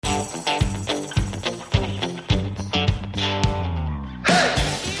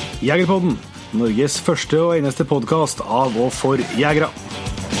Jegerpodden, Norges første og eneste podcast av og for jegere.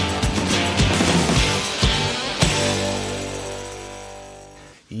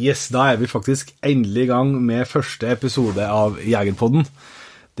 Yes, da vi faktisk endelig i gang med første episode av Jegerpodden.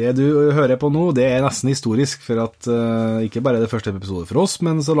 Det du hører på nå, det nesten historisk, for at ikke bare det første episode for oss,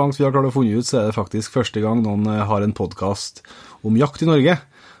 men så langt vi har klart å funnet ut, så det faktisk første gang noen har en podcast om jakt i Norge.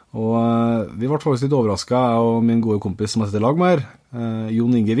 Og vi ble faktisk litt overrasket, jeg og min gode kompis som har sittet i lag med her,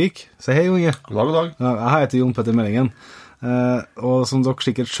 Jon Ingevik. Si hei, Jon Inge. God dag. Jeg heter Jon Petter Meldingen. Og som dere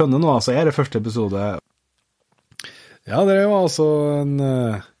sikkert skjønner nå, så det første episode. Ja, det var altså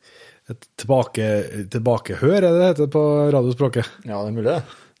et tilbakehør, det heter på radiospråket. Ja, det mulig det.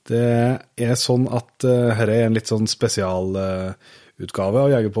 Det sånn at her en litt sånn spesial utgave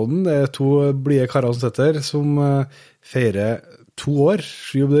av Jegerpodden. Det to blide karer som sitter, som feirer 2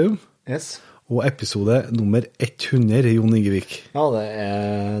 års jubileum. Yes. Og episode nummer 100, Jon Ingevik. Ja,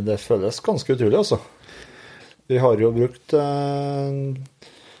 det føles ganske utrolig, altså. Vi har jo brukt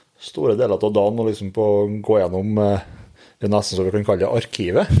store deler av dagen og liksom på å gå gjennom det nesten så vi kan kalle det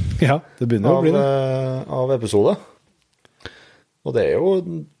arkivet. Ja, det begynner å bli det. Av episoder. Og det jo,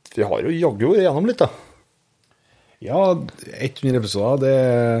 vi har jo jaggu gjennom litt da. Ja, 100 episoder,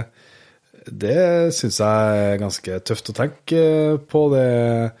 det synes jeg ganske tøft å tenke på det.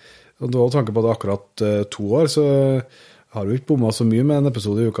 Og du har tanke på det akkurat 2 år, så har vi ikke bommet så mye med en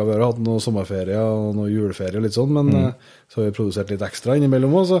episode i uka. Vi har hatt noe sommerferie og noe juleferie og litt sånn, men så har vi produsert litt ekstra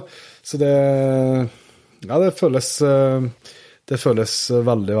innimellom også. Så det, ja, det føles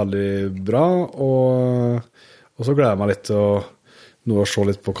veldig, veldig bra, og så gleder jeg meg litt til å nå se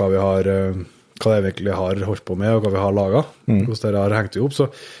litt på hva det egentlig har holdt på med, og hva vi har laget, hvordan dere har hengt ihop,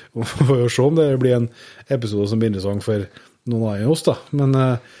 så vi får jo se om det blir en episode som blir interessant for noen av oss da, men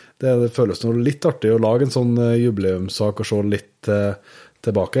det føles noe litt artig å lage en sånn jubileumssak og se litt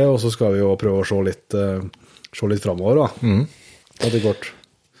tilbake, og så skal vi jo prøve å se litt fremover da, etter kort.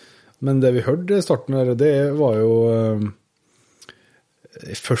 Men det vi hørte i starten her, det var jo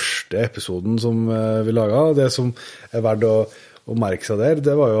første episoden som vi laget, det som verdt å merke seg der,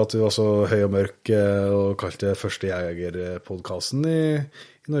 det var jo at vi var så høy og mørk og kalte det første jegerpodcasten i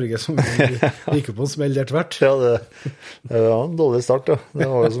Norge, som vi gikk på en smell der tvert. Ja, det var en dårlig start, ja. Det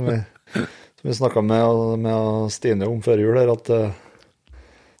var jo som vi snakket med Stine om før jul her, at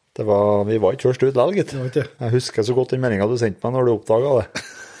vi var ikke først ut laget. Jeg husker så godt den meldingen du sendte meg når du oppdaget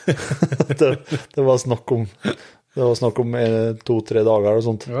det. Det var snakk om 2-3 dager og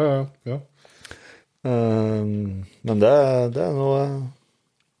sånt. Ja. Men det noe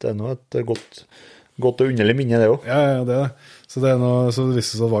et godt og underlig minne det også. Ja, det det. Så det noe, så det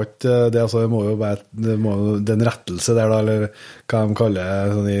visste så var ikke det, altså det må jo være den rettelse der da, eller hva de kaller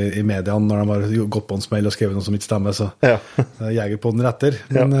det sånn i mediene når de har gått på en smell og skrevet noe som ikke stemmer, så jeger på den retter.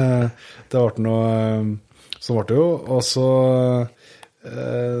 Men det ble noe, så ble det jo, og så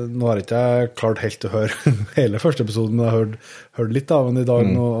nå har ikke jeg klart helt å høre hele første episoden, men jeg har hørt litt av den i dag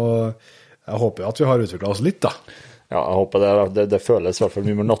nå, og jeg håper at vi har utviklet oss litt da. Ja, jeg håper det føles i hvert fall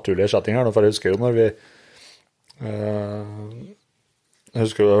mye mer naturlig setting her, for jeg husker jo når vi jeg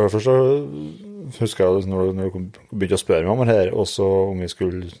husker jo når du begynte å spørre meg om det her, også om vi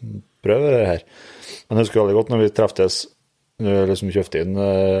skulle prøve det her. Men jeg husker veldig godt når vi treftes, liksom kjøpte inn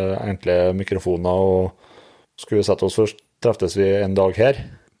enkle mikrofoner, og skulle vi sette oss først, treftes vi en dag her,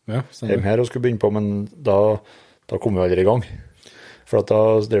 hjemme her, og skulle begynne på, men da kom vi aldri i gang. For at da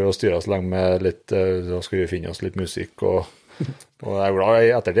drev vi og styret så lenge med litt, da skulle vi finne oss litt musikk, og jeg er glad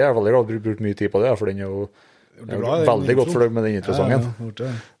i ettertid, jeg er veldig glad å bruke mye tid på det, for den er jo veldig godt fornøyd med den introsangen.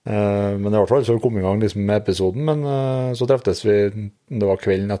 Men i hvert fall så kom vi i gang liksom med episoden, men så treftes vi, det var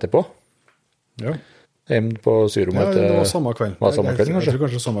kvelden etterpå. Ja. Hjemme på syrommet. Ja, det var samme kveld. Var samme kveld, kanskje? Jeg tror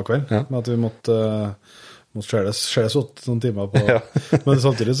kanskje samme kveld, med at vi måtte skjæres 8 timer på. Men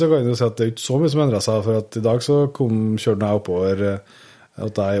samtidig så kan jeg jo si at det er ikke så mye som endret seg, for at i dag så kjørte jeg oppover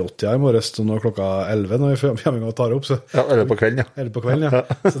at det er 80 i morges, og nå er klokka 11 når vi hjemme og tar opp. Så. Ja, eller på kvelden, ja. Eller på kvelden, ja.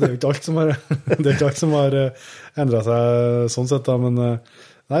 Så det er jo ikke alt som har endret seg sånn sett, da. Men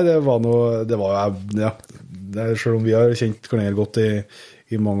nei, det var ja, selv om vi har kjent Cornel godt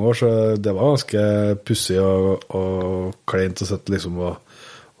i mange år, så det var ganske pussig og kleint å sette liksom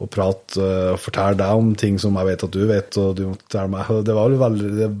og prate og fortelle deg om ting som jeg vet at du vet, og du må fortelle meg. Det var jo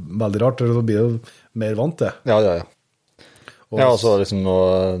veldig rart, og så blir jo mer vant det. Ja. Ja, altså liksom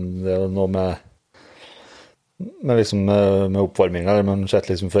det er noe med oppvarming, eller man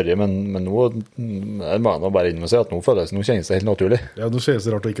sett liksom førre, men nå er det bare inn med å si at nå kjennes det helt naturlig. Ja, nå kjennes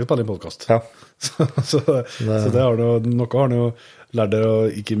det rart å ikke spille en podcast. Ja. så det har noe har jo lært det,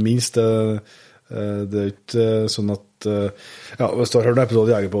 og ikke minst Det ikke sånn at hvis du har hørt en episode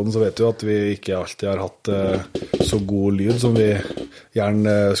i Jegerpodden, så vet du at vi ikke alltid har hatt så god lyd som vi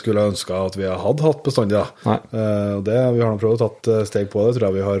gjerne skulle ønske at vi hadde hatt bestandig. Og det, vi har prøvd å tatt steg på det, tror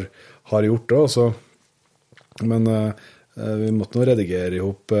jeg vi har gjort det også. Men vi måtte nå redigere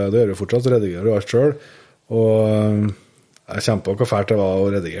ihop, det gjør vi fortsatt, redigere jo alt selv, og jeg kjemper på hvor fælt det var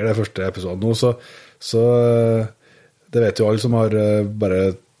å redigere det første episoden nå, så det vet jo alle som har bare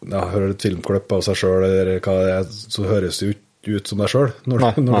hører et filmklipp av seg selv, eller hva det er, så høres det ut som deg selv når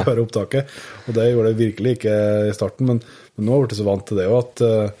du hører opptaket, og det gjorde det virkelig ikke i starten, men nå har jeg blitt så vant til det jo, at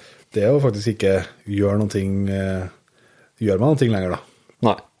det jo faktisk ikke gjør meg noe lenger da.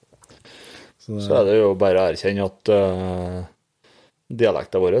 Nei. Så er det jo bare å erkjenne at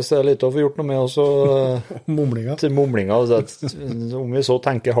dialekten vår er litt å få gjort noe med, og så mumlinga, om vi så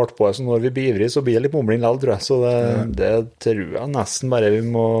tenker hardt på det, så når vi blir ivrig, så blir det litt mumling likevel, tror jeg, så det tror jeg nesten bare vi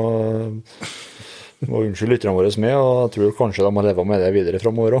må unnskylde lytterne våre med, og jeg tror kanskje de må leve med det videre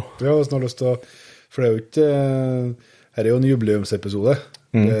fremover også. Ja, hvis du har lyst til å, for det er jo ikke, her er jo en jubileumsepisode,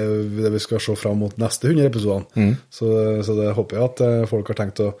 det vi skal se frem mot neste 100 episodene, så det håper jeg at folk har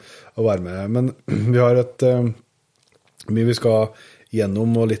tenkt å være med, men vi har mye vi skal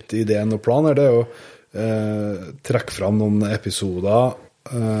gjennom, og litt ideen og planen her, det er jo trekke frem noen episoder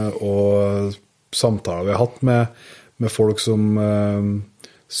og samtaler vi har hatt med folk som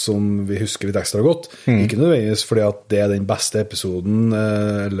vi husker litt ekstra godt. Ikke nødvendigvis fordi at det er den beste episoden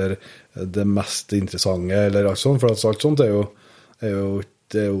eller det mest interessante eller alt sånt, for alt sånt er jo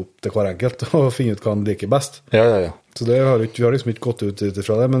opp til hver enkelt å finne ut hva han liker best. Ja. Så vi har liksom ikke gått ut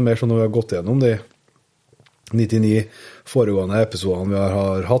fra det, men mer sånn når vi har gått gjennom de 99 foregående episodene vi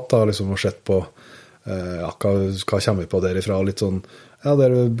har hatt, da, liksom sett på hva kommer vi på derifra, litt sånn,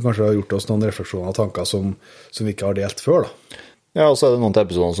 der vi kanskje har gjort oss noen refleksjoner og tanker som vi ikke har delt før, da. Ja, og så er det noen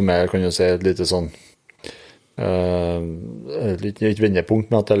episoder som jeg kan jo si et lite sånn, litt vendepunkt,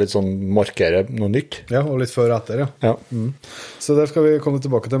 men at det er litt sånn markerer noe nytt. Ja, og litt før og etter, ja. Så der skal vi komme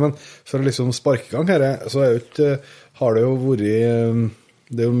tilbake til, men for å liksom sparke i gang her, så har det jo vært,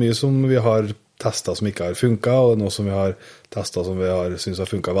 det er jo mye som vi har testet som ikke har funket, og noe som vi har testet som vi synes har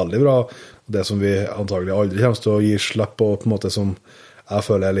funket veldig bra, og det som vi antagelig aldri kommer til å gi slipp på, på en måte som jeg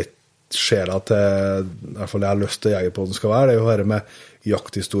føler er litt sjela til, i hvert fall jeg har lyst til å jage på den skal være, det er jo her med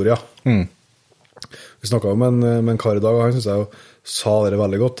jakthistorier. Vi snakket jo med en kar i dag, og han synes jeg jo sa det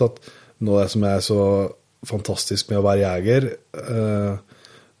veldig godt, at noe av det som er så fantastisk med å være jeger,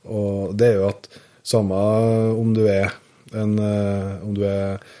 og det er jo at samme om du er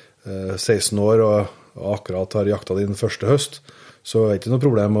 16 år og akkurat har jakta din første høst, så er det ikke noe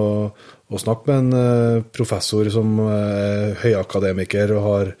problem å snakke med en professor som er høyakademiker og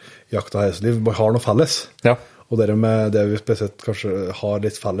har jakta hele sitt liv, bare har noe felles. Ja. Og det med det vi spesielt kanskje har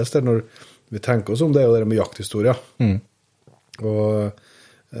litt felles der når vi tenker oss om, det er jo det med jakthistorier. Og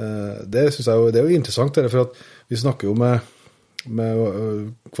det synes jeg jo, det er jo interessant, for at vi snakker jo med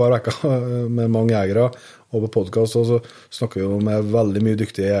hver vekka med mange jegere, og på podcast, og så snakker vi jo med veldig mye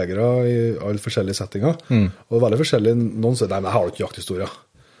dyktige jegere i alle forskjellige settinger, og veldig forskjellige, noen sier, nei, men jeg har ikke jakthistorier.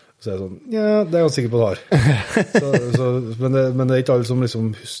 Så er det sånn, ja, det er jeg sikker på det har. Men det er ikke alle som liksom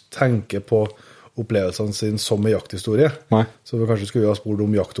tenker på opplevelsene sine som en jakthistorie. Nei. Så vi kanskje skulle ha spurt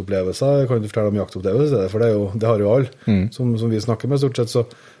om jaktopplevelser, kan du fortelle om jaktopplevelser, for det har jo alle, som vi snakker med stort sett, så,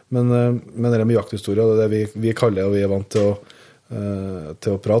 men det med jakthistorier, det er det vi kaller, og vi er vant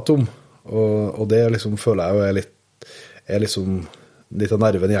til å prate om, og det liksom føler jeg jo er liksom litt av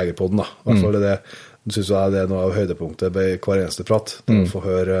nerven i Jegerpodden, da. I hvert fall det synes jeg det er noe av høydepunktet ved hver eneste prat, det å få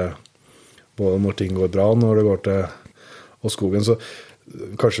høre både når ting går bra, når det går til skogen, så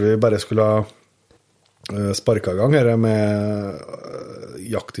kanskje vi bare skulle ha sparket i gang her med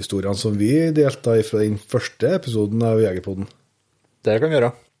jakthistoriene som vi delte fra den første episoden av Jegerpodden. Det kan vi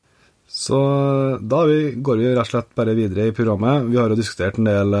gjøre. Så da går vi rett og slett bare videre i programmet. Vi har jo diskutert en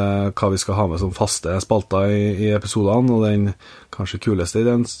del hva vi skal ha med som faste spalter i episodene, og den kanskje kuleste i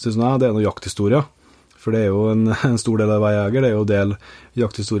den, synes jeg, det er noe jakthistorier. For det er jo en stor del av hver jeger, det er jo å dele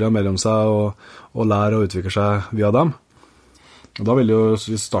jakthistorier mellom seg og lære å utvikle seg via dem. Og da vil jo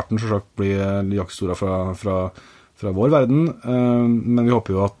i starten selvsagt bli jakthistorier fra vår verden, men vi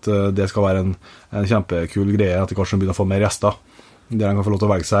håper jo at det skal være en kjempekul greie, at vi kanskje begynner å få mer gjester, der de kan få lov til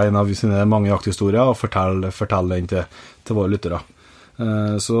å velge seg en av sine mange jakthistorier og fortelle den til våre lyttere.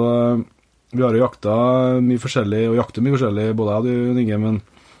 Så vi har jo jaktet mye forskjellig, og jakter mye forskjellig, både jeg og Inge, men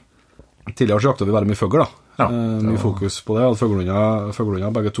tidligere så jaktet vi veldig mye føgler, da. Ja, mye fokus på det, hadde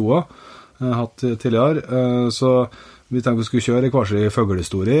føglehunder begge to hatt tidligere, så vi tenkte vi skulle kjøre hver sin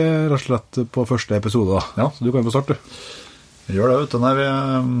føglehistorie rett og slett på første episode, da. Ja. Så du kan få starte, du. Vi gjør det, vet du. Nei,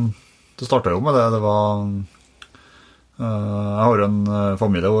 det startet jo med det. Det var jeg har en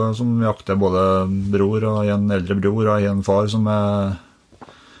familie som jakter både bror og en eldre bror og en far som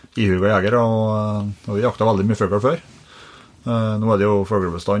ihuga jegere, og vi jakta veldig mye fugl før. Nå er det jo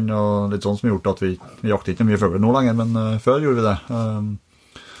fuglebestand og litt sånn som har gjort at vi jakter ikke mye fugl nå lenger, men før gjorde vi det.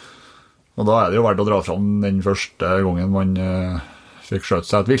 Og da er det jo verdt å dra fram den første gangen man fikk skjøtt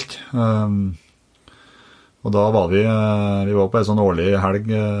seg et vilt. Og da var vi var på en sånn årlig helg,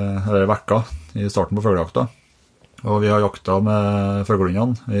 eller vekka, i starten på fuglejakta. Og vi har jakta med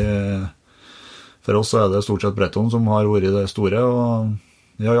fuglehundene. For oss så er det stort sett Breton som har vært det store, og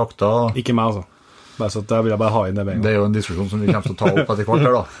vi har jakta... Ikke meg, altså. Bare så at jeg vil bare ha inn det veien. Det er jo en diskusjon som vi kommer til å ta opp etter hvert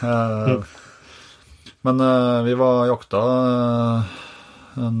her, da. Men vi var jakta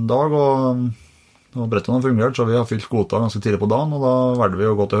en dag, og Breton har fungert, så vi har fylt kvota ganske tidlig på dagen, og da valgte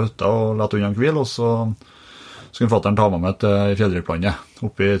vi å gå til hytta og lette unna hvil, og så skulle fatteren ta med meg til Fjellryplandet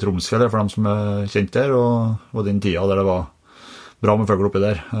oppe i Tromsfjellet, for dem som er kjent der, og den tida der det var bra med fugl oppi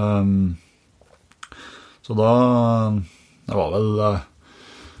der. Så da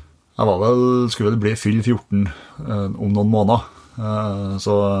skulle vel bli fyll 14 om noen måneder.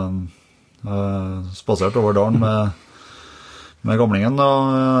 Så spaserte over dalen med gamlingen, da.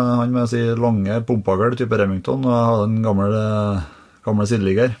 Han med sin lange pumpagel type Remington, og jeg hadde en gammel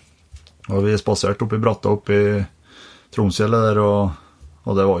sideligger. Og vi spaserte opp i bratta opp i Tromsfjellet der,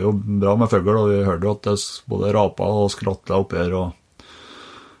 og det var jo bra med fugl, og vi hørte jo at det både rapa og skrattla oppi her og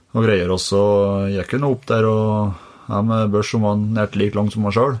greier. Og så gikk vi nå opp der, og jeg med børs som var nært like langt som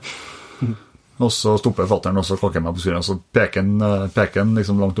meg selv. Og så stopper fatteren og så kakker meg på skulderen, og så peker han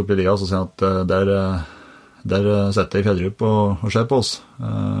liksom langt opp i lia, og så sier han at der sitter jeg i Fjellryp og ser på oss.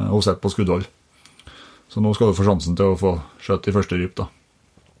 Hun sitter på skuddhold. Så nå skal du få sjansen til å få skjøtt i første ryp, da.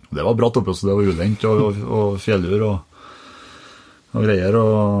 Det var bratt oppe, så det var ulendt og fjellur og greier,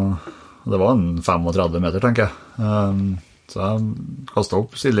 og det var en 35 meter, tenker jeg. Så jeg kastet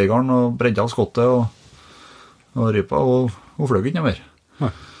opp stilleggeren og brente av skottet og rypa, og hun fløg ikke mer.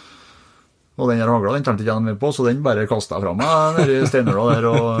 Nei. Og den her hagla, den tente ikke jeg mer på, så den bare kastet jeg fra meg nede i steinhula der,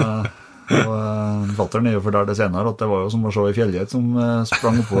 og fatteren er jo for der det senere, at det var jo som å se i fjellgeit som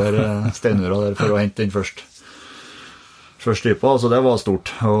sprang på steinhula der for å hente den først rypa, så det var stort,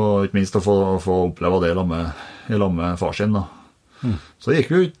 og ikke minst å få oppleve det i lag med far sin, da. Så vi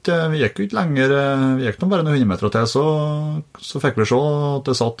gikk jo ikke lenger, vi gikk nå bare noen 100 meter til, så fikk vi se at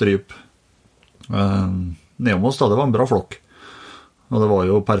det satt ryp nedom oss, da. Det var en bra flokk, og det var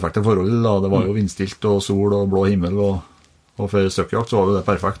jo perfekte forhold, da. Det var jo vindstilt og sol og blå himmel, og for søkkjakt så var jo det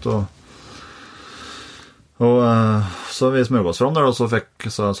perfekt, og så vi smøg oss fram der, og så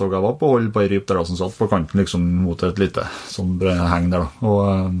så jeg var på hold på en ryp der da, som satt på kanten liksom mot et lite sånn heng der da.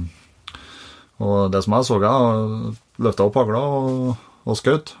 Og det som jeg så, jeg løftet opp hagla og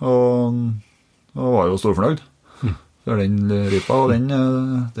skjøt, og var jo storfornøyd for den rypa, og den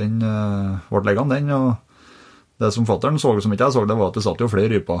ble leggende, den, og det som fatteren så, som ikke jeg så, det var at det satt jo flere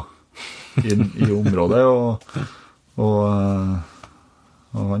ryper i området, og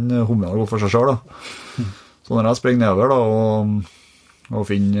han humlet godt for seg selv da. Så når jeg springer nedover da, og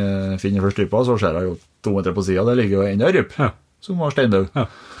finner først rypa, så ser jeg jo 2 meter på siden, det ligger jo enda ryp, som var steindød. Ja.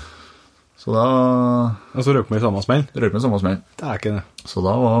 Så da... Og så røk med i samme smell? Røk med i samme smell. Det er ikke det. Så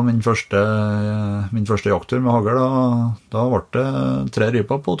da var min første jakttur med hagl, da ble det 3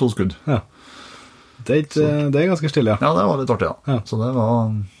 ryper på 2 skudd. Ja. Det er ganske stille, ja. Ja, det var litt artig, ja. Så det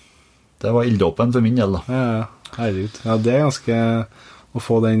var ilddåpen for min del, da. Ja, herregud. Ja, det er ganske... Å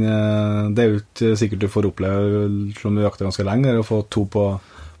få den, det er jo ikke sikkert du får oppleve, som du jakter ganske lenge, å få 2 på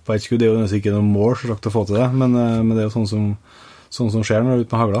et skudd, det er jo nesten ikke noe mål sagt å få til det, men det er jo sånn som skjer når du er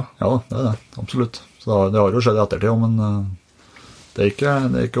ute med hagla. Ja, det er det, absolutt. Så det har jo skjedd i ettertid, men det er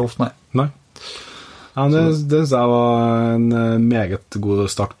ikke ofte, nei. Nei. Ja, det synes jeg var en meget god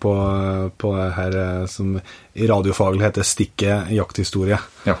start på det her som i radiofaglig heter Stikket jakthistorie.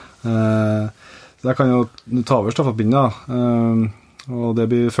 Ja. Så jeg kan jo ta over stafettpinnen da, og det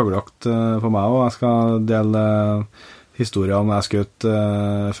blir fuglejakt på meg, og jeg skal dele historier om jeg skjøt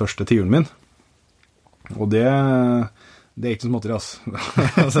første tiuren min. Og det er ikke noe småtteri, altså.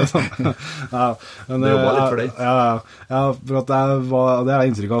 Ja, men, det jobber litt for deg. Ja, for at det er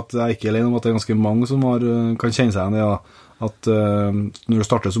inntrykk at jeg ikke er alene om at det er ganske mange som kan kjenne seg igjen i det, at når du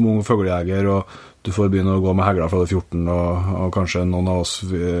starter som ung fuglejeger, og du får begynne å gå med hegler fra det 14, og kanskje noen av oss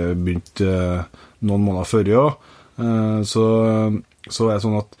begynte noen måneder før, så er det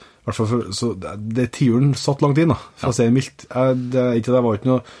sånn at så det tiuren satt langt inn da, for å si det mildt. Det var ikke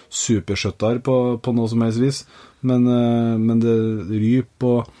noe superskjøttar på noe som helst vis, men det ryp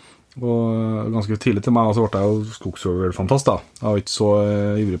Og ganske tidlig til meg, så ble jeg jo skogsfugl-fantast da. Jeg var ikke så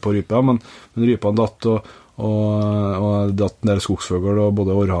ivrig på rype, men rypene datt, og datt en del skogsfugl, og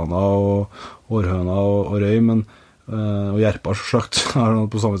både orrhana og orrhøna og røy, og gjerper slakt, jeg har noe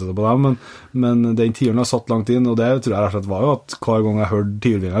på samme sted på dem, men den tiuren har satt langt inn, og det tror jeg rett og slett var jo at hver gang jeg hørte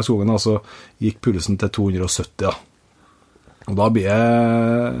tiurvinger i skogen, så gikk pulsen til 270, ja. Og da blir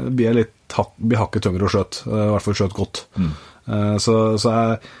jeg hakket tyngre å skjøte, i hvert fall skjøte godt. Så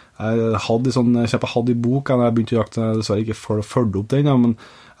jeg hadde i bok da jeg begynte å jakte, dessverre ikke for å følge opp den, ja, men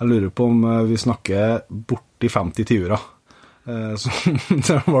jeg lurer på om vi snakker borti 50 tiurer. Så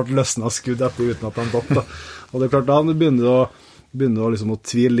det ble løsnet skudd etter uten at de datt da. Og det er klart da begynner du liksom å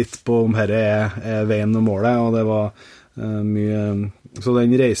tvile litt på om dette er veien og målet, og det var mye. Så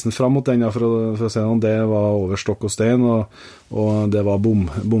den reisen frem mot den, for å si noe, det var over stokk og stein, og det var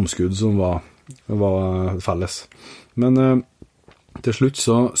bomskudd som var felles. Men til slutt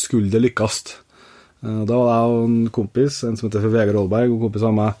så skulle det lykkes. Da var jeg og en kompis, en som heter Vegard Aalberg, og en kompis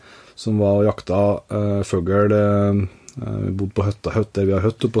av meg, som var og jakta fugl. Vi bodde på høtter, vi har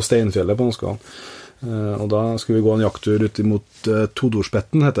høtt på Steinfjellet på Norskålen. Og da skulle vi gå en jakttur ut mot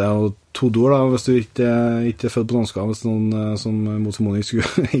Todorspetten, heter det. Og Todor, da, hvis du ikke er født på Norskålen, hvis noen som mot formodning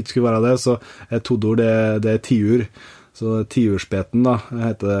ikke skulle være det, så er Todor, det er tiur. Så tiurspetten da,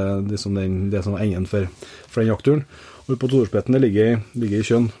 heter det som det som var enden for den jaktturen. Og på Todorspetten, det ligger i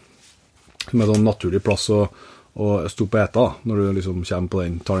Kjønn, med en sånn naturlig plass å stå på eta, når du liksom kommer på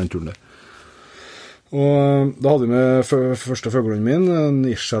tar den turen der. Og da hadde vi med første fuglen min, en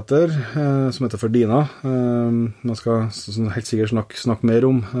irsetter, som heter Ferdina. Man skal helt sikkert snakke mer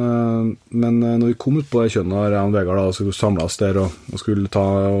om. Men når vi kom ut på det Kjønnet, jeg og Vegard da, så skulle vi samles der og skulle ta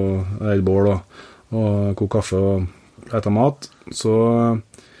og eide bål og koke kaffe og ete mat, så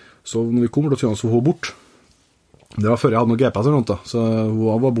når vi kom til Kjønnet, så var hun bort. Det var før jeg hadde noe GPS eller noe da, så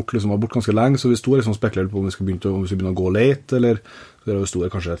hun var bort ganske lenge, så vi stod liksom spekulert på om vi skulle begynne å gå leit, eller så vi stod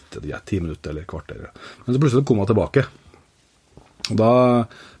kanskje 10 minutter eller kvarter. Men så plutselig kom hun tilbake. Og da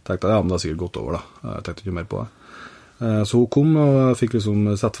tenkte jeg, ja, men det har sikkert gått over da. Jeg tenkte ikke mer på det. Så hun kom og fikk liksom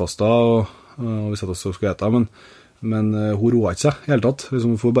sett fast da, og vi sett oss og skulle ete, men hun roet ikke seg helt tatt.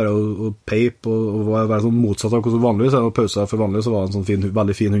 Liksom, hun får bare å peip og være sånn motsatt av hvordan vanligvis er. Og pauser for vanligvis så var det en sånn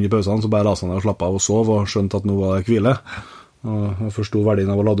veldig fin hund i pausene, så bare la seg ned og slappet av og sov, og skjønte at nå var det hvile. Og forstod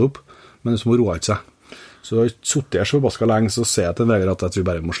verdien av å lade opp. Men liksom, hun roet ikke seg. Så jeg satt jeg så forbaska lenge, så ser jeg til Vegard at jeg tror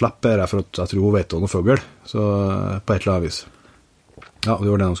bare må slippe her, for at jeg tror hun vet noe fugl. Så på et eller annet vis. Ja, det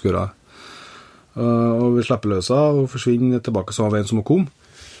var det hun skulle gjøre. Og vi slipper løsa, og forsvinner tilbake samme veien som hun kom.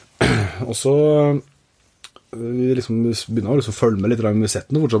 Og så vi liksom begynner å følge med litt, vi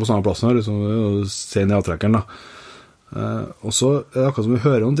setter noe fortsatt på samme plassen her, liksom, og ser ned avtrekkeren da. Og så er det akkurat som vi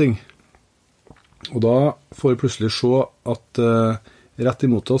hører noen ting. Og da får vi plutselig se at rett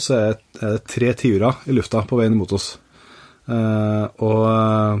imot oss er det 3 tiurer i lufta på veien imot oss.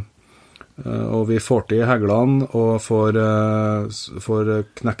 Og vi får til heglene og får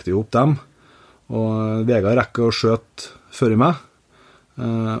knekt opp dem. Og Vegard rekker å skjøte før i meg.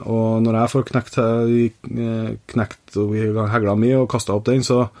 Og når jeg får knekt heglene mine og kastet opp den,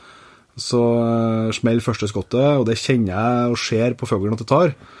 så smeller første skottet, og det kjenner jeg og ser på fuglen at det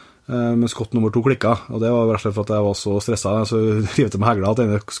tar. Men skott nummer 2 klikket, og det var rett og slett for at jeg var så stresset, så rivet jeg med hegla at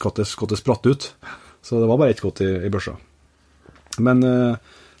denne skottet spratt ut. Så det var bare et skott i børsa. Men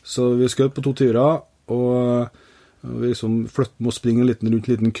så vi skjøt på 2 tiurer, og vi liksom må springe rundt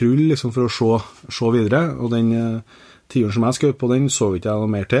en liten krull liksom, for å se videre, og den tiuren som jeg skjøt på, den så ikke jeg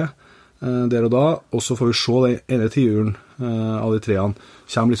noe mer til der og da, og så får vi se den ene tiuren av de treene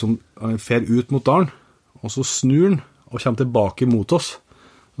kommer liksom, han fer ut mot dalen, og så snur han og kommer tilbake mot oss.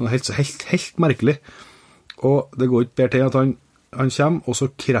 Helt merkelig. Og det går ikke bedre til at han kommer, og så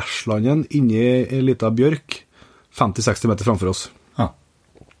krasjlander han inni en liten bjørk 50-60 meter framfor oss. Ja.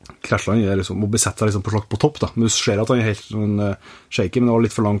 Krasjlander liksom, og besetter seg liksom på topp da. Men du ser at han er helt sånn, shaky, men det var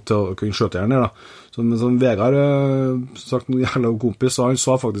litt for langt til å kunne skjøte her ned da. Men sånn Vegard sagt noen jævla kompis, så han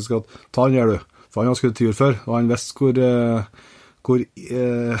sa faktisk at ta han gjør du, for han har skutt tiur før, og han visste hvor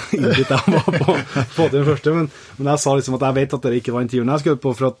innbitt jeg var på til den første, men jeg sa liksom at jeg vet at det ikke var en tiuren jeg skjøt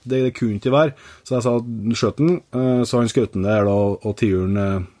på, for at det kunne ikke være, så jeg sa at skjøt den, så han skjøt den der da, og tiuren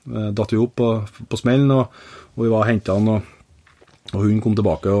datt jo opp på smellen, og vi var hentet han, og hun kom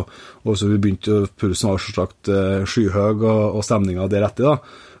tilbake, og så vi begynte, pulsen var selvsagt skyhøg, og stemningen der etter da,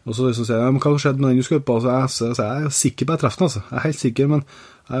 og så sier jeg, men hva har skjedd med den du skjøt på? Så jeg er sikker på at jeg treffer den, altså. Jeg er helt sikker, men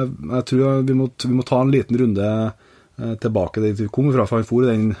jeg tror vi må ta en liten runde tilbake dit vi kom fra, for han for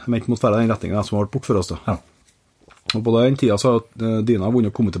den ment mot den retningen som var bort for oss da. Ja. Og på den tiden så har Dina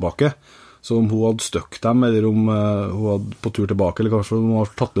vunnet å komme tilbake, Så om hun hadde støkt dem, eller om hun hadde på tur tilbake, eller kanskje hun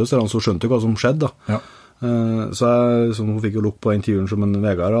hadde tatt løs, så skjønte hva som skjedde da. Ja. Så hun fikk jo lukk på den tiuren som en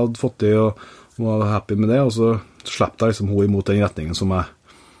Vegard hadde fått i, og hun var happy med det, og så slapp jeg liksom hun imot den retningen som jeg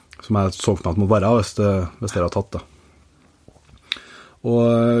så for meg at må være, hvis det har tatt det. Og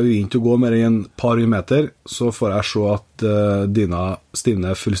vi begynte å gå mer enn et par meter, så får jeg se at Dina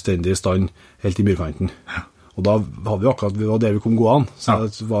stivner fullstendig i stand helt i myrkanten. Ja. Og da hadde vi akkurat, det var der vi kom gå an, så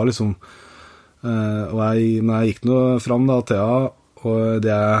det var liksom, og når jeg gikk nå frem da til henne, og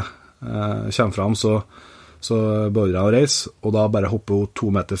det jeg kommer frem, så bør jeg å reise, og da bare hopper hun 2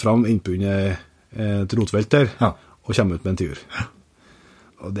 meter frem, innpå under et rotfelt der, og kommer ut med en tiur.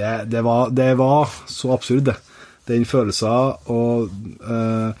 Og det var så absurd det. Den følelsen, og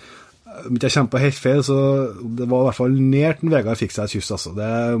om ikke jeg kjempet helt feil, så det var i hvert fall nært en Vegard fikk seg et kyss, altså.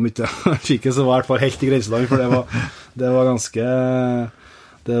 Om ikke jeg fikk det, så var det i hvert fall helt i grenseland, for det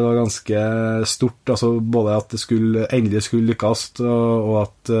var ganske stort, altså både at det endelig skulle lykkes,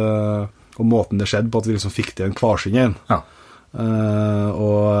 og måten det skjedde på, at vi liksom fikk det en kvarsyn igjen. Ja.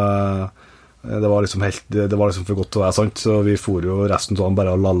 Det var liksom for godt til å være sant, så vi for jo resten sånn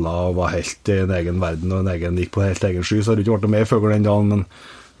bare og lalla og var helt i en egen verden, og gikk på helt egen sky, så det har ikke vært noe mer føgler den dagen,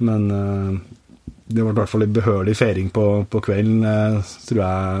 men det var i hvert fall en behørig feiring på kvelden, tror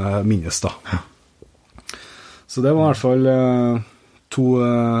jeg minnes da. Ja. Så det var i hvert fall to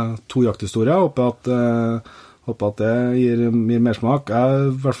jakthistorier. Håper at det gir mersmak. Jeg,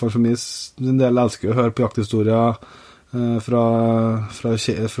 i hvert fall for min del, elsker å høre på jakthistorier fra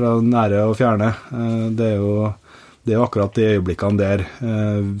nære og fjerne. Det er jo akkurat de øyeblikkene der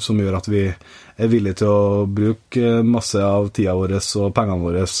som gjør at vi er villige til å bruke masse av tida vår og pengene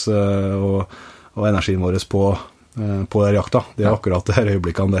våre og energien vår på jakta. Det er akkurat de her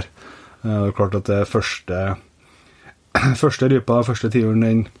øyeblikkene der. Det er klart at det første rypa, første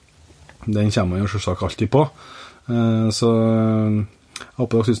tiuren, den kommer man jo selvsagt alltid på. Så jeg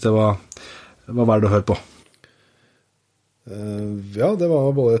håper dere synes det var verdt å høre på. Ja, det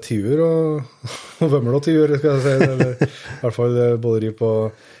var både tiur og vømmel og tiur, skal jeg si. Eller, i hvert fall både ryp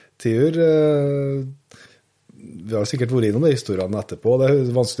og tiur. Vi har sikkert vært innom de historiene etterpå. Det er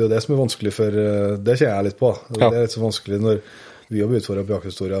vanskelig, det som er vanskelig for det kjenner jeg litt på. Det er litt så vanskelig når vi har utfordret på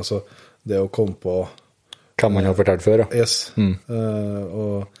jakthistorier, så det å komme på kan man ha fortalt før, ja. Yes.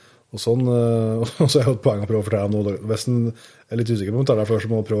 Og sånn, og så er jo et poeng å prøve å fortelle noe. Hvis en er litt usikker på å fortelle før,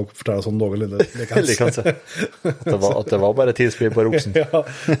 så må man prøve å fortelle sånn noenlunde. At det var bare tidsspill på roksen. Ja,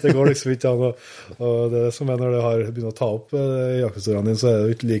 det går liksom ikke an. Og det som er når du har begynt å ta opp jakthistoriene dine, så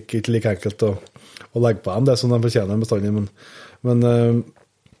er det ikke like enkelt å legge på dem det som de fortjener bestandig. Men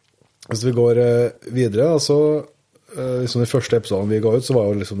hvis vi går videre, så liksom de første episodene vi ga ut, så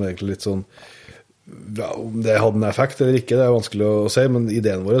var jo liksom egentlig litt sånn, ja, om det hadde en effekt eller ikke, det er vanskelig å si, men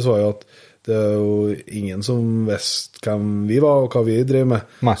ideen vår var jo at det er jo ingen som visste hvem vi var og hva vi drev med.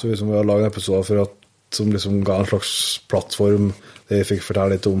 Nei. Så vi som har laget en episode som liksom ga en slags plattform der vi fikk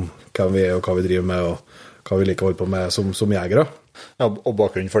fortelle litt om hvem vi er og hva vi driver med og hva vi liker å holde på med som jegere. Ja, og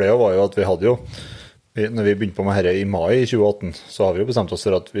bakgrunnen for det var jo at vi hadde jo, når vi begynte på med dette i mai 2018, så har vi jo bestemt oss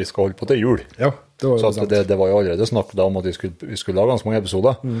for at vi skal holde på til jul. Ja, det var jo så det var jo allerede snakk da om at vi skulle lage ganske mange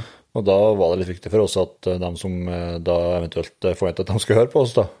episoder. Og da var det litt viktig for oss at de som da eventuelt forventet at de skulle høre på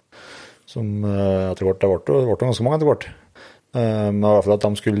oss da, som etter hvert, det ble ganske mange etter hvert, men i hvert fall at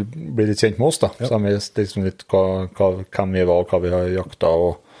de skulle bli litt kjent med oss da, så de visste liksom litt hvem vi var, hva vi har jakta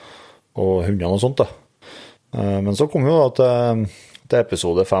og hundene og sånt da. Men så kom vi jo da til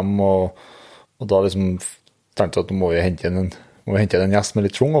episode 5, og da liksom tenkte jeg at nå må vi hente inn en gjest med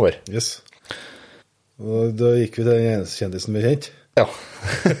litt schwung over. Yes. Og da gikk vi til den eneste kjendisen vi kjente. Ja.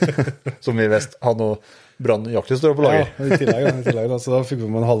 Som vi visste hadde noe brannjakthistorie på lager. Ja, i tillegg da. Så da fikk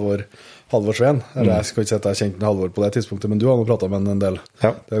vi med en Halvor Sveen. Eller jeg skal ikke si at jeg kjente en Halvor på det tidspunktet, men du har nå pratet med en del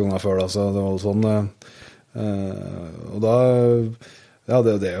det ganger før da, så det var sånn. Og da, ja,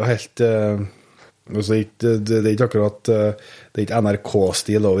 det er jo helt... det er ikke akkurat det er ikke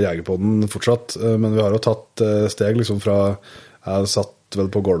NRK-stil over Jegerpodden fortsatt, men vi har jo tatt steg liksom fra jeg satt vel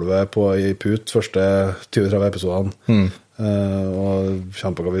på gulvet i put første 20-30 episodene og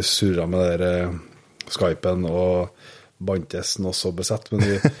kjempet hva vi surret med der Skypen og bandtesten også besatt, men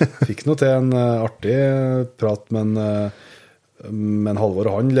vi fikk noe til en artig prat, men Halvor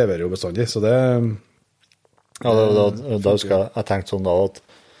og han leverer jo bestandig, så det ja, da skal jeg tenkt sånn da at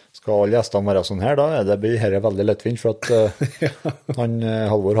skal alle gjestene være sånn her, da det blir dette veldig lettvint, for at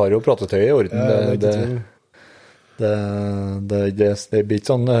Halvor har jo pratetøy i orden. Det blir ikke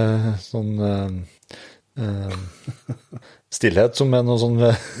sånn stillhet som er noe sånn...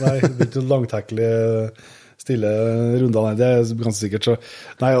 Nei, det blir ikke langtekkelig stille rundene, det ganske sikkert. Så,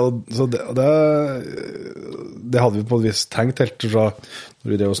 nei, så det hadde vi på et vis tenkt helt fra når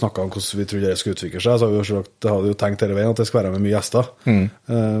vi drev og snakket om hvordan vi trodde det skulle utvikle seg, så hadde vi jo tenkt hele veien at det skulle være med mye gjester.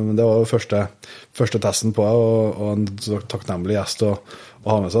 Men det var jo første testen på det, og en takknemlig gjest å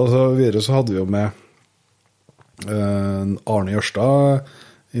ha med seg. Så videre så hadde vi jo med Arne Jørstad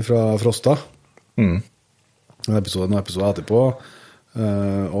fra Frosta. En episode etterpå,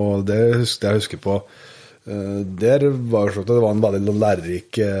 og det jeg husker på der var det var en veldig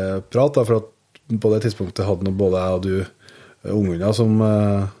lærerik prat da, for at på det tidspunktet hadde nå både jeg og du ungene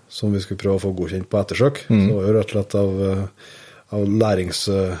som vi skulle prøve å få godkjent på ettersøk, så det var jo rett og slett av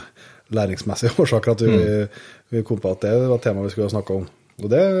læringsmessige årsaker at vi kom på at det var tema vi skulle snakke om. Og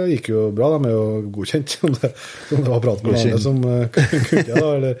det gikk jo bra da med å godkjent, om det var prat med andre som kunne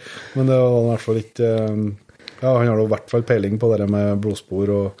da, men det var i hvert fall ikke, ja, han har jo i hvert fall peiling på det med blodspor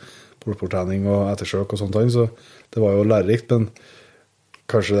og blodsportrening og ettersøk og sånt, så det var jo lærerikt, men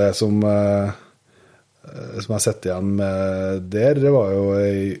kanskje det som jeg sett igjen med der, det var jo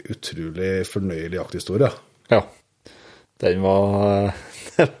en utrolig fornøyelig jakthistorie. Ja, det var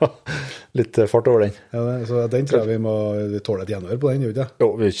litt fart over den. Ja, så den tror jeg vi tåler et gjenhør på den, gjør ikke det? Jo,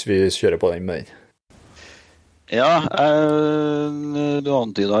 vi kjører på den med den. Ja, du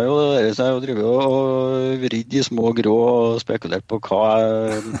antydet jo det, så jeg har drevet og vridd i små grå og spekulert på hva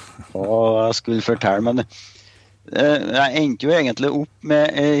jeg skulle fortelle, men jeg endte jo egentlig opp med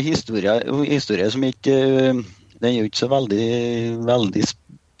historie som ikke, den er jo ikke så veldig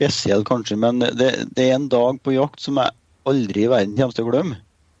spesiell kanskje, men det er en dag på jakt som jeg aldri i verden kommer til å glemme.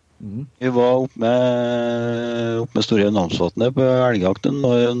 Vi var opp med Store Namsvatnet på elgjakten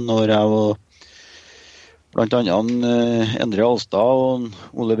når jeg var blant annet Endre Alstad og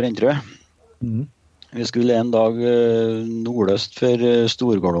Ole Brentrød. Vi skulle en dag nordøst for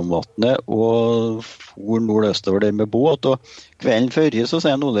Storgårdomvatnet og for nordøstover der med båt, og kvelden før så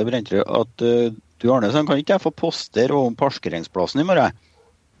sier Ole Brentrød at du Arne, så kan ikke jeg få poster om parkeringsplassen i morgen?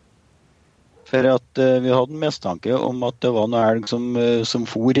 For at vi hadde en mistanke om at det var noe elg som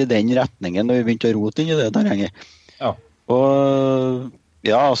for i den retningen når vi begynte å rote inn i det terrenget. Ja. Og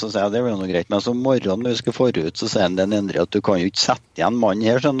ja, så sier jeg, det blir noe greit, men så morgenen når vi skal forut, så sier den Endre at du kan jo ikke sette igjen mannen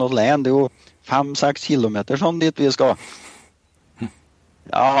her sånn alene, det er jo 5-6 kilometer sånn dit vi skal.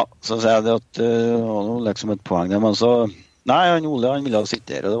 Ja, så sier jeg det at det var noe liksom et poeng der, men så, nei, Ole han ville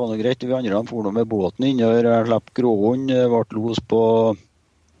sitte her, og det var noe greit, vi andre han for noe med båten inn, og jeg slapp gråhund, ble los på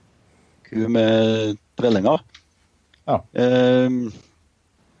ku med tvellinger. Ja.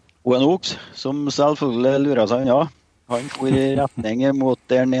 Og en oks, som selvfølgelig lurer seg unna. Han for i retning mot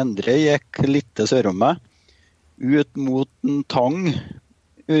der den Endre gikk litt sørom meg, ut mot en tang,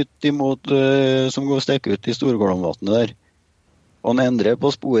 ut imot, som går stekk ut i Storgårdomvatnet der. Og den Endre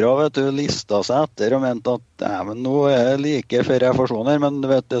på sporet, vet du, lista seg etter og mente at men nå er jeg like før jeg får sånn her, men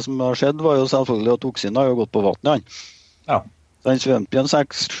vet, det som har skjedd var jo selvfølgelig at oksen har jo gått på vattnet han. Ja. Så han svømte jo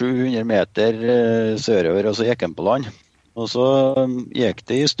 600-700 meter sørover, og så gikk han på land. Og så gikk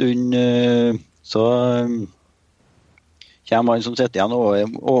det i stund, så kommer han som sitter igjen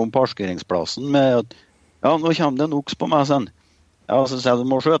over parkeringsplassen med at ja, nå kommer det en oks på meg, sen. Ja, så sier jeg, du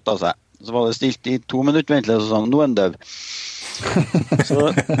må skjøte seg. Så var det stilt i 2 minutter ventelig, så sa han, nå er han døv. Så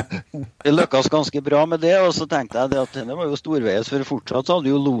det lykkes ganske bra med det, og så tenkte jeg det at det var jo storveis, for fortsatt så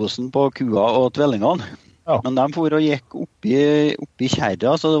hadde jo losen på kua og tvellingene. Ja. Men de for og gikk oppi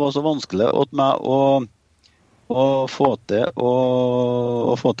kjerra, så det var så vanskelig åt meg å få til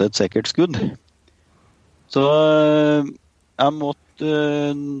et sikkert skudd. Så jeg måtte,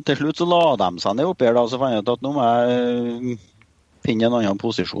 til slutt så la de seg ned oppi her da, så fant jeg ut at nå må jeg finne en annen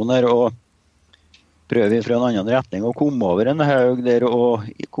posisjon her, og prøve fra en annen retning, og komme over en haug der, og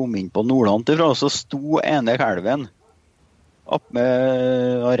komme inn på Nordland tilfra, og så sto ene kalven opp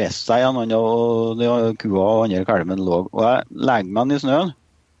med å reste seg igjen, og kua og andre kalven lå, og jeg legger meg i snøen,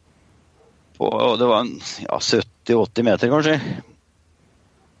 og det var 70-80 meter kanskje,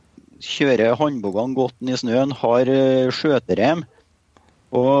 kjører håndbogene godt i snøen, har skjøterem,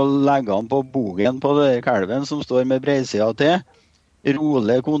 og legger han på bogen på det kalven som står med breisida til,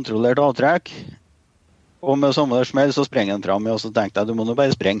 rolig kontrollert avtrekk, og med samme smell så sprenger han fram, og så tenkte jeg, du må nå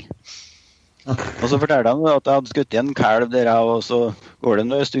bare sprenge. Og så forteller han at jeg hadde skutt i en kalv der, og så går det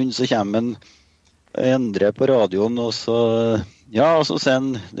en stund, så kommer en Endre på radioen, og så, ja, og så sier han,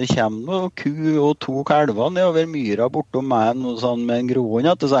 det kommer noen ku og 2 kalver nedover myra bortom meg, og sånn med en gråhund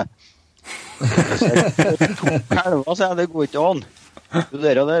etter seg. Så 2 kalver, sier jeg, det går ikke an.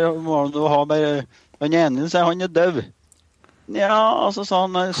 Der må du ha bare, den ene sier han er døv. Ja, altså sa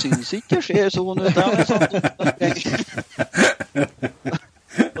han, jeg synes ikke det skjer sånn ut.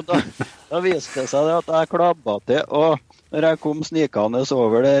 Og da viste det seg det at jeg klabba til, og når jeg kom snikende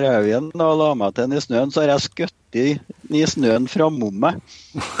over det revien og la meg til den i snøen, så har jeg skutt i snøen framom meg.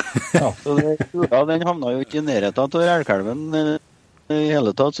 Så den havna jo ikke i nærheten av rælkalven i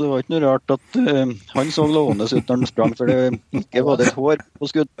hele tatt, så det var ikke noe rart at han så lovende ut når han sprang, for det ikke var det et hår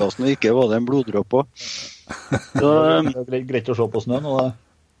på skuddplassen, og ikke var det en bloddråp på. Så, det er greit å se på snøen, og det...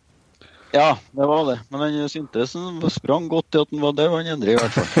 Ja, det var det. Men han syntes han sprang godt til at han var det, og han endret i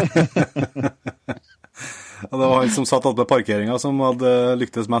hvert fall. Ja, det var han som satt oppe med parkeringen som hadde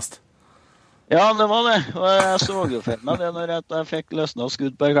lyktes mest. Ja, det var det. Og jeg så jo for meg det når jeg fikk løsnet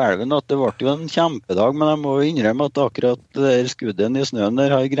skudd på kalven, at det ble jo en kjempedag, men jeg må jo innrømme at akkurat det der skudden i snøen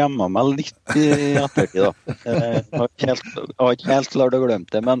der har gremmet meg litt i ettertid, da. Jeg har ikke helt klart å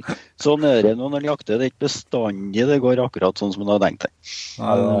glemme det, men sånn er det når jakter, det er ikke bestandig det går akkurat sånn som man har tenkt det.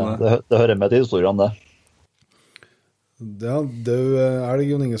 Det hører med til historien, det. Ja, det er det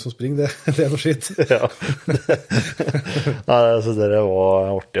jo ingen som springer, det er noe skitt. Ja. Nei, jeg synes det var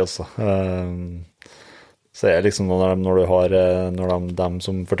artig også. Så er liksom når de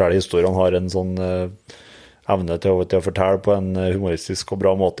som forteller historien har en sånn evne til å fortelle på en humoristisk og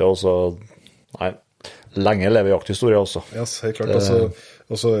bra måte, og så, nei, lenge lever jakthistorie også. Ja, yes, helt klart.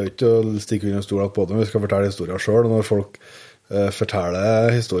 Og så er det ikke å stikke under stol at både når vi skal fortelle historier selv, og når folk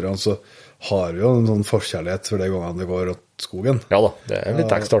forteller historiene, så har vi jo en sånn forkjærlighet for de gangene det går åt skogen. Ja da, det er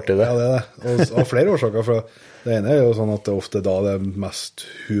litt ekstra artig det. Ja, det er det. Og av flere årsaker, for det ene er jo sånn at det ofte da det er mest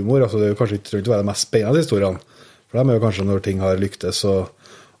humor, altså det er jo kanskje ikke å være det mest spennende historiene, for det er jo kanskje når ting har lyktes, og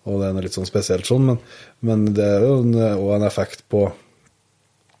det er noe litt sånn spesielt sånn, men det er jo også en effekt på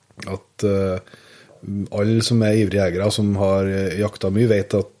at alle som er ivrige jegere, som har jakta mye,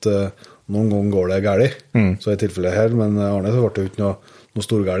 vet at noen ganger går det gærlig. Så i tilfellet her, men Arne, så ble det jo ikke noe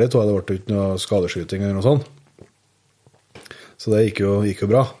storgærlig, så det ble ikke noe skadeskyting eller noe sånt. Så det gikk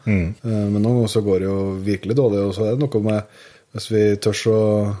jo bra. Men noen ganger så går det jo virkelig dårlig, og så er det noe med, hvis vi tørs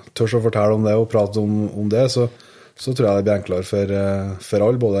å fortelle om det og prate om det, så tror jeg det blir enklere for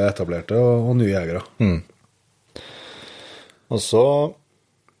alle, både etablerte og nye jegere. Og så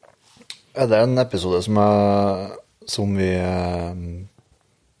er det en episode som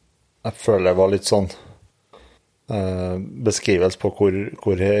jeg føler var litt sånn beskrivelse på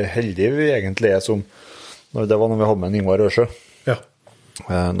hvor heldige vi egentlig er som, det var når vi hadde med en Ingvar Ørsjø. Ja.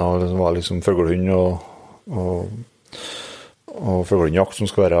 Da var liksom fuglehund og fuglehundjakt som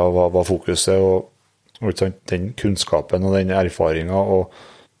skal være fokuset, og den kunnskapen og den erfaringen og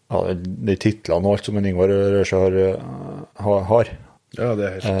de titlene og alt som en Ingvar Ørsjø har. Ja, det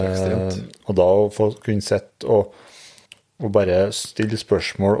er helt ekstremt. Og da å få kunne sett og bare stille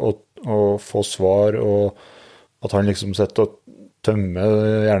spørsmål og få svar, og at han liksom sitter og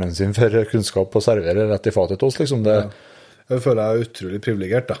tømmer hjernen sin for kunnskap og serverer rett i fatet til oss, liksom. Jeg føler jeg er utrolig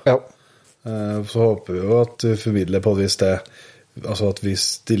privilegert, da. Ja. Så håper vi jo at vi formidler på et vis det, altså at vi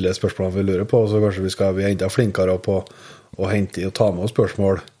stiller spørsmålene vi lurer på, og så kanskje vi skal bli enda flinkere på å hente og ta med oss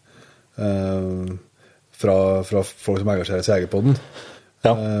spørsmål fra folk som engasjerer seg på den.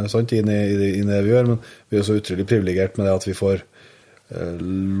 Ja. Sant, inn i det vi gjør, men vi er så utrolig privilegert med det at vi får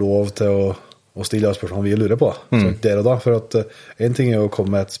lov til å stille av spørsmål vi lurer på, sånn, der og da, for at en ting er jo å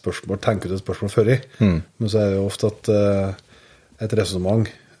komme med et spørsmål, tenke ut et spørsmål før i, men så er det jo ofte at et resonemang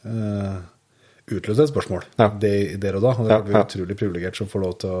utløser et spørsmål der og da, og det er vi utrolig privilegert som får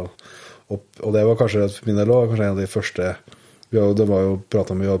lov til og det var kanskje for min del også, kanskje en av de første det var jo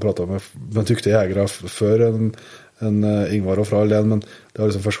vi hadde pratet med dyktige jegere før en Ingvar og fra all den, men det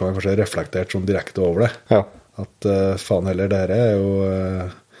var liksom første gang jeg kanskje reflektert sånn direkte over det. Ja. At faen heller, det her er jo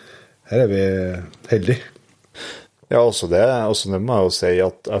her er vi heldige. Ja, også det må jeg jo si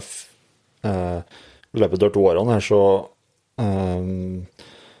at i løpet av 2 årene her, så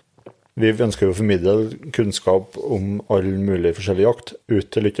vi ønsker jo å formidle kunnskap om all mulig forskjellig jakt ut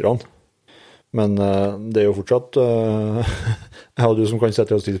til lytterne. Men det er jo fortsatt jeg har du som kan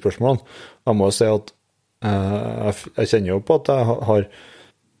sette og stille spørsmålene. Jeg må jo si at jeg kjenner jo på at jeg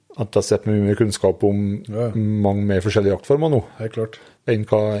har sett mye kunnskap om mange mer forskjellige jaktformer nå. Helt klart. Enn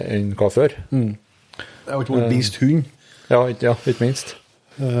hva før. Det har ikke vært vist hund. Ja, ikke minst.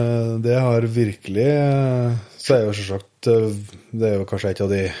 Det har virkelig så er jo selvsagt det er jo kanskje et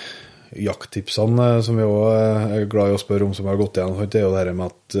av de jakttipsene som vi også er glad i å spørre om som har gått igjen. Det er jo det her med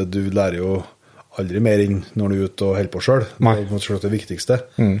at du lærer jo aldri mer inn når du er ute og holder på selv. Det er jo det viktigste.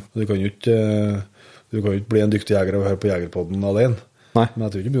 Du kan jo ikke bli en dyktig jeger og høre på Jegerpodden alene. Nei. Men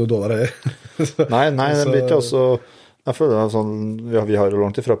jeg tror ikke det blir noe dårligere her. Nei, det blir ikke også... Jeg føler det sånn... Vi har jo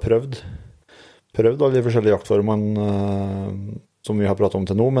langt ifra prøvd alle de forskjellige jaktformene som vi har pratet om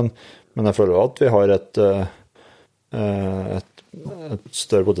til nå, men jeg føler at vi har et et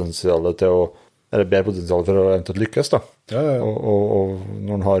større potensial til å, eller bedre potensial for å eventuelt lykkes, da. Ja. Og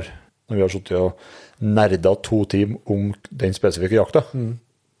når vi har suttet og nerda 2 timer om den spesifikke jakta.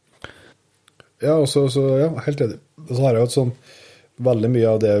 Ja, ja, helt enig. Og så har jeg jo et sånn, veldig mye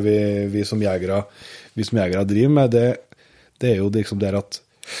av det vi som jegere driver med, det er jo liksom der at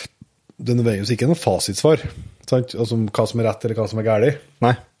det er jo ikke noe fasitsvar, sant? Altså hva som er rett eller hva som er galt.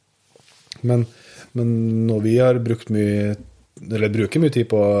 Nei. Men når vi har bruker mye tid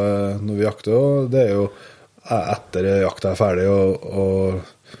på når vi jakter, det er jo etter jakta er ferdig, og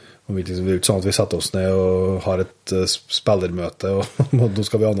vi liksom, det er ikke sånn at vi setter oss ned og har et spillermøte, og nå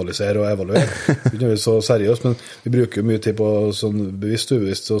skal vi analysere og evaluere. Det er ikke så seriøst, men vi bruker jo mye tid på sånn bevisst og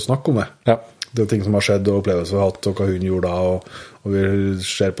ubevisst å snakke om det. Ja. Det er ting som har skjedd, og opplevelser vi har hatt, og hva hun gjorde da, og vi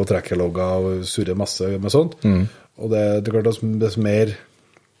ser på trekkerlogger og surrer masse med sånt. Og det er klart at dess mer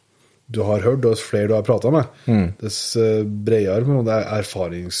du har hørt, og dess flere du har pratet med, dess bredere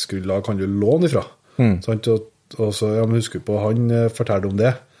erfaringsgrunnlag kan du låne ifra. Sant? Og så, ja, men husker på, han fortalte om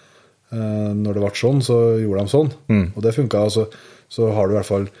det. Når det ble sånn, så gjorde de sånn. Og det funket, altså, så har du i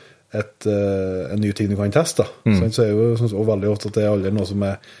hvert fall en ny ting du kan teste. Så er det jo veldig ofte at det er aldri noe som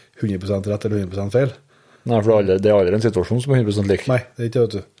er 100% rett eller 100% feil. Nei, for det er aldri en situasjon som er 100% lik. Nei, det er ikke,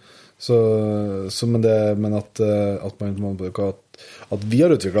 vet du. Men at vi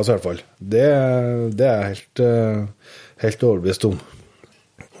har utviklet oss i hvert fall, det er helt overbevist om.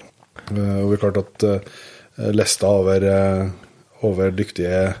 Og vi har klart at lista over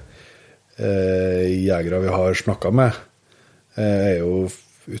dyktige jegere vi har snakket med, er jo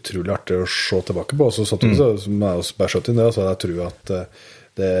utrolig artig å se tilbake på. Så satt vi med oss bare skjøtt inn det, så jeg tror at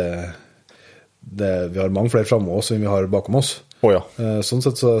vi har mange flere fremme oss enn vi har bakom oss. Ja. Sånn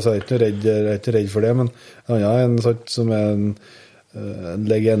sett så er jeg ikke redd for det, men en som er en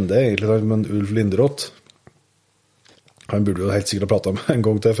legende egentlig, men Ulf Linderoth, han burde jo helt sikkert ha pratet med en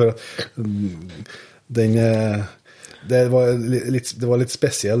gang til, for det var litt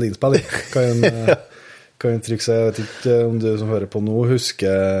spesiell innspilling. Kan jeg trykke seg, jeg vet ikke om du som hører på nå husker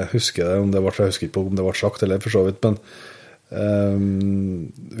det, jeg husker ikke om det ble sagt eller for så vidt, men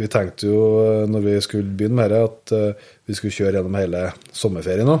vi tenkte jo når vi skulle begynne med det at vi skulle kjøre gjennom hele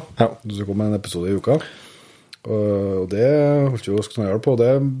sommerferien nå. Så kom en episode i uka, og det holdt jo knallhard på.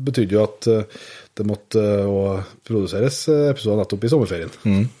 Det betydde jo at det måtte produseres episoder nettopp i sommerferien.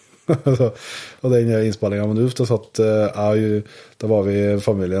 Og den innspillingen med Ulf, da var vi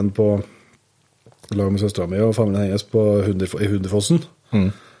familien på lag med søstera mi og familien hennes i Hunderfossen.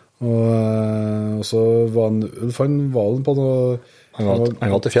 Og så var Ulf, han var på noe, han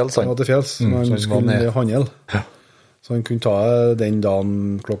var til fjells, men han skulle handle. Så han kunne ta den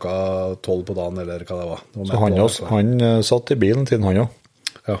dagen klokka 12 på dagen, eller hva det var. Så han satt i bilen til han også.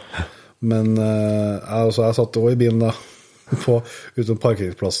 Ja, men jeg satt også i bilen da, utom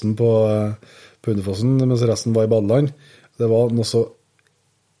parkeringsplassen på Hunderfossen, mens resten var i badeland. Det var noe så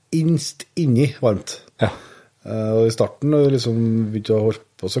inni varmt. Og i starten, når jeg liksom begynte å holde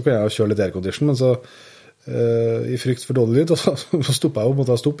på, så kunne jeg kjøre litt aircondition, men så i frykt for dårlig lyd, så stoppet jeg og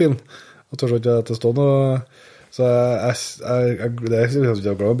måtte stoppe inn. Og tør ikke at det stod noe. Så det er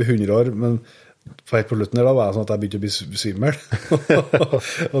ikke glad å bli 100 år, men helt på slutten da var jeg sånn at jeg begynte å bli svimmel.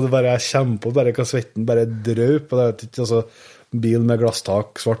 Og det bare jeg kjempe opp, bare hva svetten bare drøp, og det vet ikke, altså bil med glasstak,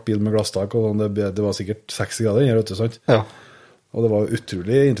 svart bil med glasstak, og sånn, det var sikkert 60 grader inne, vet du, sant? Ja. Og det var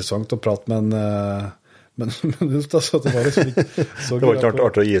utrolig interessant å prate med men altså, det var liksom ikke så det var ikke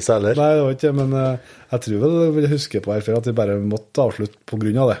artig å gi seg heller. Nei, det var ikke, men jeg tror vel jeg vil huske på her før at vi bare måtte avslutte på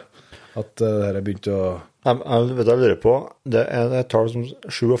grunn av det. At det her begynte å... Jeg vet jeg lurer på, det er et tall som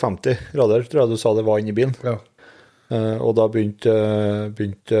 57 grader, tror jeg du sa det var inne i bilen. Ja. Og da begynte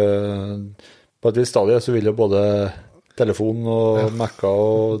på et visst stadie, så ville jo både telefon og Mac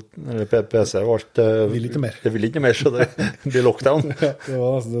og PC og alt. Det vil ikke mer. Det vil ikke mer, så det blir lockdown. Ja, det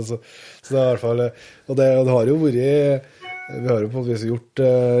var nesten det. Så det er i hvert fall... Og det har jo vært... Vi har jo på et vis gjort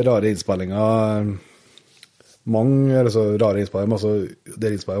rare innspillinger... rare innspillinger, altså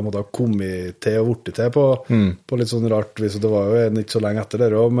der innspillinger måtte ha kommet til og vortet til på litt sånn rart vis, og det var jo ikke så lenge etter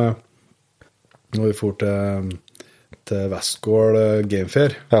det også, når vi for til Westgård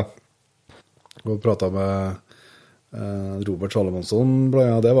Gamefair, og pratet med Robert Salomonsson,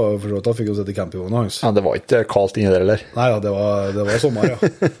 det var jo for så vidt, da fikk vi sett i campingvognen hans. Ja, det var ikke kaldt inni der, eller? Nei, ja, det var sommer, ja.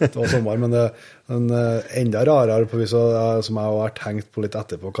 Det var sommer, men enda rarere på vis, som jeg har tenkt på litt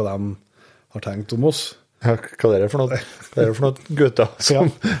etterpå, hva de har tenkt om oss. Ja, hva er det for noe? Hva er det for noe gutter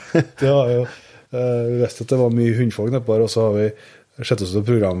som... Ja, det har jo... Vi visste at det var mye hundfolk nedpå der, og så har vi sett oss til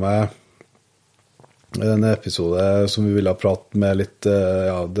programmet en episode som vi ville prate med litt...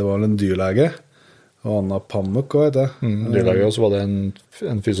 Ja, det var en dyrlege, og Anna Pamuk, hva heter det? Dyrlege, og så var det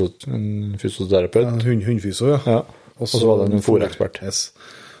en fysioterapeut. En hundfyso, ja. Ja, og så var det en fôrekspert. Yes.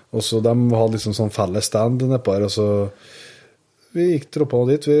 Og så de hadde liksom sånn felles stand nedpå her, og så vi gikk troppa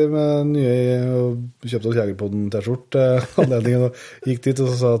dit, vi med nye, og kjøpte oss Jegerpodden T-skjort anledningen, og gikk dit og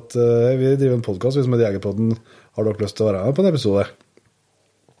så sa at vi driver en podcast, vi som heter Jegerpodden, har dere lyst til å være med på en episode?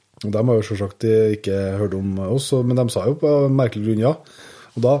 Og de har jo selvsagt ikke hørt om oss, men de sa jo på merkelig grunn ja.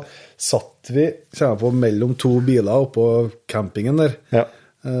 Og da satt vi, kjenner på, mellom to biler oppå campingen der, Ja.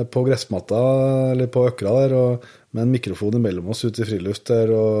 På gressmatta, eller på økra der, og med en mikrofon imellom oss ute i friluft der,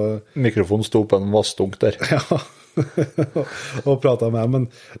 og Mikrofonen sto på en vassdunk der. ja, og pratet med, men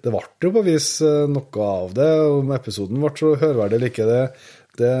det ble jo på vis noe av det, og om episoden ble så hørverdig eller ikke,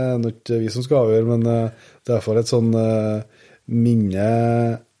 det er nok vi som skal avgjøre, men det er i hvert fall et sånn minne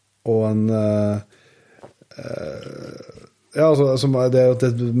og en ja, altså, det er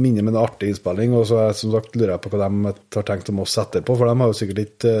et minne med en artig innspilling, og så som sagt lurer jeg på hva de har tenkt om oss etterpå, for de har jo sikkert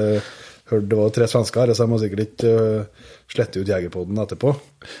ikke hørt, det var 3 svensker, så de har sikkert ikke slette ut Jegerpodden etterpå.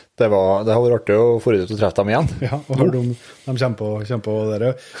 Det har vært artig å få ut og treffe dem igjen. Ja, og høre om de kommer på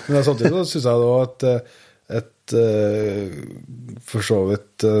dere. Men samtidig så synes jeg da at for så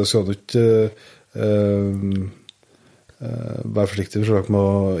vidt skal du ikke være forsiktig med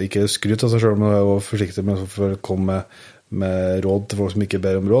å ikke skryte av seg selv, men være forsiktig med å komme med råd til folk som ikke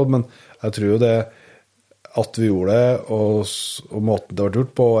ber om råd, men jeg tror jo det at vi gjorde det, og måten det var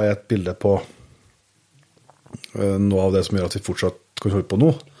gjort på, er et bilde på noe av det som gjør at vi fortsatt kan holde på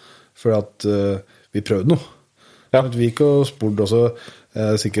nå, for at vi prøvde noe. Ja. Vi gikk og spurte også,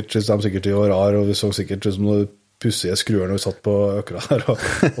 sikkert synes de sikkert de var rar, og vi så sikkert ut som noe pussige skruer når vi satt på økra der og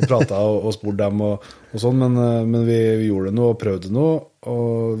pratet og spurte dem og sånn, men vi gjorde noe og prøvde noe,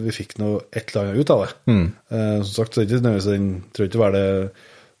 og vi fikk noe et eller annet ut av det. Som sagt, så er det ikke nødvendigvis, tror ikke være det,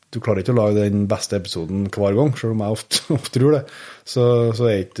 du klarer ikke å lage den beste episoden hver gang, selv om jeg ofte tror det. Så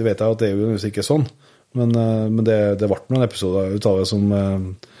vet jeg at det er jo ikke sånn, men det ble noen episoder ut av det som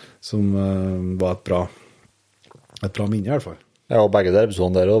var et bra minne i hvert fall. Ja, og begge de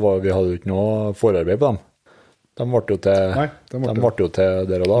episodene der, vi hadde jo ikke noe forarbeid på dem. De ble jo til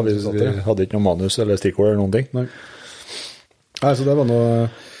der og da. Vi hadde ikke noe manus eller stikkord eller noen ting. Nei, så det var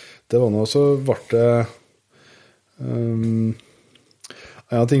noe, så ble det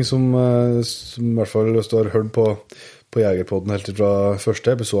en ting som i hvert fall hvis du har hørt på Jegerpodden helt fra første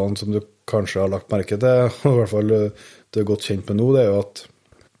episoden, som du kanskje har lagt merke til, og i hvert fall du er godt kjent med nå, det er jo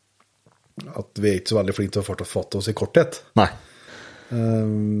at vi er ikke så veldig flinke til å fatte oss i korthet. Nei.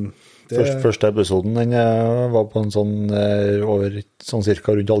 Første episoden den var på en sånn over sånn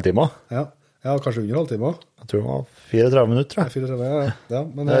cirka rundt halvtime. Ja, kanskje under halvtime. Jeg tror det var 34 minutter. 34, ja.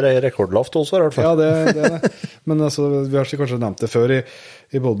 Men, det er rekordlavt også i hvert fall. Ja, det er det. Men altså, vi har kanskje nevnt det før i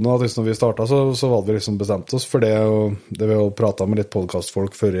podden, at når vi startet så hadde vi liksom bestemt oss for det, og det vi har pratet med litt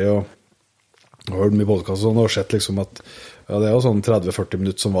podcastfolk før og hørt mye podcast og sånn, og sett liksom at ja, det er jo sånn 30-40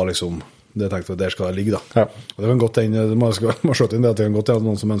 minutter som var liksom det jeg tenkte at der skal det ligge da. Ja. Og det kan godt hende, det må skjøte inn det at det kan godt hende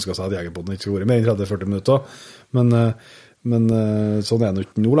noen som ønsker seg at Jegerpodden ikke skal være mer enn 30-40 minutter, men sånn er det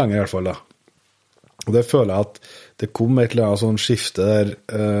ikke nå lenger i hvert fall da. Og det føler jeg at det kom et eller annet sånn skifte der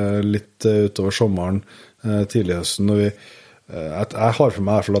litt utover sommeren, tidlig høsten, og jeg har for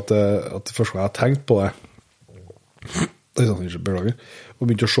meg i hvert fall at det første gang jeg har tenkt på det, det er sånn, ikke beklager, og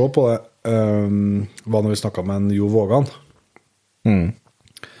begynte å se på det, var når vi snakket med en Jo Vågan.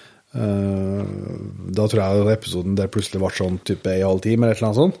 Da tror jeg at episoden der plutselig var sånn type 1,5 time eller et eller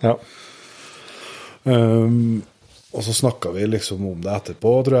annet sånt. Ja. Og så snakket vi liksom om det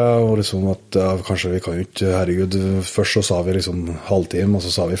etterpå, tror jeg, og liksom at kanskje vi kan jo ikke, herregud, først så sa vi liksom halvtime, og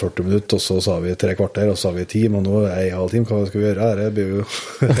så sa vi 40 minutter, og så sa vi 3 kvarter, og så sa vi 10, og nå er 1,5 time, hva skal vi gjøre? Det blir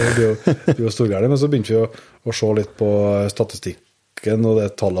jo storgærlig, men så begynte vi å se litt på statistikken og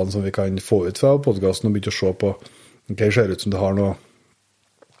de tallene som vi kan få ut fra podcasten, og begynte å se på, det ser ut som det har noe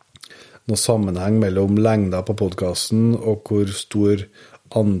sammenheng mellom lengda på podcasten og hvor stor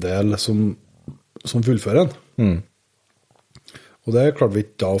andel som fullfører den. Og det klarte vi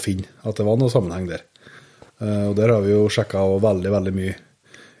ikke da å finne, at det var noe sammenheng der. Og der har vi jo sjekket veldig, veldig mye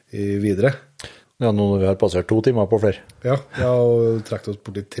videre. Ja, nå når vi har passert 2 timer på flere. Ja, og trekket oss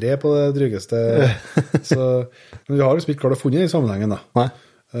bort i 3 på det drygeste. Men vi har liksom ikke klart å funne i sammenhengen da. Nei.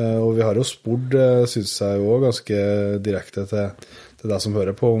 Og vi har jo spurt, synes jeg jo ganske direkte til deg som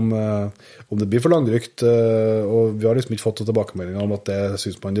hører på om det blir for langdrygt, og vi har liksom ikke fått tilbakemeldinger om at det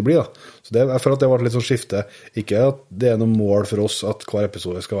synes man det blir da. Så jeg føler at det var litt sånn skifte, ikke at det er noe mål for oss at hver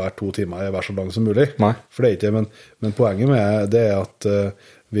episode skal være 2 timer og være så lang som mulig. Nei. For det er ikke, men poenget med det er at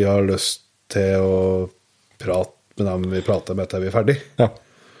vi har lyst til å prate med dem vi prater med til vi er ferdig. Ja.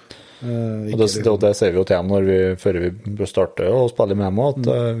 Og det ser vi jo til dem før vi starter å spille med dem, at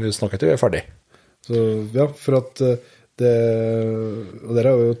vi snakker til vi ferdig. Så ja, for at det, og dere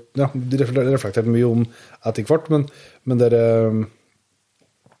har jo reflektert mye om etter hvert, men dere,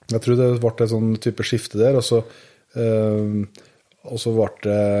 jeg tror det ble et sånn type skifte der, og så ble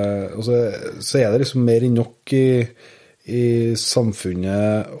det, så er det liksom mer enn nok i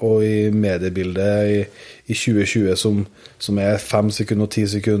samfunnet og i mediebildet i 2020 som er 5 sekunder og 10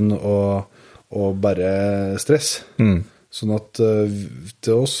 sekunder og bare stress. Sånn at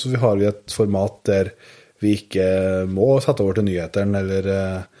til oss har vi et format der vi ikke må sette over til nyhetene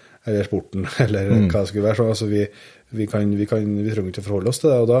eller sporten eller hva det skulle være. Så, altså vi trenger ikke å forholde oss til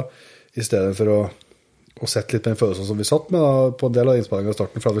det, og da i stedet for å sette litt på den følelsen som vi satt med da, på en del av innspillingen av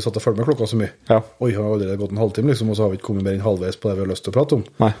starten, for at vi satt og følte med klokka så mye. Ja. Oi, har allerede gått en halvtime, liksom, og så har vi ikke kommet mer enn halvveis på det vi har lyst til å prate om.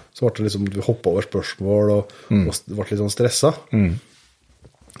 Nei. Så ble det liksom, vi hoppet over spørsmål og ble litt sånn stresset.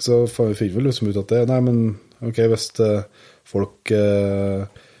 Så finner vi vel liksom ut at det, nei, men ok, hvis folk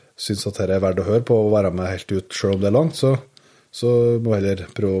synes at dette er verdt å høre på og være med helt ut, selv om det er langt, så må vi heller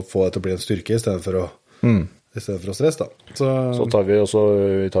prøve å få det til å bli en styrke i stedet for å stresse da. Så tar vi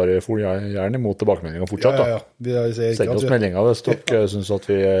gjerne imot tilbakemeldingen fortsatt da. Ja. Send oss meldinger hvis dere synes at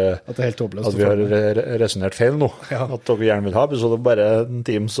vi har resonert feil nå. Ja. At dere gjerne vil ha, så det er bare en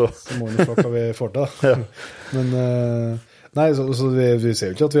time, så må vi se hva vi får til. Ja. Men nei, så vi ser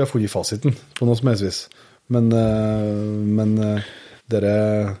jo ikke at vi har funnet fasiten på noe som helst vis. Men dere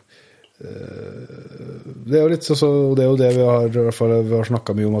det er jo litt så det er jo det vi har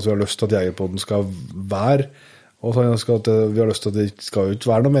snakket mye om, at vi har lyst til at Jegerpodden skal være, og så vi har lyst til at det skal jo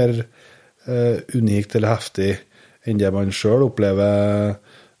ikke være noe mer unikt eller heftig enn det man selv opplever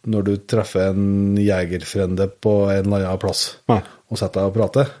når du treffer en jegerfrende på en eller annen plass og setter deg og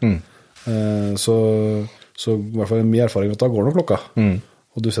prater. Så i hvert fall min erfaring at da går noe klokka,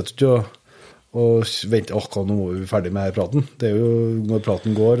 og du setter ikke og vente, nå må vi bli ferdig med her praten. Det er jo, når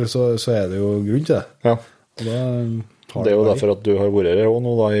praten går, så er det jo grunn til det. Ja. Og da det er jo derfor at du har vært her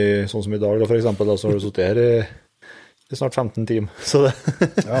nå, da, sånn som i dag, da, for eksempel, da, så har du suttet her i snart 15 timer. Så det,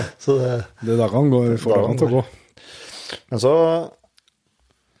 ja, så det dagene går, får dagene til å gå. Men så,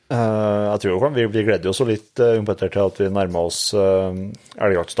 jeg tror vi gleder oss litt til at vi nærmer oss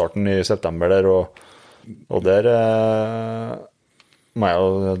elgjaktstarten i september der, og der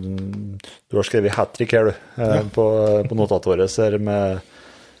du har skrevet hat-trick her på notatet vårt her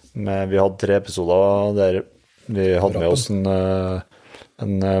vi hadde 3 episoder der vi hadde med oss en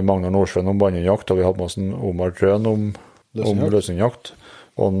Magnar Nordsjøen om bandhundjakt, og vi hadde med oss en Omar Trøen om løshundjakt,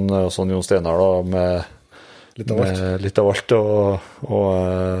 og sånn Jon Steinar da med litt av alt og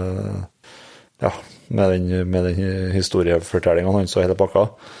ja, med den historiefortellingen hans og hele pakka.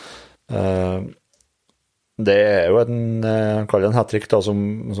 Det er jo kaller det en hat-trick da, som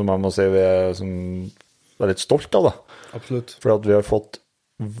jeg må si vi er litt stolt av da. Absolutt. For at vi har fått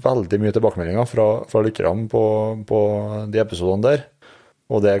veldig mye tilbakemeldinger fra lytterne på de episodene der,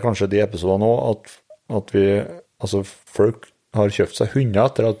 og det er kanskje de episodene også at vi, altså folk har kjøpt seg hunder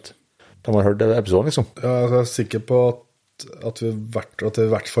etter at de har hørt den episoden liksom. Ja, jeg er sikker på at vi i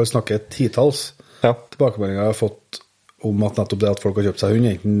hvert fall snakker titalls tilbakemeldinger jeg har fått om at nettopp det at folk har kjøpt seg hund,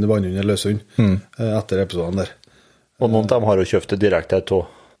 enten vannhund eller løshund, etter episoden der. Og noen av dem har jo kjøpt det direkte til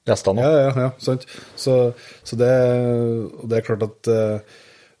gjestene. Ja, sant. Så det er klart at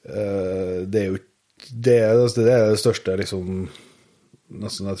det er jo det største liksom,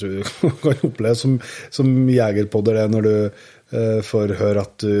 nesten jeg tror du kan oppleve som jegerpodder det når du får høre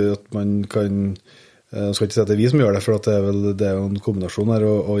at man kan. Jeg skal ikke si at det er vi som gjør det, for at det er jo en kombinasjon her,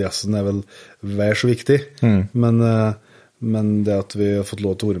 og gjesten er vel så viktig. Men det at vi har fått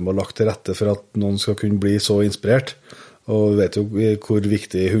lov til å være med og lagt til rette for at noen skal kunne bli så inspirert, og vi vet jo hvor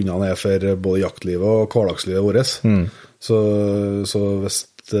viktig hundene er for både jaktlivet og hverdagslivet vårt. Så hvis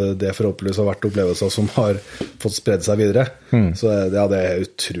det forhåpentligvis har vært opplevelser som har fått spredd seg videre, så det er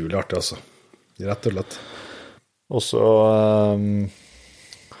utrolig artig, altså. Rett og slett. Og så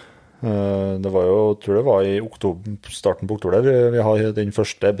det var jo, tror det var i starten på oktober vi har den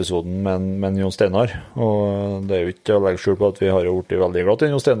første episoden med Jon Steinar, og det er jo ikke å legge skjul på at vi har jo vært veldig glad til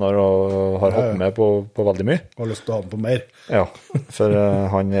Jon Steinar og har hatt med på veldig mye. Og har lyst til å ha med på mer. Ja, for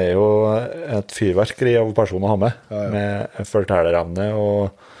han er jo et fyrverkeri av person å ha med fortellerevne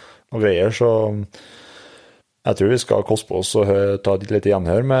og greier, så jeg tror vi skal koste på oss og ta litt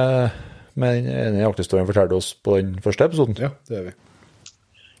gjenhør med den jakthistorien fortalte oss på den første episoden. Ja, det gjør vi.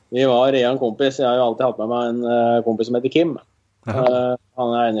 Vi var en kompis, jeg har jo alltid hatt med meg en kompis som heter Kim.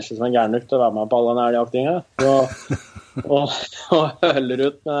 Han er eneste som er gærnuk til å være med på alle denne elgjaktinga. Og høller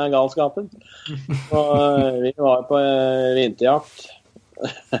ut med galskapen. Og vi var på vinterjakt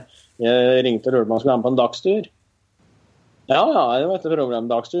Jeg ringte og lurte om han skulle være med på en dagstur. Ja, det var et problem.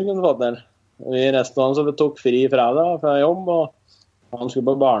 Dagstur kunne vi fått til. Vi resten så vi tok fri fredag fra jobb, og han skulle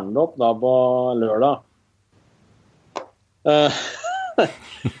på barnedåp da på lørdag.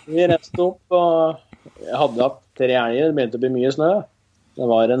 Vi reiste opp, og jeg hadde hatt 3 elger, det begynte å bli mye snø. Det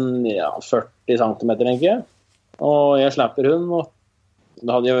var 40 centimeter, tenker jeg. Og jeg slipper hund, og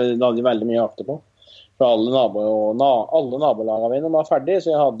da hadde jeg veldig mye å jakte på. For alle nabolagene mine var ferdige, så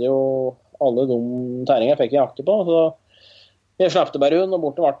jeg hadde jo alle de tæringer fikk jeg jakte på. Så jeg slappte bare hund og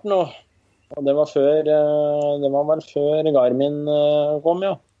bort til varten, og det var vel før Garmin kom,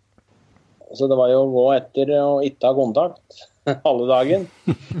 ja. Så det var jo å gå etter og ikke ha kontakt alle dagen.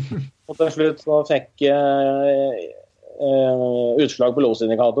 Og til slutt så fikk jeg utslag på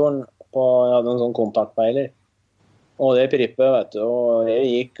losindikatoren jeg hadde en sånn kontaktpeiler. Og det prippet, vet du, og jeg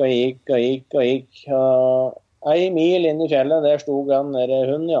gikk. 1 mil inn i fjellet, der stod han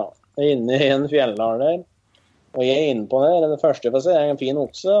der hund, ja. Inne i en fjelldal der. Og jeg er inne på der, det første jeg får se, en fin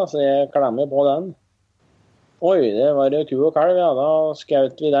okse, så jeg klemmer på den. Oi, det var ku og kalv, ja, da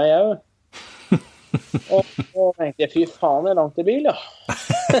skjøt vi deg også. Og tenkte jeg, fy faen, det langt i bil, ja.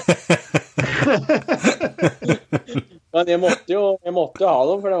 Men jeg måtte jo ha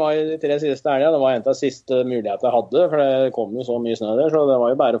dem, for det var jo de 3 siste elgene. Det var en av de siste mulighetene jeg hadde, for det kom jo så mye snø der, så det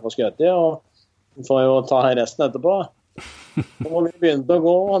var jo bare å få skjøt i, og vi får jo ta resten etterpå. Og vi begynte å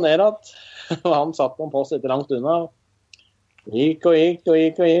gå ned igjen, og han satt på en post litt langt unna. Gikk,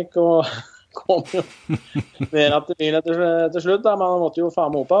 og kom jo ned til bilen til slutt, da, men han måtte jo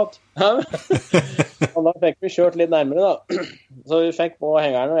faen meg opp igjen. Og da fikk vi kjørt litt nærmere, da. Så vi fikk på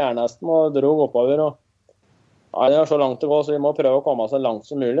hengeren og jernhesten og drog oppover, og det var så langt å gå, så vi må prøve å komme så langt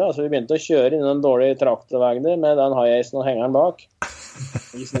som mulig. Så vi begynte å kjøre inn den dårlige traktorveien der med den high-acen og hengeren bak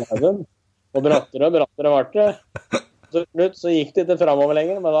i snøven. Og brattere ble det. Til slutt så gikk det ikke fremover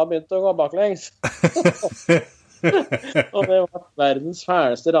lenger, men da begynte det å gå baklengs. Og det var verdens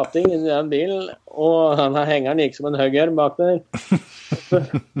fæleste ratting inn i den bilen, og denne hengeren gikk som en høgger bak der.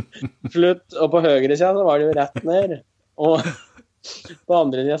 Slutt, og på høyre siden så var det jo rett ned, og på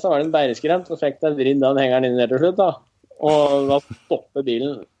andre siden så var det en bæreskrent, og fikk den vridd den hengeren inn der til slutt, da. Og da stopper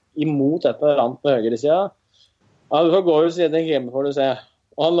bilen imot et eller annet på høyre siden. Ja, du får gå ut siden den hjemme, får du se.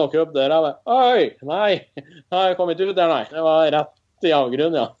 Og han lukker opp døra, og oi, nei, jeg kom ikke ut der, nei. Det var rett i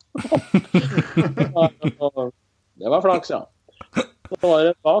avgrunn, ja. Det var flaks, ja. Så var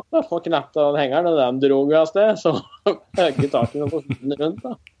det bak, da, og knappte den hengeren, og den drog av sted, så høyde taken og forsvunnet rundt,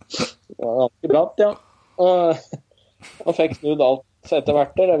 da. Det var ganske bratt, ja. Og fikk snudd alt etter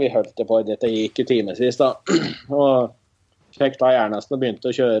hvert der, og vi holdt det på, dette gikk i timesvis da, og fikk da jernhesten og begynte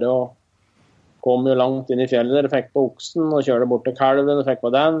å kjøre, og kom jo langt inn i fjellet der, fikk på oksen, og kjørte bort til kalven, og fikk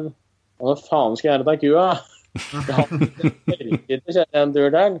på den, og hva faen skal jeg gjøre til kua? Jeg hadde ikke kjøre en tur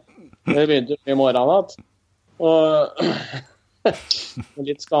der, det begynte i morgenen at, og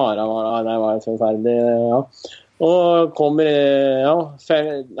litt skara det var forferdelig, ja. Og kommer,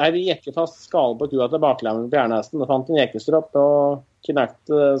 vi gikk fast skalpa kua til baklemmen på jernhesten, og fant en jekkestropp og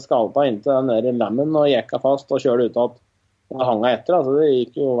knekte skalpa inntil den der lemmen og jekka fast og kjørte ut at det hang etter, altså det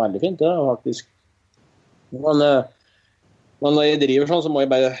gikk jo veldig fint det, faktisk. Men når jeg driver sånn, så må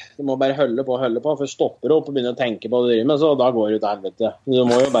jeg bare holde på, for jeg stopper opp og begynner å tenke på det du driver med, så da går det ut helvete. Du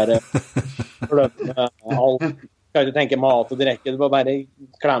må jo bare glemme alt, kan ikke tenke mat og drikke, du må bare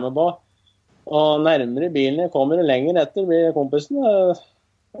klemme på. Og nærmere bilen jeg kommer lenger etter blir kompisen.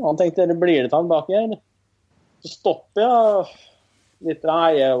 Han tenkte, blir det til han bak her? Så stopper jeg litt,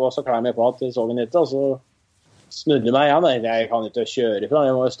 jeg var så klem jeg på at jeg så den ikke, og så snudde meg igjen. Jeg kan ikke kjøre ifra,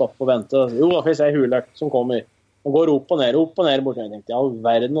 jeg må jo stoppe og vente. Jo, da får jeg se huløkt som kommer. Han går opp og ned bort. Jeg tenkte, all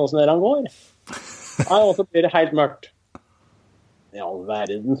verden, hvordan han går? Nei, og så blir det helt mørkt. I all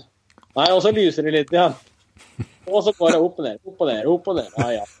verden. Nei, og så lyser det litt igjen. Og så går jeg opp og ned.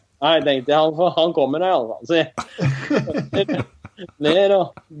 Ja. Nei, jeg tenkte han kommer her i alle fall. Så jeg ned og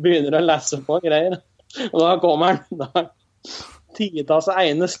begynner å lese på greier. Og da kommer han, da titas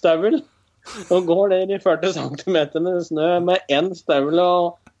ene støvel, og går der i 40 centimeter med snø med en støvel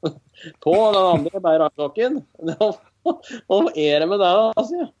og på, og den andre bare av klokken. Og det med det da,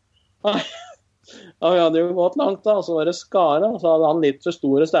 altså. Nei, vi hadde jo gått langt da, og så var det skara, og så hadde han litt for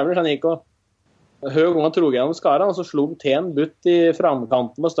store støvler, så han gikk og høy gang han trog gjennom skara, og så slo han til en butt i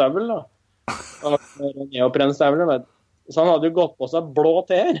framkanten på støvelen, da. Han var neoprenn støvelen, vet du. Så han hadde jo gått på seg blå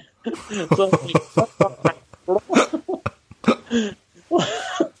ter. Så han gikk blå.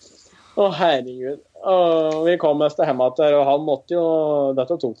 Å, herregud. Og vi kom mest til hjemme til, og han måtte jo,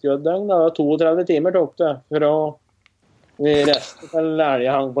 dette tok jo et døgn, det var 32 timer tok det, for å vi reiste til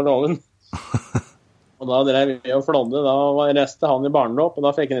elgen hang på låven. Og da drev vi og flådde, da var restet han i barnedåp, og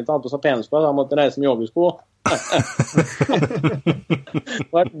da fikk han ikke hatt på seg pensko, så han måtte reise med joggesko.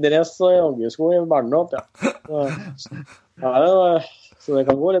 Det var dress og joggesko i barnedåp, ja. Så det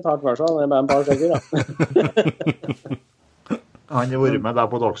kan gå litt hardt hver seg, det er bare en par stykker, ja. Han har vært med deg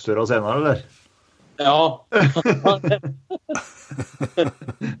på dagstur senere, eller? Ja.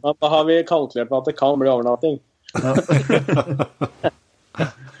 Da har vi kalkulert med at det kan bli overnatting. Ja.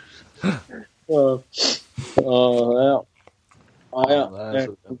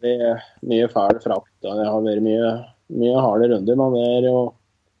 Det er mye fæl frakt. Det har vært mye harde runder, men det er jo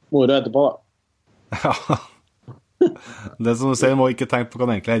moro etterpå, da. Ja. Det som du sier, må ikke tenke på hva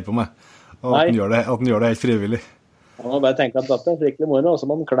han egentlig holder på med. Og at han gjør det helt frivillig. Man må bare tenke at dette er skikkelig moro, og så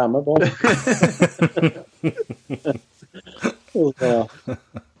må man klemme på.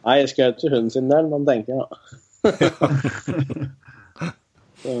 Nei, jeg skal ikke hunden sin del, men tenker jeg da.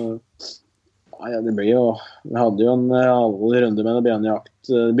 Det blir jo, vi hadde jo en alvorlig runde med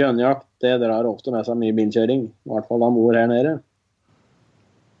bjørnejakt. Bjørnejakt, det drar ofte med seg mye bilkjøring, i hvert fall da mor her nede.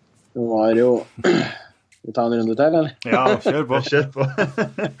 Det var jo... Vi tar en runde til, eller? Ja, kjør på.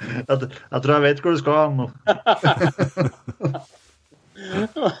 Jeg tror jeg vet hvor du skal ha nå.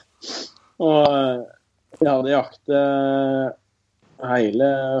 Og jeg hadde jaktet hele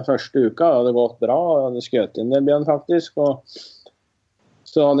første uka, det hadde gått bra, jeg hadde skjøt inn en bjørn faktisk, og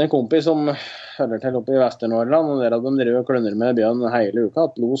så hadde en kompis som hører til oppe i Vesternordland, og der hadde de drevet og klunner med bjørn hele uka,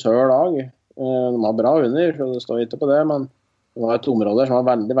 et los hør dag. De var bra under, så det står ikke på det, men det var et område som var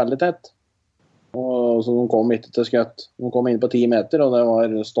veldig, veldig tett. Og så de kom ikke til skjøtt. De kom inn på 10 meter, og det var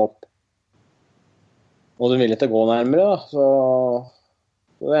stopp. Og de ville ikke gå nærmere, da. Så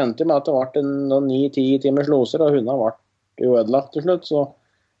det endte med at det ble 9-10 timers loser, og hundene ble jo ødelagt til slutt. Så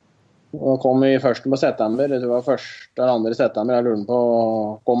kom vi først på september. Det var 1. eller 2. september. Jeg lurer på,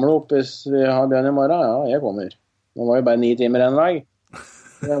 kommer du opp hvis vi har bjørn i morgen? Ja, jeg kommer. Det var jo bare 9 timer en vei.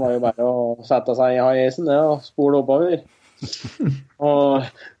 Det var jo bare å sette seg i haisen og spole oppover. Og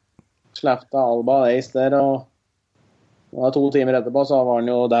slepte Alba Leis der, og 2 timer etterpå så var han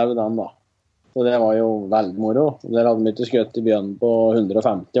jo død den da. Så det var jo veldig moro. Der hadde vi ikke skjøtt i bjørn på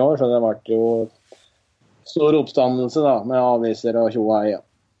 150 år, så det var jo stor oppstandelse da, med avviser og tjoa i,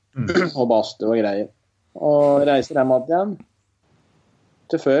 og baste og greier. Og reiser hjem igjen.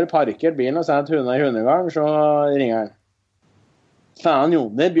 Til før parkert bilen og sett hundene i hundegarden, så ringer han. Faen jo,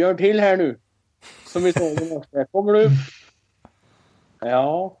 det er bjørn til her nu. Som vi så i norske. Kommer du? Ja.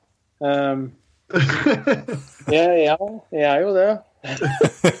 Jeg er jo det.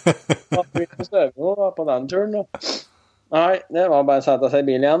 Da fikk vi støve noe på den turen. Da. Nei, det var bare å sette seg i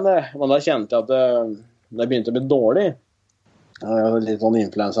bil igjen. Det. Men da kjente jeg at det begynte å bli dårlig. Jeg hadde litt sånn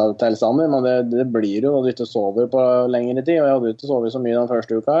influensa-tilstander, men det blir jo, og du ikke sover på lengre tid, og jeg hadde ikke sovet så mye den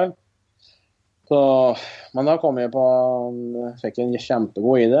første uka her. Så, men da kom jeg på, fikk en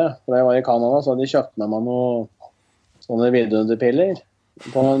kjempegod idé, for jeg var i Canada, så hadde jeg kjøpt med meg noen sånne vidunderpiller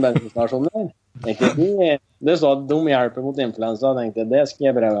på noen bensinstasjoner. Det stod at de hjelper mot influensa, og tenkte, det skal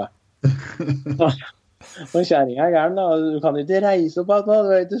jeg prøve. Og kjæringen er gæren da, du kan ikke reise opp at nå, du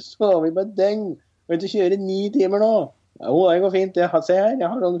har ikke sovet på et døgn, du har ikke kjøre 9 timer nå. Jo, det går fint, se her, jeg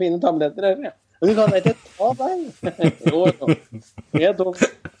har noen fine tabletter her. Men du kan ikke ta deg. Jo. Jeg tok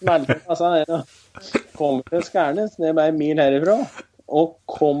smelten av seg der, og kom til Skærnes, det er bare en mil herifra, og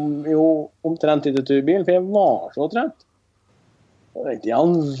kom jo omtrent til turbilen, for jeg var så trøtt. Jeg tenkte, ja,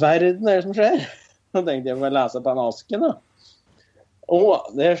 all verden er det som skjer. Så tenkte jeg, får lese på en asken da. Og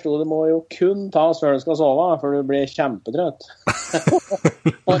der stod det, må jo kun ta før du skal sove, for du blir kjempetrøtt.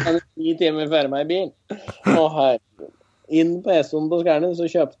 Og jeg hadde 10 timer før meg i bil. Og her, inn på Esson på Skærnes, så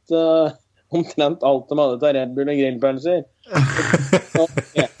kjøpte omtrent alt de hadde til Red Bull og grillpølser.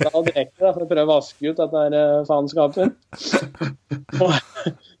 Og direkte for å prøve å vaske ut dette faenskapet. Og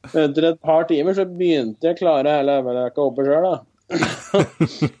etter et par timer så begynte jeg å klare hele øveløka oppe selv da.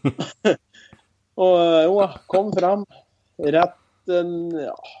 Og jo, kom fram rett en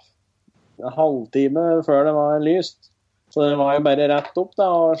halvtime før det var lyst. Så det var jo bare rett opp da,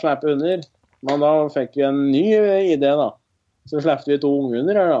 og slippe under. Men da fikk vi en ny idé da. Så slippte vi 2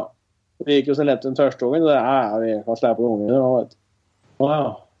 ungunder her da. Det gikk jo så lett den første ungen, så vi kan slippe ungunder nå, vet du.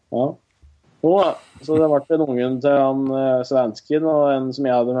 Ja. Så det ble en ungen til han svensken og en som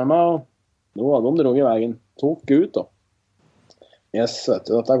jeg hadde med meg, og nå hadde de drog i veien. Tok ut da. Yes, vet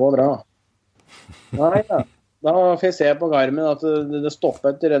du, dette går bra. Nei da. Da får jeg se på Garmin at det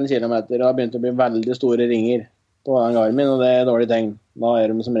stoppet etter 1 kilometer, og det begynte å bli veldig store ringer på den Garmin, og det er dårlig tegn. Da er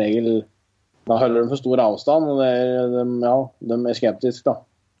de som regel, da holder de for stor avstand, og de er skeptiske da.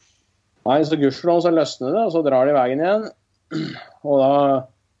 Nei, så gudskjelov så løsner det, og så drar de veien igjen, og da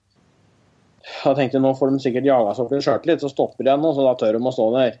Jeg tenkte nå får de sikkert jaget seg opp i skjørtet litt, så stopper de igjen nå, så da tør de å stå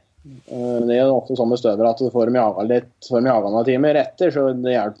der. Det er jo ofte sånn med støver at du får dem jaget litt, får dem jaget noen timer etter, så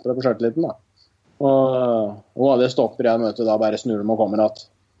det hjelper på skjørtet litt da. Og det stopper igjen, vet du, da bare snur de og kommer at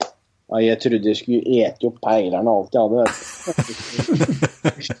jeg trodde jeg skulle ete opp peilerne og alt jeg hadde, vet du.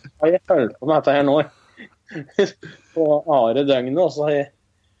 Jeg følte på med dette her nå. På are døgnet, og så har jeg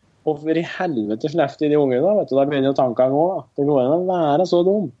hvorfor i helvete sleft i de unge da, vet du, da begynner jo tankene å gå da. Det går an å være så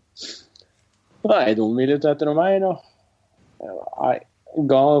dum. Nei, de ville ut etter noe mer, og nei,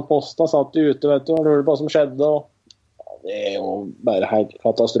 ga posta, satt ute, vet du, og lurte på hva som skjedde, og det er jo bare helt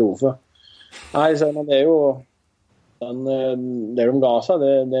katastrofe. Nei, men det er jo det de ga seg,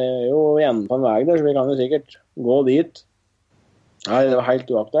 det er jo igjen på en vei der, så vi kan jo sikkert gå dit. Nei, det var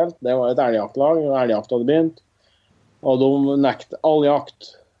helt uaktuelt. Det var et elgjaktlag, elgjakt hadde begynt, og de nekte all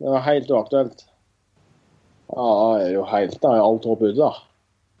jakt. Det var helt uaktuelt. Ja, det er jo helt, da er alt håp ute da.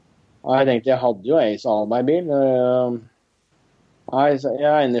 Jeg tenkte jeg hadde jo ei samarbeidbil. Nei, jeg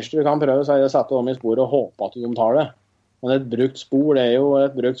eneste du kan prøve, så er å sette dem i sporet og håpe at de tar det. Men et brukt spor, det er jo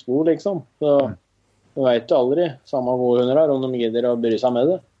et brukt spor, liksom. Så du vet jo aldri, samme gode hunder her, om de gidder å bry seg med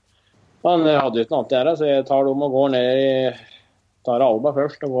det. Men jeg hadde jo ikke noe annet å gjøre, så jeg tar dem og går ned i, tar Alba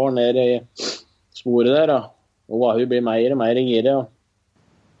først, og går ned i sporet der, og hun blir mer og mer i gire.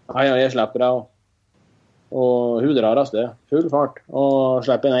 Nei, jeg slipper av, og hun drar av sted, full fart, og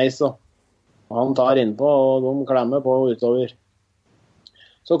slipper en eis, og han tar innpå, og de klemmer på utover.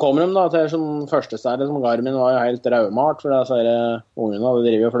 Så kommer de da til som første stedet, som Garmin var jo helt raumart, for så ungene hadde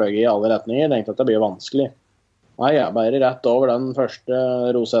drivet og fløy i alle retninger, tenkte at det blir vanskelig. Nei, jeg bare rett over den første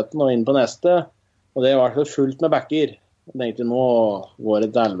rosetten og inn på neste, og det var så fullt med backer. Jeg tenkte, nå går det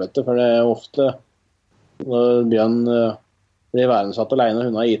til helvete, for det er ofte, når Bjørn blir verdenssatt alene, og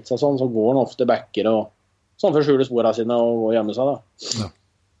hun har gitt seg sånn, så går han ofte backer, og sånn for å skjule sporene sine og gå hjemme seg da. Ja.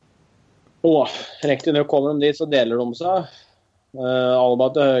 Og riktig nok kommer de dit, så deler de seg. Alba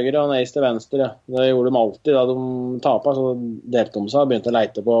til høyre og Neis til venstre. Det gjorde de alltid da de tapet, så delte de seg og begynte å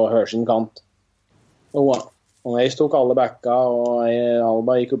leite på hørsin kant. Og Neis tok alle backa, og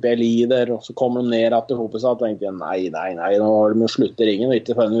Alba gikk opp i en lider, og så kom de ned til hopet seg, og tenkte jeg, nei, nå var det med å slutte ringen og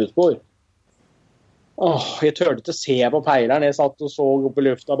ikke få en utspor. Jeg tørte ikke se på peileren, jeg satt og så opp i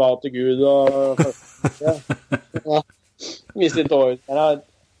lufta, ba til Gud, og visste ikke over.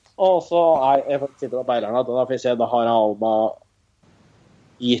 Og så, jeg får sitte på peileren, da får jeg se, da har Alba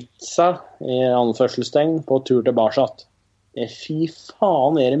gitt seg i anførselstegn på tur tilbake. Fy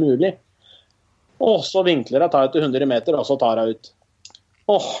faen, er det mulig? Og så vinkler jeg, tar jeg til 100 meter, og så tar jeg ut.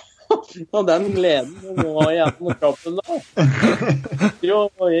 Og den gleden var gjennom kroppen da.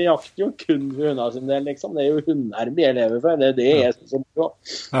 Jeg jakter jo kun for hundene sin del, liksom. Det er jo hunderbi jeg lever for, det er det jeg synes er bra.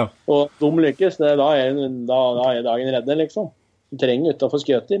 Ja. Og de lykkes, da er dagen redde, liksom. Du trenger ikke å få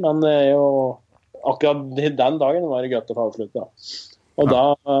skjøter, men det er jo akkurat den dagen var det gøtt å få avslutte, da. Og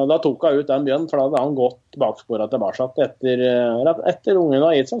da tok jeg ut den bjørn, for da hadde han gått baksporet tilbake etter ungen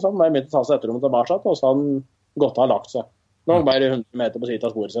har gitt seg, så han bare begynte å ta seg etter dem tilbake, og så hadde han gått og lagt seg. Nå var bare 100 meter på siden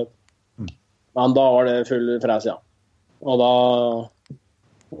av sporet sitt. Men da var det full fres, ja. Og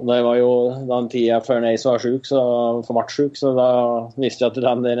det var jo den tiden før Neis var syk, for ble syk, så da visste jeg at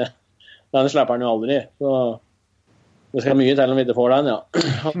den slipper han jo aldri. Så det skal mye til om vi ikke får den, ja.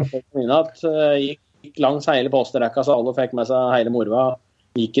 Gikk langs hele posterekka, så alle fikk med seg hele morva.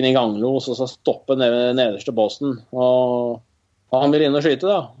 Gikk inn i ganglos, og så stoppet nederste posten. Og han ville inn og skyte,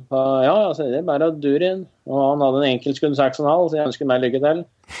 da. Ja, så det er bare å dure inn. Og han hadde en enkeltskund 6,5, så jeg ønsker meg lykke til.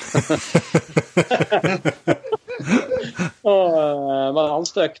 Men han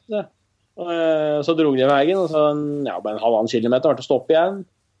støkte. Så drog de veien, og så bare en halvannen kilometer var til stopp igjen.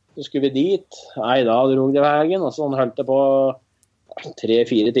 Så skulle vi dit. Nei, da drog de veien, og så holdt det på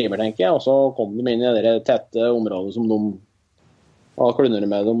 3-4 timer, tenker jeg, og så kom de inn i det tette området som de var klunner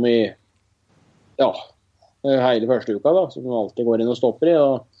med dem i hele første uka, da, som de alltid går inn og stopper i,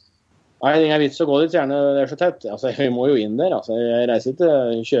 og nei, det er ingen vits å gå dit, gjerne det er så tett, altså, vi må jo inn der, altså, jeg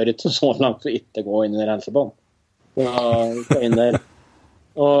kjører ikke så langt for ikke gå inn i der helsebånd, så inn der,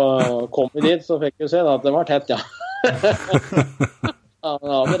 og kom vi dit, så fikk vi se da, at det var tett, ja. Ja,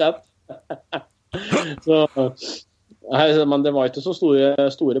 det hadde rett. Så men det var ikke så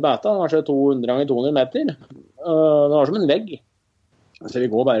store beta, kanskje 200 ganger 200 meter. Det var som en vegg. Så vi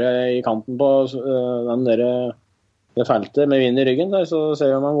går bare i kanten på det feltet med vind i ryggen der, så ser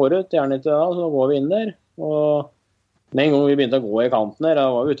vi om man går ut. Gjerne ikke da, så går vi inn der. Og med en gang vi begynte å gå i kanten der, da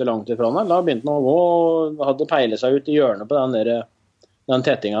var vi ute langt ifra den, da begynte man å gå og hadde peilet seg ut i hjørnet på den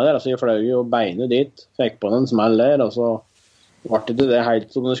tettinga der. Altså vi fløy jo beinet dit, fikk på den smell der, og så ble det helt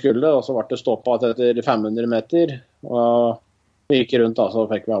som det skulle, og så ble det stoppet etter 500 meter, og Vi gikk rundt da, så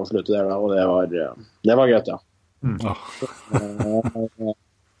fikk vi avslutte der da, og det var greit, ja. Ja.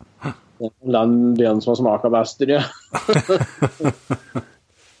 Den byen som smaker best, ja.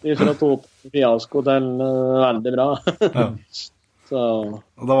 Fra top fiasko til veldig bra. Så.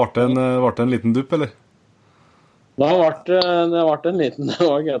 Og da ble det en liten dupp, eller? Da ble det en liten, det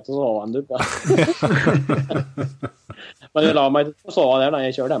var greit å sove en dupp, ja. Men jeg la meg ikke sove der da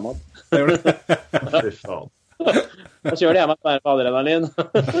jeg kjørte hjemme. Fy faen. Jeg kjørte hjemme bare på adrenalin.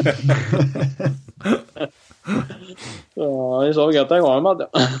 Så jeg sov godt en gang med det.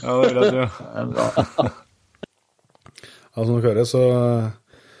 Ja, det vil jeg si, ja. Ja, som dere hører, så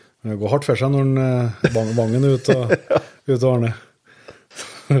det går hardt for seg når vangen er ute og ordner.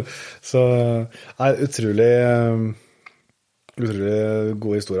 Så utrolig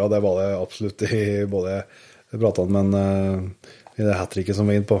gode historier. Det var det absolutt i både pratene, men i det hat-tricket som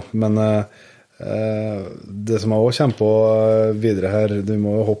vi er inne på. Men det som jeg også kommer på videre her, du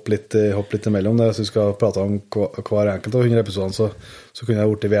må jo hoppe litt imellom det, så vi skal prate om hver enkelt av 100 episodene, så kunne jeg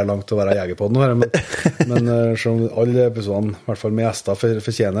gjort det vel langt å være Jegerpodden nå her, men selv om alle episodene, i hvert fall med gjester,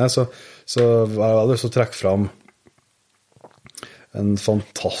 fortjener, så har jeg lyst til å trekke fram en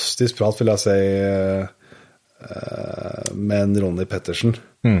fantastisk prat, vil jeg si, med en Ronny Pettersen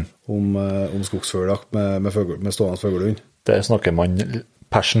om skogsfuglejakt med stående fuglehund. Det snakker man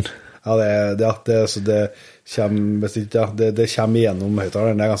passion. Ja, det kommer igjennom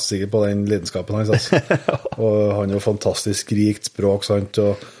høyttaleren, jeg er ganske sikker på den lidenskapen hans. Altså. Og han er jo fantastisk rikt språk, sant,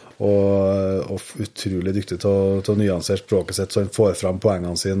 og utrolig dyktig til å nyansere språket sitt, så han får frem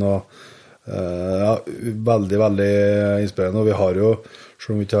poengene sine, og ja, veldig, veldig inspirerende. Og vi har jo,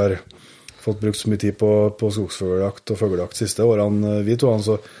 selv om vi ikke har fått brukt så mye tid på skogsfuglejakt og fuglejakt de siste årene, vi to,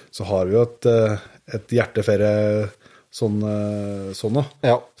 så har vi jo et hjerteferie sånn da.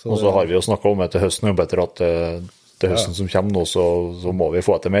 Ja, og så har vi jo snakket om det til høsten, og etter at til høsten som kommer nå, så må vi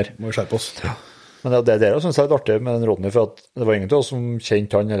få etter mer. Må vi skjerpe oss. Ja. Men det synes jeg er litt artig med den Rodney, for at det var ingen til oss som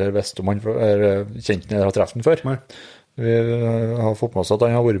kjente han, eller visste om han, eller kjente han eller har treffet han før. Nei. Vi har fått med oss at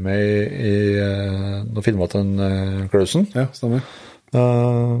han har vært med i noen filmer til Klausen. Ja, stemmer.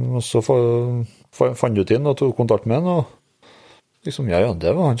 Og så fant du ut inn og tog kontakt med han, og liksom, ja,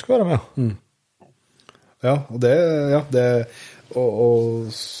 det var han skulle være med, ja. Ja,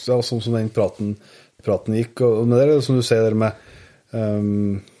 og sånn som den praten gikk, og det er som du sier der med,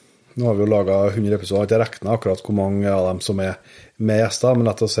 nå har vi jo laget 100 episoder, jeg regner akkurat hvor mange av dem som er med gjester, men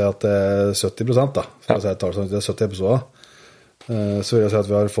lett å si at det er 70% da, for å si et tall, sånn at det er 70 episoder, så vil jeg si at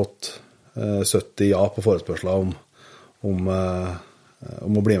vi har fått 70 ja på forespørsler om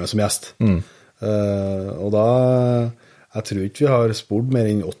å bli med som gjest. Og da, jeg tror ikke vi har spurt mer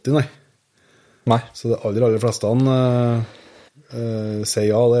enn 80, Nei. Så de aller fleste sier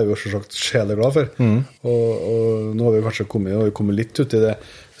ja, det er vi jo selvsagt sjelig glad for. Og nå har vi kanskje kommet litt ut i det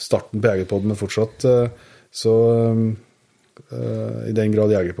starten på Jegerpodden, men fortsatt så i den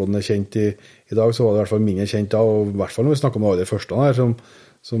grad Jegerpodden er kjent i dag, så var det i hvert fall mindre kjent da, og i hvert fall når vi snakker om alle de første her,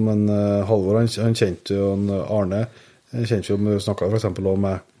 som en Halvor, han kjente jo, en Arne kjente jo, vi snakket for eksempel også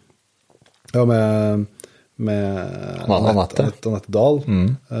med Anette Dahl,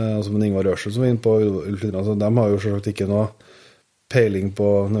 og som en Ingvar Rørsel som var inne på Ulflidran, så de har jo selvsagt ikke noe peiling på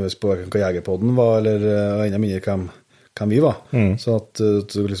nødvendigvis på hva Jegerpodden var, eller enda mindre hvem vi var. Så at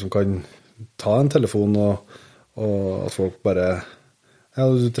du liksom kan ta en telefon, og at folk bare, ja,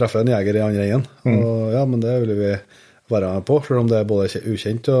 du treffer en jeger i andre enden, og ja, men det vil vi være med på, selv om det er både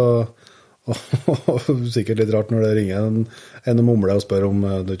ukjent og sikkert litt rart når det ringer en mumle og spør om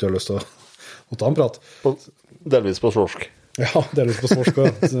du ikke har lyst til å ta en prat. Delvis på svorsk. Ja, delvis på svorsk,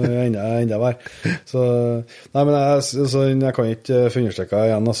 enda vær. Så, nei, men jeg kan ikke understreke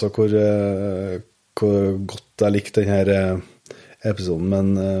igjen altså, hvor godt jeg likte denne episoden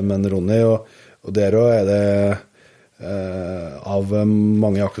med Ronny, og der også er det av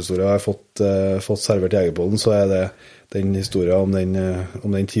mange jakthistorier jeg har fått servert i Jegerpodden, så er det den historien om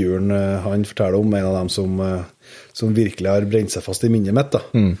den tiuren han forteller om, en av dem som virkelig har brent seg fast i minnet mitt. Da.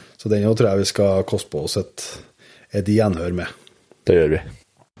 Så den tror jeg vi skal koste på oss et gjenhør med. Det gjør vi.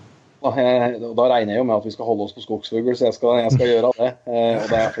 Da regner jeg jo med at vi skal holde oss på skogsfugl, så jeg skal gjøre det, og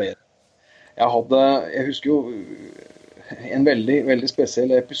det er flere. Jeg husker jo en veldig, veldig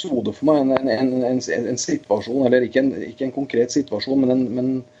spesiell episode for meg, en situasjon, eller ikke en konkret situasjon,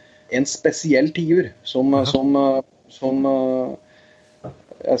 men en spesiell tiur som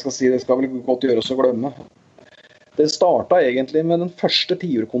jeg skal si, det skal vel godt gjøres å glemme. Det startet egentlig med den første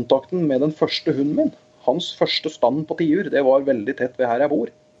tiurkontakten med den første hunden min. Hans første stand på tiur, det var veldig tett ved her jeg bor.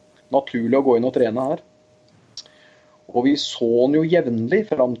 Naturlig å gå inn og trene her. Og vi så han jo jevnlig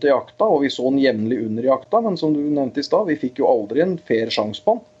frem til jakta, og vi så han jevnlig under jakta, men som du nevnte i sted, vi fikk jo aldri en fair sjans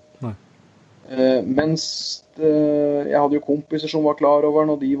på han. Mens jeg hadde jo kompiser som var klar over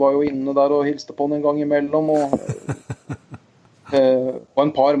han, og de var jo inne der og hilste på han en gang imellom, og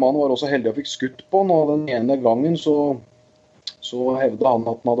en par mann var også heldige og fikk skutt på han, og den ene gangen så hevde han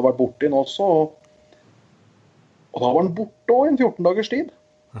at han hadde vært borte inn også, og da var han borte også i en 14 dagers tid.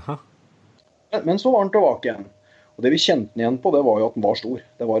 Men så var han tilbake igjen. Og det vi kjente han igjen på, det var jo at han var stor.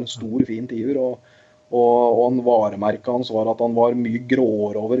 Det var en stor, fin tiur, og han varemerket hans var at han var mye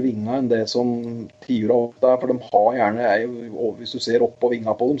gråere over vinga enn det som tiura ofte er, for de har gjerne, hvis du ser opp på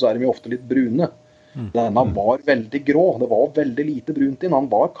vinga på dem, så er de jo ofte litt brune. Denne var veldig grå, det var veldig lite brunt inn,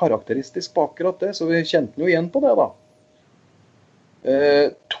 han var karakteristisk på akkurat det, så vi kjente han jo igjen på det da.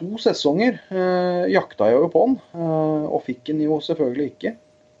 2 sesonger jakta jeg jo på han, og fikk han jo selvfølgelig ikke.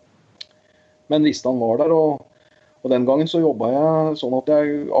 Men visste han var der, og den gangen så jobbet jeg sånn at jeg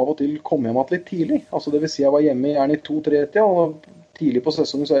av og til kom hjem litt tidlig. Altså det vil si jeg var hjemme gjerne i 2-3-tida, og tidlig på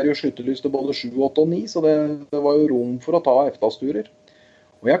sesongen så er det jo sluttelyst til både 7, 8 og 9, så det var jo rom for å ta eftesturer.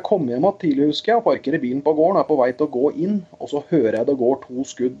 Og jeg kom hjem tidlig, husker jeg, og parkerer bilen på gården, er på vei til å gå inn, og så hører jeg det går 2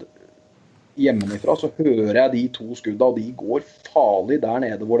 skudd hjemmefra, så hører jeg de 2 skudda, og de går farlig der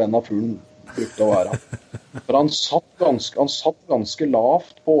nede hvor denne fuglen brukte å være. For han satt ganske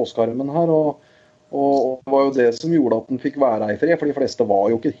lavt på åskarmen her, og det var jo det som gjorde at han fikk være i fred, for de fleste var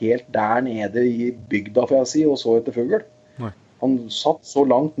jo ikke helt der nede i bygda, får jeg si, og så etter fugl. Han satt så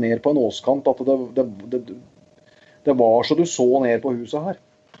langt ned på en åskant at det var så du så ned på huset her.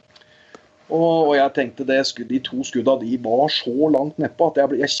 Og jeg tenkte de 2 skudda, de var så langt nedpå at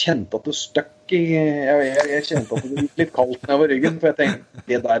jeg kjente at det støkk i, jeg kjente at det gikk litt kaldt nedover ryggen, for jeg tenkte,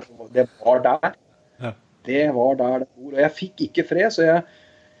 det var der. Det var der det bor, og jeg fikk ikke fred, så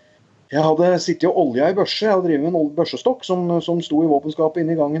jeg hadde sittet og olja i børse. Jeg hadde drivet med en børsestokk som sto i våpenskapet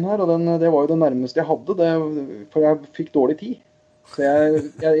inne i gangen her, og det var jo det nærmeste jeg hadde, for jeg fikk dårlig tid.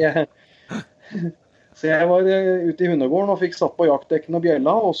 Så jeg var ute i hundegården og fikk satt på jaktdekken og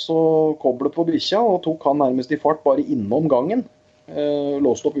bjella, og så koblet på bikkja, og tok han nærmest i fart bare innom gangen.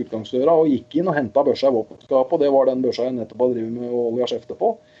 Låste opp utgangsdøra og gikk inn og hentet børsa i våpenskapet, og det var den børsa jeg nettopp hadde drivet med å olja skjefte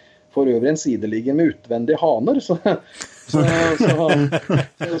på. For øvrig en sideligger med utvendige haner,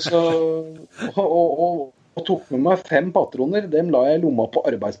 og tok med meg 5 patroner, dem la jeg i lomma på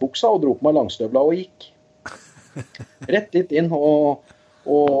arbeidsbuksa og dro på meg langstøvla og gikk. Rett litt inn og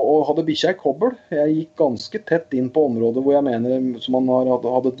hadde bikkja i kobbel. Jeg gikk ganske tett inn på området hvor jeg mener som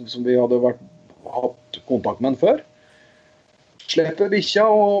vi hadde hatt kontakt med den før. Slipper bikkja,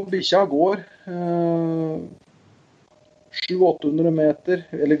 og bikkja går 700-800 meter,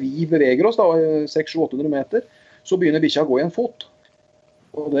 eller vi beveger oss da, 600-800 meter, så begynner bikkja å gå i en fot.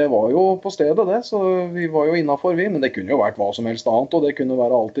 Og det var jo på stedet det, så vi var jo innenfor men det kunne jo vært hva som helst annet, og det kunne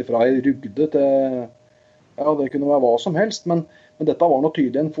være alt ifra i rugde til, ja, det kunne være hva som helst, men dette var noe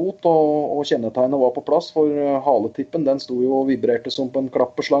tydelig en fot, og kjennetegnet var på plass, for haletippen, den sto jo og vibrerte som på en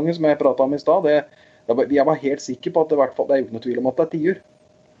klapperslange, som jeg pratet om i sted. Jeg var helt sikker på at det i hvert fall, det er jo ikke noe tvil om at det er tiur.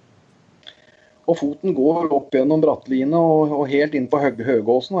 Og foten går opp gjennom brattline og helt inn på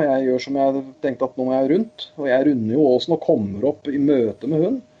Høgåsen, og jeg gjør som jeg tenkte at nå er jeg rundt. Og jeg runder jo åsen og kommer opp i møte med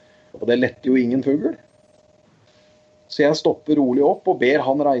hund, og det letter jo ingen fugl. Så jeg stopper rolig opp og ber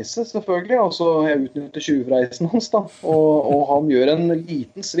han reise, selvfølgelig. Altså, jeg utnytter tjuvreisen hans da, og han gjør en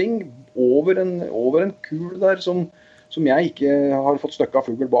liten sving over en kul der som jeg ikke har fått støkket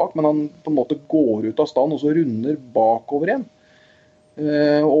fugl bak, men han på en måte går ut av stand og så runder bakover igjen.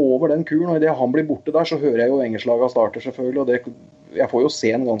 Og over den kulen, og i det han blir borte der, så hører jeg jo engelslaget starter selvfølgelig, og jeg får jo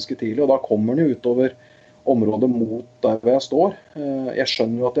se den ganske tidlig, og da kommer den jo utover området mot der hvor jeg står. Jeg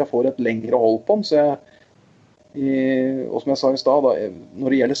skjønner jo at jeg får et lengre hold på den, så og som jeg sa i sted, når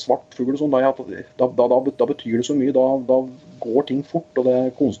det gjelder svart fugl og sånn, da betyr det så mye, da går ting fort, og det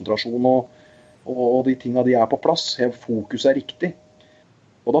er konsentrasjon og de tingene de er på plass, fokus er riktig.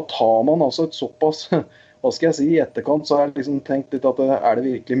 Og da tar man altså et såpass, hva skal jeg si, i etterkant så har jeg liksom tenkt litt at er det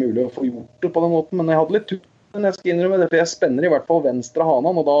virkelig mulig å få gjort det på den måten, men jeg hadde litt tur, men jeg skal innrømme det, for jeg spenner i hvert fall venstre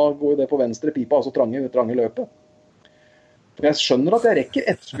hanen, og da går det på venstre pipa, altså trange løpet. For jeg skjønner at jeg rekker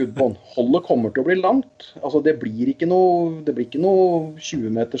ett skudd på den. Holdet kommer til å bli langt. Altså det blir ikke noe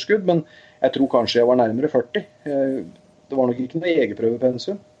 20-meters skudd, men jeg tror kanskje jeg var nærmere 40. Det var nok ikke noe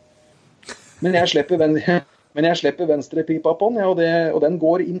jegerprøvepensum. Men jeg slipper venstre pipa på den, og den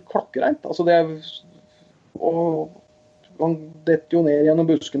går inn klokkereint. Altså og han detter jo ned gjennom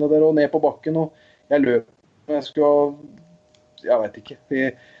buskene der og ned på bakken, og jeg løper. Jeg skulle ha jeg vet ikke.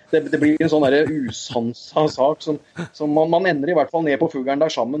 Det blir en sånn usansa sak som man ender i hvert fall ned på fuglen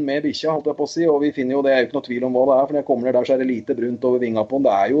der sammen med bikkja, holdt jeg på å si, og vi finner jo det, er jo ikke noe tvil om hva det for når jeg kommer ned der så det lite brunt over vinga på den.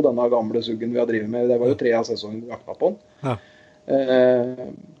 Det jo denne gamle suggen vi har drivet med, det var jo 3 av sesongen vi jakta på den. Ja.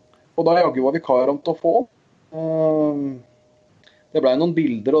 Og da jagget var vikar om til å få den. Det ble noen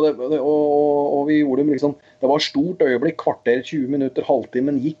bilder, og vi gjorde liksom, det var stort øyeblikk, kvarter, 20 minutter,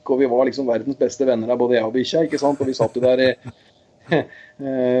 halvtimen gikk, og vi var liksom verdens beste venner der, både jeg og bikkja, ikke sant? Og vi satt jo der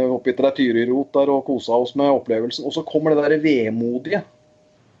oppi til det tyrerot der og kosa oss med opplevelsen, og så kommer det der vemodige.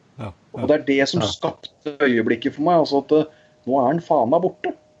 Ja. Og det det som skapte øyeblikket for meg, altså at nå den faen meg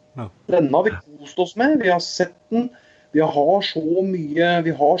borte. Ja. Denne har vi kost oss med, vi har sett den, vi har så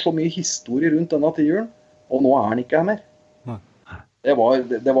mye historie rundt denne tiuren, og nå den ikke her mer. Det var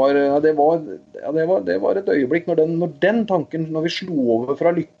et øyeblikk når den tanken, når vi slo over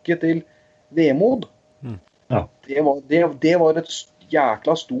fra lykke til vemod. Ja. Det var et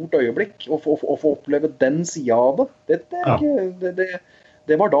jækla stort øyeblikk å få oppleve den siden av det.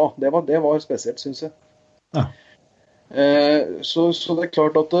 Det var da. Det var spesielt, synes jeg. Ja. Så det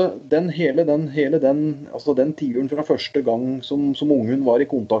klart at hele den tiuren fra første gang som ungen var i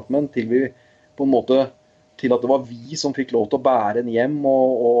kontakt med den, til vi på en måte til at det var vi som fikk lov til å bære den hjem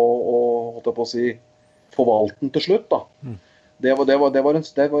og holdt jeg på å si, forvalte den til slutt da. Det var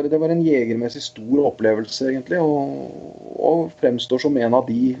en jegermessig stor opplevelse egentlig, og fremstår som en av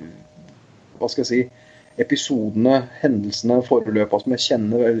de, hva skal jeg si, episodene, hendelsene, foreløpet som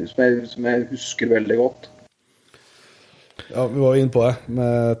jeg husker veldig godt. Ja, vi var inne på det,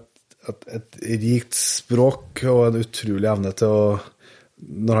 med et rikt språk og en utrolig evne til å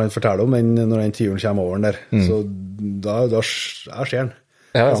når han forteller om den, når den tiuren kommer over den der, så da skjer den.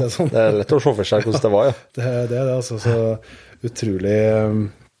 Ja, det lett å se for seg hvordan det var, ja. Det altså, så utrolig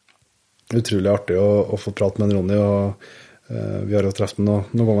artig å få prate med Ronny, og vi har jo treffet noen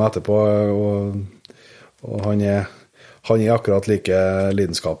ganger etterpå, og han akkurat like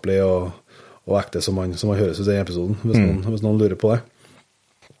lidenskapelig og ekte som han høres ut i den episoden, hvis noen lurer på det.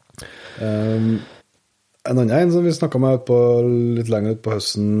 En annen som vi snakket med litt lenger ut på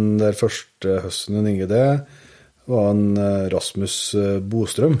høsten, der første høsten i Inge, det var en Rasmus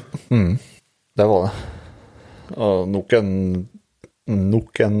Bostrøm. Det var det. Og nok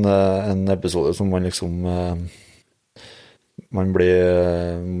en episode som man liksom man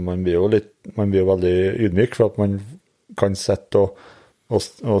blir jo veldig ydmyk for at man kan sette og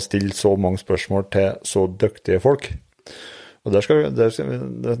stille så mange spørsmål til så dyktige folk. Og det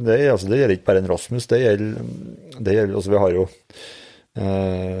gjelder ikke bare en Rasmus, det gjelder altså vi har jo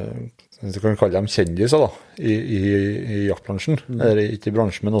vi kan kalle dem kjendiser da, i jaktbransjen, eller ikke i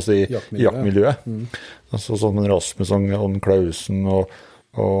bransjen, men også i jaktmiljøet. Altså sånn med Rasmus og Klausen og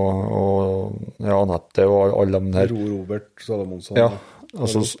Anette og alle dem her. Robert Salomonsson. Ja,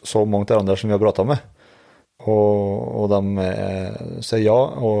 altså så mange av dem der som vi har pratet med. Og de sier ja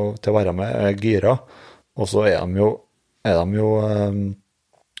og til å være med gira, og så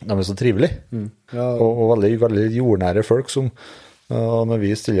de så trivelige og veldig, veldig jordnære folk som når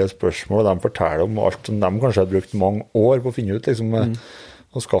vi stiller spørsmål og de forteller om alt som de kanskje har brukt mange år på å finne ut liksom,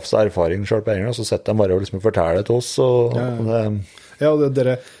 og skaffe seg erfaring selv på egen, så setter de bare og liksom forteller til oss vi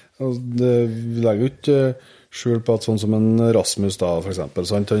legger jo ikke skjul på at sånn som en Rasmus da for eksempel,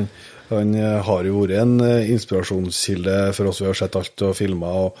 sant? Han har jo vært en inspirasjonskilde for oss, vi har sett alt og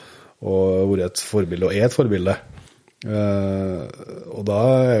filmet og vært et forbilde og et forbilde. Og da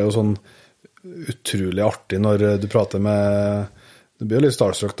jo sånn utrolig artig når du prater med du blir jo litt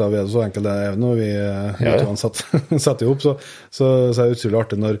starstruck da, vi det så enkelt det når vi setter ihop, så det utrolig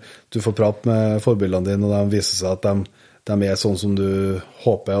artig når du får prate med forbildene dine og de viser seg at de sånn som du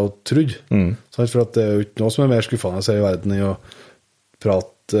håper og trodde, for at det jo ikke noe som mer skuffende i verden enn å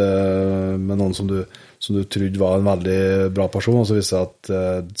prate med noen som du trodde var en veldig bra person, og så viser det at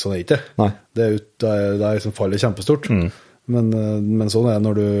sånn ikke Nei. Det liksom fallet kjempestort. Men sånn det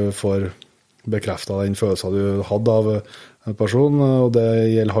når du får bekreftet den følelsen du hadde av en person, og det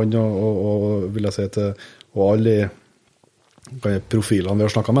gjelder han og vil jeg si til og alle profilene vi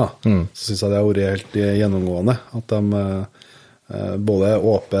har snakket med, så synes jeg det har vært helt gjennomgående at de både er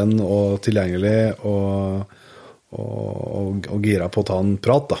åpen og tilgjengelig og gira på å ta en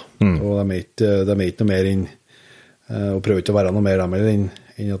prat da. Og de er ikke noe mer inn og prøver ikke å være noe mer enn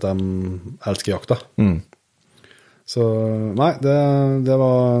at de elsker jakta. Så nei, det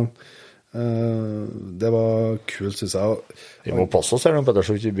var kult, synes jeg. Vi må passe oss her nå, Petter,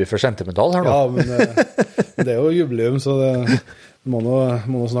 så vi ikke blir for sentimental her nå. Ja, men det jo jubileum, så det må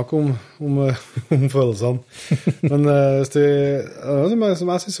nå snakke om følelsene. Men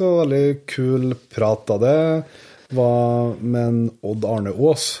som jeg synes var veldig kul prat av det var med en Odd Arne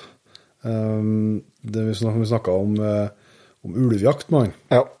Aas. Vi snakket om ulvjakt med han.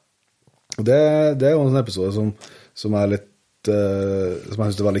 Ja. Og det er jo en sånn episode som er litt som jeg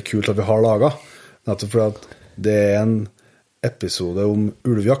synes det er veldig kult at vi har laget. Nettopp fordi at det er en episode om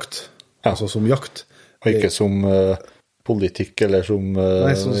ulvjakt, altså som jakt. Og ikke som politikk, eller som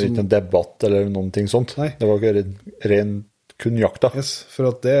ikke en debatt, eller noen ting sånt. Nei. Det var ikke ren kun jakt da. Yes, for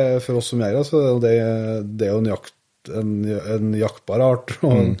at det for oss som jegere, så det er jo en jaktbar art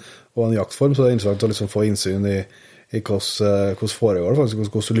og en jaktform, så det er interessant å liksom få innsyn i hvordan foregår det,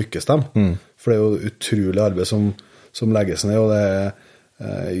 faktisk, hvordan lykkes de. For det er jo utrolig arbeid som legges ned, og det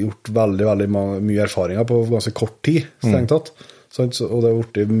er gjort veldig, veldig mye erfaringer på ganske kort tid, strengt tatt. Og det har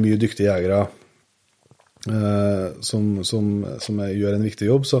vært mye dyktige jegere som gjør en viktig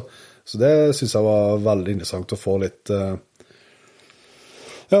jobb, så det synes jeg var veldig interessant å få litt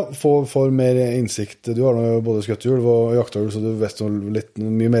få mer innsikt. Du har nå både skutt ulv og jakta ulv, så du vet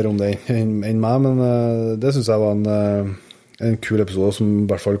mye mer om det enn meg, men det synes jeg var en kul episode som i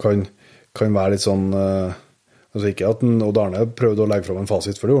hvert fall kan være litt sånn altså ikke at Odd Arne prøvde å legge frem en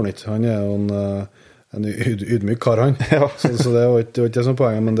fasit, for det gjorde han ikke. Han er jo en ydmyk kar, han. Ja. Så det var ikke det som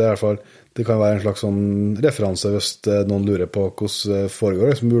poenget, men det er i hvert fall det kan være en slags sånn referanse hvis noen lurer på hvordan foregår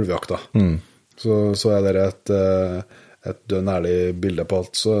liksom ulvjakta. Så er det et dønn ærlig bilde på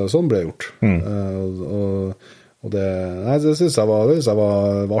alt. Sånn ble det gjort. Og det synes jeg var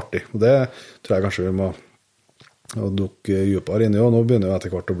artig. Og det tror jeg kanskje vi må dukke dypere inn i, og nå begynner jo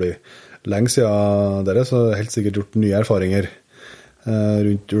etter hvert å bli lenge siden dere, så har jeg helt sikkert gjort nye erfaringer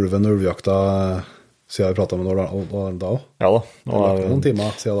rundt ulven og ulvjakta siden jeg pratet med Odd Arne da også. Ja da. Det har vært noen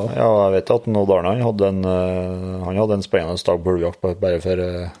timer siden da. Ja, jeg vet at Odd Arne han hadde en spennende dag på ulvjakt bare for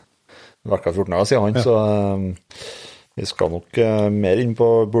vekka 14 dager siden han, så vi skal nok mer inn på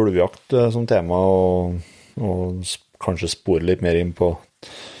ulvjakt som tema, og kanskje spore litt mer inn på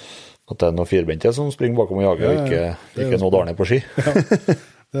at det er noen firbente som springer bakom og jager, og ikke Odd Arne på ski. Ja.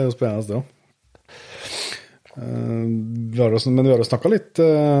 Det er jo spennende det også. Men vi har jo snakket litt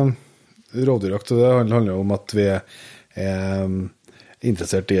rådyrjakt, og det handler jo om at vi er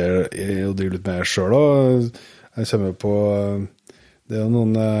interessert i å drive litt med selv, og jeg kommer på det er jo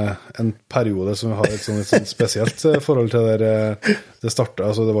en periode som har et sånn spesielt forhold til det startet,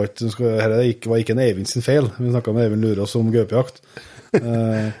 altså det var ikke en Eivind sin feil, vi snakket med Eivind Lurås om gaupejakt,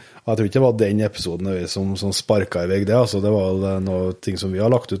 jeg tror ikke det var den episoden som sparket i vei det, altså det var noe ting som vi har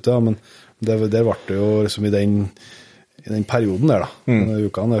lagt ut, men det ble det jo liksom i den perioden der da, denne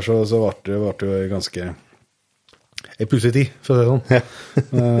uken der, så ble det jo ganske en plutselig tid, for å si det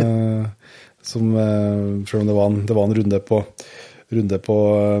sånn, selv om det var en runde på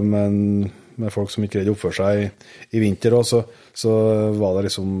med folk som ikke greide å oppføre seg i vinter også, så var det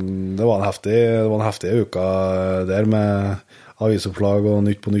liksom, det var en heftig uke der med avisoppslag og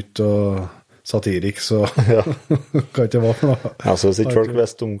Nytt på Nytt og Satirik, så hva ikke det var for noe. Altså, hvis ikke folk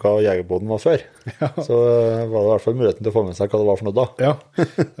visste om hva Jegerpodden var før, så var det i hvert fall muligheten til å få med seg hva det var for noe da. Ja,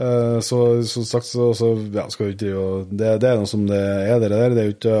 så som sagt, skal vi ikke det er noe som det er det er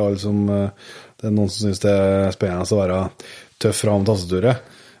jo ikke alle som, det er noen som synes det er spennende å være tøff fram tastaturet.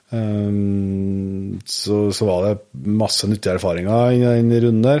 Så var det masse nyttige erfaringer i den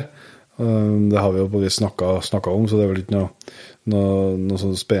runden der. Det har vi jo både snakket om, så det er vel ikke noe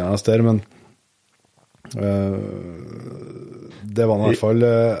sånn spennende der, men det var i hvert fall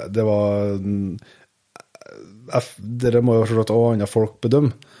dere må jo forstå at andre folk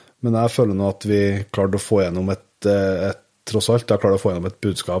bedømme, men jeg føler nå at vi klarte å få gjennom tross alt, jeg klarte å få gjennom et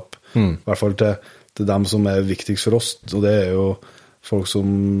budskap, i hvert fall til dem som er viktigst for oss, og det er jo folk som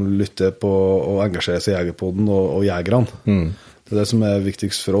lytter på og engasjerer seg i Jegerpodden og jegerne. Det er det som er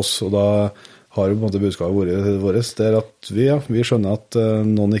viktigst for oss, og da har jo på en måte budskapet vårt, det er at vi skjønner at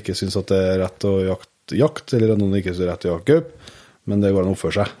noen ikke synes at det er rett å jakt, eller at noen ikke synes det er rett å jakte gaup, men det går an å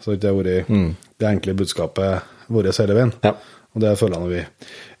oppføre seg, så det har vært det enkle budskapet vårt hele veien. Ja. Og det føler jeg når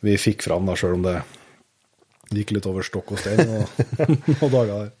vi fikk fram da, selv om det gikk litt over stokk og stein og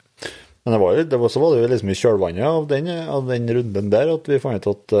dager der. Men var det jo liksom i kjølvannet av den runden der, at vi fant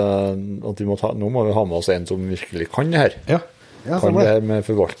ut at nå må vi ha med oss en som virkelig kan det her. Ja, kan det her med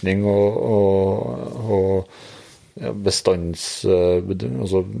forvaltning og bestands,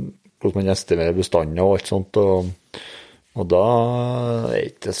 altså hvordan man estimerer bestander og alt sånt, og da er det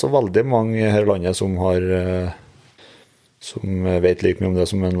ikke så veldig mange her i landet som vet like mye om det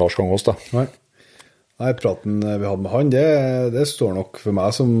som en Lars Gangås da. Nei, praten vi hadde med han, det står nok for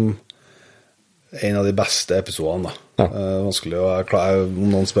meg som en av de beste episodene da. Ja. Vanskelig, og om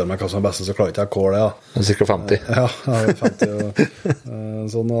noen spør meg hva som er beste, så klarer ikke jeg å kåle det da. Det er cirka 50. Ja, 50,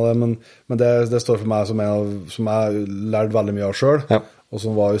 sånn av det, men det står for meg som jeg lærte veldig mye av selv, Ja. og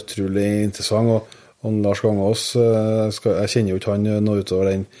som var utrolig interessant, og Lars Gangås, jeg kjenner jo ikke han noe utover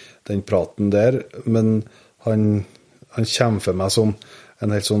den praten der, men han kommer for meg som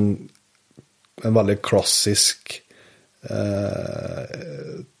en helt sånn, en veldig klassisk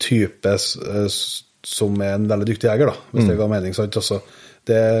type som en veldig dyktig jeger, da, hvis det ga mening, sant? Altså,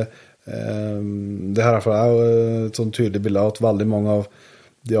 det her er for deg et sånn tydelig bilde av at veldig mange av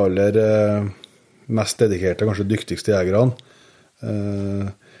de aller mest dedikerte, kanskje dyktigste jegerne,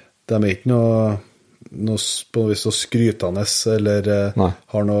 de er ikke noe på noe vis så skrytende, eller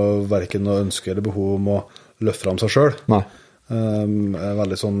har hverken noe ønske eller behov om å løfte frem seg selv. Nei. Er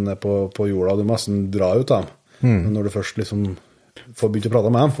veldig sånn på jorda, du må nesten dra ut av dem. Men når du først liksom får begynt å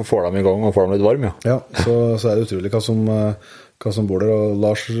prate med dem, Får dem i gang og får dem litt varm, ja. ja, så er det utrolig hva som bor der, og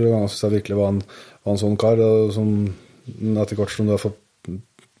Lars synes jeg virkelig var en sånn kar, som etter hvert som du har fått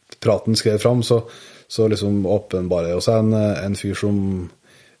praten skrevet frem, så liksom åpenbare også en fyr som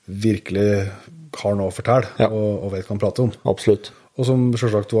virkelig har noe å fortelle, og vet hva han prater om. Absolutt. Og som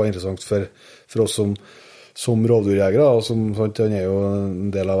selvsagt var interessant for oss som rovdyrjegere, og han er jo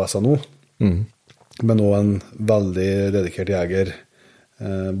en del av SNO, men også en veldig dedikert jeger,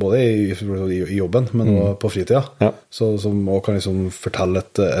 både i jobben, men også på fritida, som også kan liksom fortelle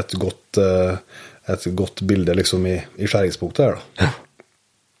et godt bilde liksom i skjæringspunktet her, da. Ja.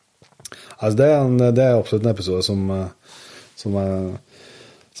 Altså det er absolutt en episode som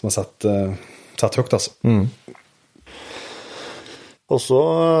jeg setter høyt, altså. Og så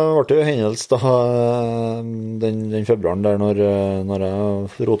ble det jo hendelse da, den februaren der, når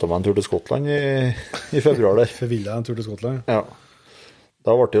jeg rotet meg en tur til Skottland i februar der. Forvillet en tur til Skottland. Ja. Da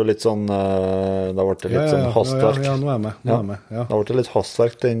ble det jo litt sånn, hastverk. Ja, nå er jeg med. Ja. Da ble det litt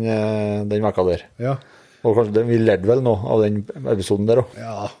hastverk den vekka der. Ja. Og kanskje vi lærte vel noe av den episoden der også.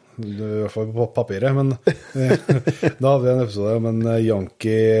 Ja, i hvert fall på papiret, men da hadde vi en episode om en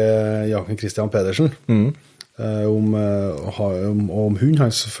Janke Christian Pedersen, om hund,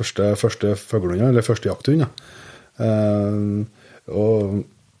 hans første føglehund, eller første jakthund. Og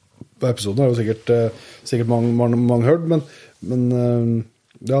på episoden har jo sikkert mange hørt, men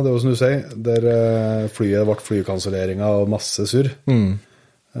ja, det er jo som du sier, der flyet ble flykanselleringer og masse surr,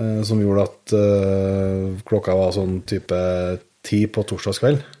 som gjorde at klokka var sånn type 10 på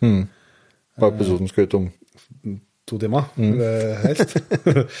torsdagskveld. Og episoden skulle ut om 2 timer, helt.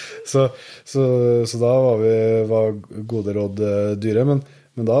 så da var gode råd dyre, men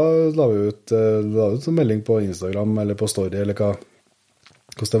da la vi ut en melding på Instagram, eller på Story, eller hvordan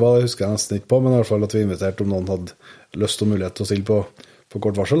det var, det husker jeg nesten ikke på, men i hvert fall at vi inviterte om noen hadde lyst og mulighet til å stille på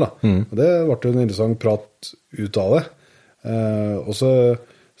kort varsel, da. Og det ble jo en interessant prat ut av det. Og så,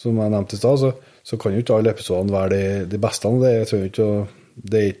 som jeg nevnte i sted, så kan jo ikke alle episodene være de beste. Det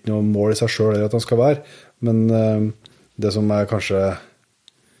er ikke noe mål i seg selv at de skal være, men det som jeg kanskje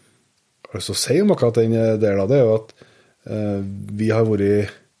har lyst til å si om akkurat den delen av det, er jo at vi har vært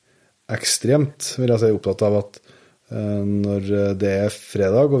ekstremt, vil jeg si, opptatt av at når det er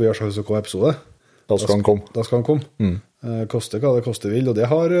fredag, og vi har sagt å komme episode, da skal han komme. Koste hva det koste vil, og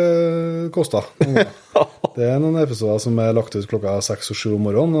det har kostet. Det er noen episoder som er lagt ut klokka 6 og 7 om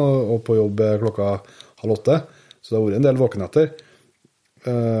morgenen, og på jobb klokka 7:30, så det har vært en del våkenetter.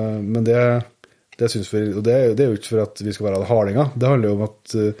 Men det synes vi, og det er jo ikke for at vi skal være hardlinger, det handler jo om at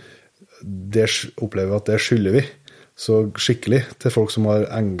det opplever at det skylder vi så skikkelig til folk som har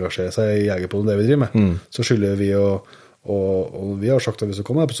engasjert seg i Jegerpodden, det vi driver med. Så skylder vi, og vi har sagt at hvis det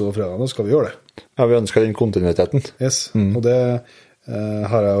kommer en episode fredag, da skal vi gjøre det. Ja, vi ønsker den kontinuiteten. Yes, og det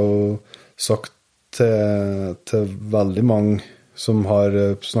har jeg jo sagt til veldig mange som har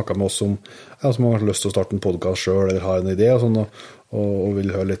snakket med oss som har lyst til å starte en podcast selv, eller har en idé og sånn, og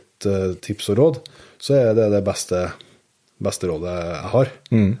vil høre litt tips og råd, så er det beste rådet jeg har.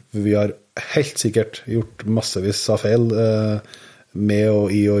 Vi har helt sikkert gjort massevis av feil med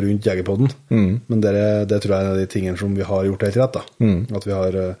og i og rundt Jegerpodden, men det tror jeg er en av de tingene som vi har gjort helt rett, da. At vi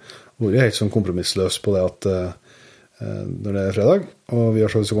har vært helt sånn kompromissløs på det at når det er fredag, og vi har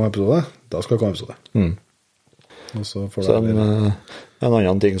sagt å komme episode, da skal det komme episode. Og så får det en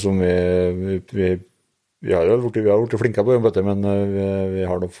annen ting som vi har vært flinke på, men vi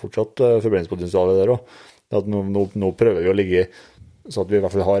har nok fortsatt forbrenningspotensial der også. At nå prøver vi å ligge så at vi i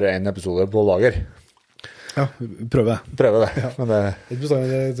hvert fall har en episode på lager. Ja, prøve det. Ja. Men det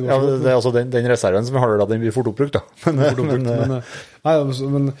er altså den reserven som vi har, den blir fort oppbrukt, da. Men det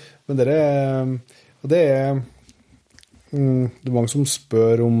er mange som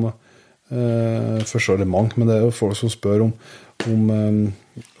spør om først er det mange, men det er jo folk som spør om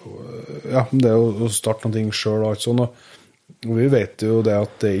det å starte noen ting selv og alt sånn, Og vi vet jo det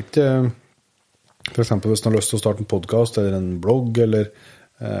at det ikke, for eksempel hvis man har lyst til å starte en podcast eller en blogg eller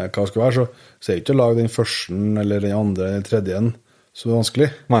hva det skal være, så er det ikke å lage den første eller den andre eller tredje så vanskelig.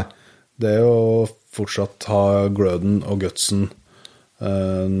 Nei. Det er å fortsatt ha gløden og gutsen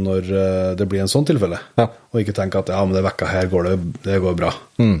når det blir en sånn tilfelle. Ja. Og ikke tenke at ja, men det vekka her det går bra.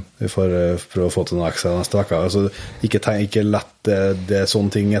 Vi får prøve å få til noe ekstra neste vekka. Altså, ikke lett det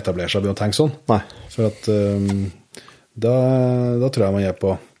sånne ting etablerer seg ved å tenke sånn. Nei. For at da tror jeg man er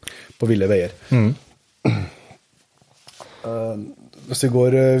på ville veier. Hvis vi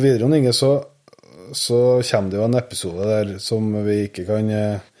går videre om Inge, så kommer det jo en episode der som vi ikke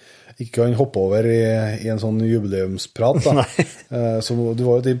kan hoppe over i en sånn jubileumsprat da. Så du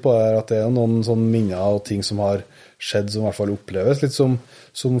var jo inn på her at det er noen sånne minner og ting som har skjedd som i hvert fall oppleves litt som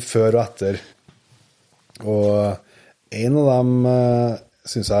før og etter. Og en av dem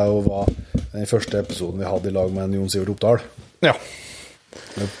synes jeg jo var den første episoden vi hadde i lag med Jon Sivert Oppdal. Ja.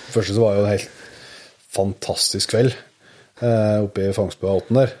 Det første så var jo en helt fantastisk kveld oppe i Fangsbø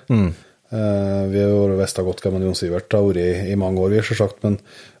 18 der. Vi har jo visst godt hvem Jon Sivert har vært i mange år, vi har sagt, men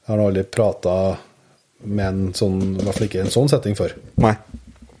jeg har aldri pratet med en sånn, i hvert fall ikke en sånn setting før. Nei.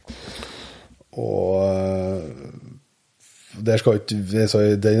 Og der skal ikke,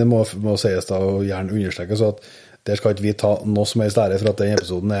 det må sies da, og gjerne understreke, så at der skal ikke vi ta noe som helst ære for at den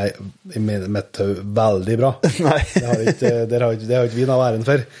episoden i mitt veldig bra. Nei. Det har ikke vi noe æren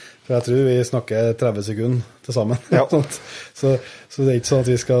for. For jeg tror vi snakker 30 sekunder til sammen. Ja. Så det er ikke sånn at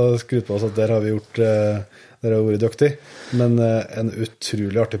vi skal skryte på oss at der har vi gjort, der har vi vært dyktig. Men en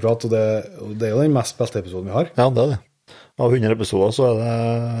utrolig artig prat, og det er jo den mest spilte episoden vi har. Ja, det er det. Av 100 episoder så er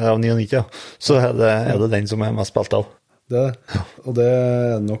det av 99, ja. Så er det den som er mest spilt av. Det er det. Og det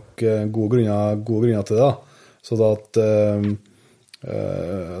er nok gode grunner til det da. Så da at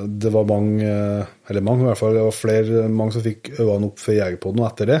det var mange i hvert fall, det var mange som fikk øynene opp for Jegerpodden og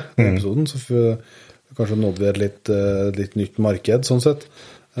etter det, episoden, så kanskje nådde vi et litt nytt marked, sånn sett.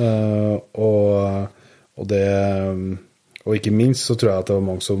 Og ikke minst så tror jeg at det var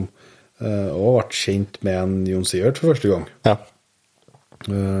mange som også vært kjent med en Jon Sivert for første gang. Ja.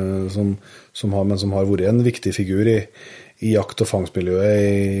 Som har vært en viktig figur i jakt- og fangstmiljøet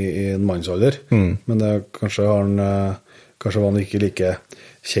i en mannsalder. Men kanskje var han ikke like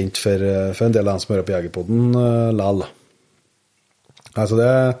kjent for en del av dem som hører på Jegerpodden lell. Altså det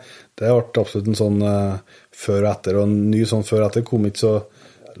har vært absolutt en sånn før og etter, og en ny sånn før og etter kom ikke så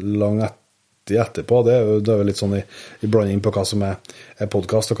lang etterpå. Det er jo litt sånn i blanding på hva som er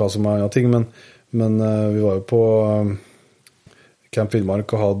podcast og hva som er andre ting, men vi var jo på Camp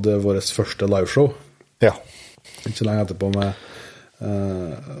Villmark og hadde vårt første liveshow. Ja. Ikke så lenge etterpå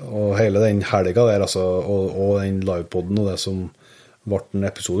og hele den helga der, altså, og den livepodden og det som ble en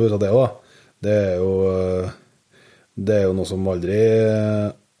episode ut av det også, det er jo noe som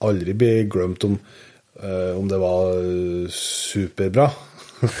aldri blir glemt om det var superbra.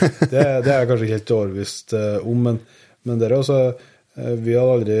 det er jeg kanskje ikke helt overbevist om, men det er også, vi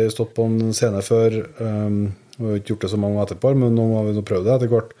hadde aldri stått på en scene før, vi har ikke gjort det så mange etterpå, men nå har vi prøvd det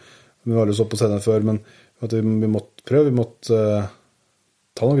etter hvert. Vi har aldri stått på scenen før, men at vi måtte prøve, vi måtte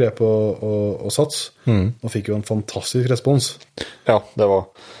ta noen grep og sats, og fikk jo en fantastisk respons. Ja, det var,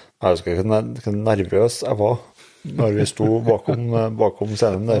 jeg husker ikke hvor nervøs jeg var når vi sto bakom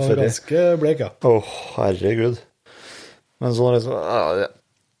scenen der. Det var ganske blek, ja. Herregud. Men så det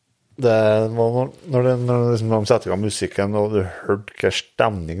var når de setter i gang musikken, og du hørte hva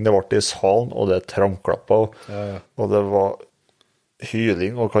stemning det ble i salen, og det tramklappet, og det var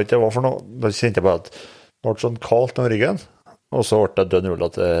hyling, og hva det var for noe. Da kjente jeg bare at det ble sånn kaldt om ryggen, og så ble det dønn ull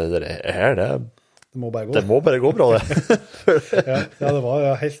at det må bare gå bra, det. ja, det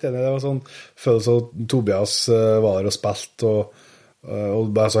var helt enig. Det var sånn følelse av Tobias var der og spilt, og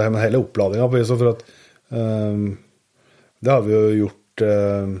bare så hele oppladningen på det, for at det har vi jo gjort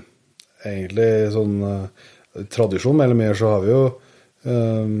egentlig sånn tradisjon, eller mer så har vi jo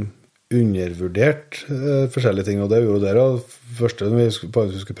undervurdert forskjellige ting, og det gjorde dere. Første når vi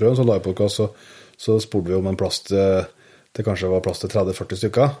skulle prøve en sånn livepodcast, så spurte vi om en plass det kanskje var plass til 30-40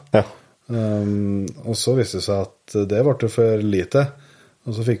 stykker. Ja. Og så viste det seg at det ble for lite,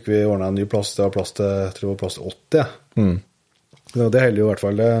 og så fikk vi ordnet en ny plass. Det var plass til, jeg tror det var plass til 80. Det heldig jo i hvert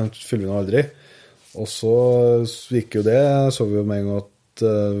fall, det fyller vi nå aldri. Og så gikk jo det, så vi jo med en gang at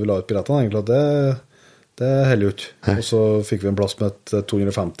vi la ut billettene, egentlig at det heldig ut. Og så fikk vi en plass med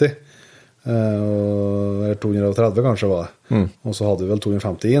 250, eller 230 kanskje var det. Og så hadde vi vel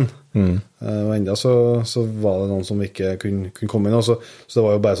 250 inn. Og enda så var det noen som ikke kunne komme inn. Så det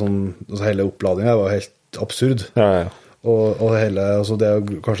var jo bare sånn, altså hele oppladningen var helt absurd. Og hele, altså det er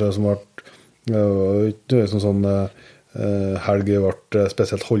jo kanskje det som ble sånn Helge ble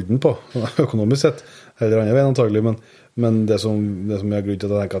spesielt holden på, økonomisk sett, eller andre veien antagelig, men det som er grunn til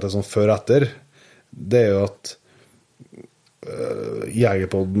at jeg tenker at det er sånn før og etter, det er jo at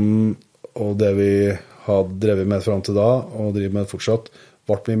Jegerpodden og det vi har drevet med frem til da, og driver med fortsatt,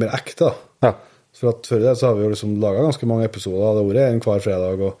 ble mye mer ekte. Ja. For at før det så har vi jo liksom laget ganske mange episoder av det ordet, en hver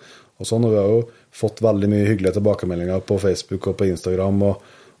fredag og sånn, og vi har jo fått veldig mye hyggelige tilbakemeldinger på Facebook og på Instagram,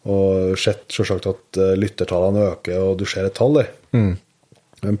 og sett selvsagt at lyttertallene øker, og du ser et tall der.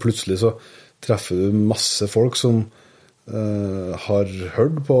 Men plutselig så treffer du masse folk som har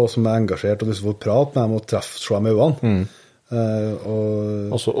hørt på, som er engasjert, og du får prate med dem og se dem i øynene.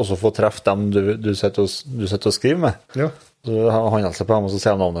 Og så få treffe dem du sitter og skriver med. Ja. Så han altså på dem, og så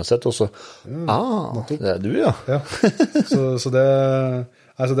ser han navnet sitt, og så det er du, ja. Ja. Så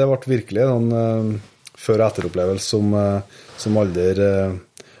det ble virkelig en før- og etteropplevelse som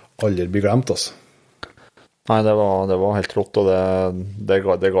aldri blir glemt, altså. Nei, det var helt rått, og det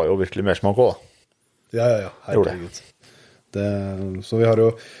ga jo virkelig mersmak også, da. Ja, herregud. Så vi har jo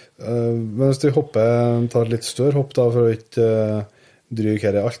men hvis vi tar et litt større hopp da, for å ikke dryge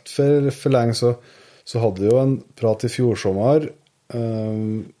her alt for lenge, så hadde vi jo en prat i fjor sommer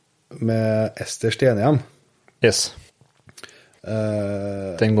med Ester Stenhjem. Yes.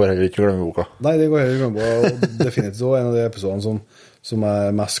 Den går heller ikke i glemmeboka. Nei, den går heller i glemmeboka, og definitivt også en av de episodene som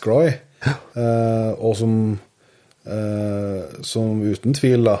er mest glad i, og som uten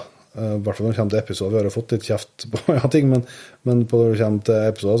tvil da, i hvert fall når det kommer til episoder, vi har jo fått litt kjeft på ting, men når det kommer til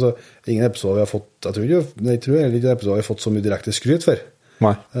episoder, så ingen episoder vi har fått, jeg tror heller ikke episoder vi har fått så mye direkte skryt for.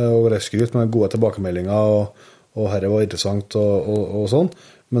 Nei. Og det er skryt med gode tilbakemeldinger, og herre var interessant og sånn,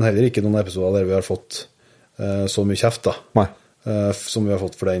 men heller ikke noen episoder der vi har fått så mye kjeft da. Nei. Som vi har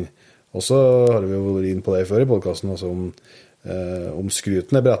fått for den. Og så har vi jo vært inn på det før i podcasten, altså om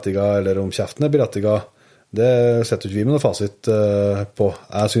skryten er berettiget, eller om kjeften er berettiget. Det setter ikke vi med noe fasit på.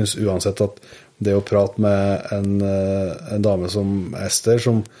 Jeg synes uansett at det å prate med en dame som Ester,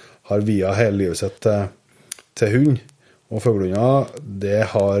 som har viet hele livet sitt til hund og føglehunder, det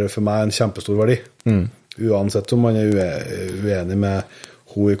har for meg en kjempestor verdi. Uansett om man er uenig med henne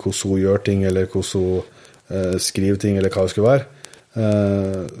i hvordan hun gjør ting, eller hvordan hun skriver ting, eller hva det skulle være,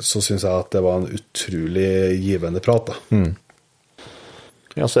 så synes jeg at det var en utrolig givende prat da.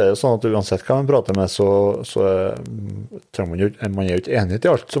 Ja, så er det sånn at uansett hva man prater med, så trenger man jo ikke enighet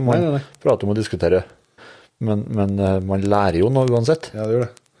i alt som man prater om og diskuterer. Men man lærer jo noe uansett. Ja,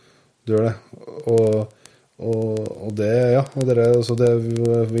 det gjør det. Og det, ja, og det er også det vi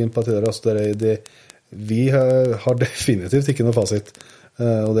var inne på tidligere, altså vi har definitivt ikke noe fasit.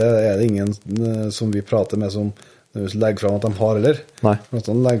 Og det er det ingen som vi prater med som legger frem at de har heller. Nei. At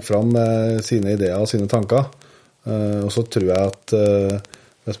de legger frem sine ideer og sine tanker. Og så tror jeg at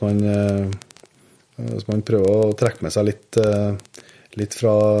hvis man prøver å trekke med seg litt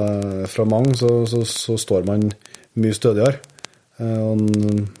fra mange, så står man mye stødigere.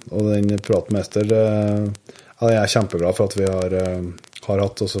 Og den pratmester jeg er kjempeglad for at vi har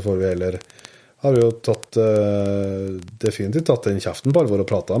hatt, og så får vi heller har vi jo definitivt tatt den kjeften på alvor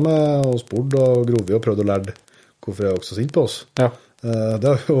og pratet med og spurt og grovet og prøvd å lære hvorfor jeg også sint på oss. Ja. Det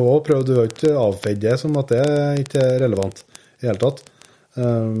har vi også prøvd, du har ikke avfedd det som at det ikke er relevant i hele tatt.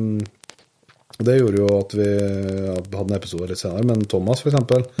 Det gjorde jo at vi hadde en episode litt senere, men Thomas for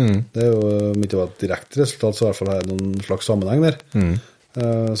eksempel, det er jo, om ikke var et direkte resultat, så i hvert fall er det noen slags sammenheng der.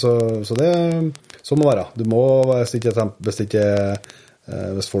 Så det så må være. Du må,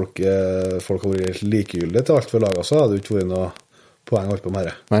 hvis folk har vært likegyldige til alt vi lager, så hadde det ikke vært noe poeng å holde på med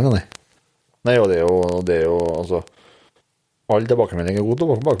det. Nei. Nei, og det er jo altså, all tilbakemelding er god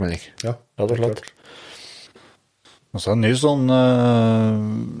tilbakemelding. Ja, det er klart. Og så en ny sånn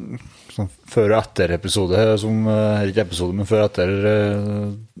før- og etter-episode, ikke episode, men før- og etter,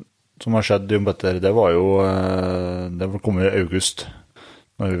 som har skjedd i Umbetter, det var jo, det kom i august.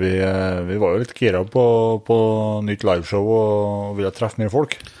 Når vi var jo litt gira på nytt liveshow og ville treffe mer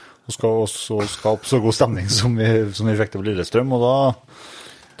folk. Og skape så god stemning som vi fikk til på Lillestrøm, og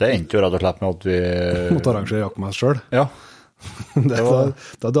det endte jo rett og slett med at vi måtte arrangere Jakob selv. Ja. Da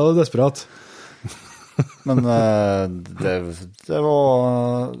er det desperat. Men det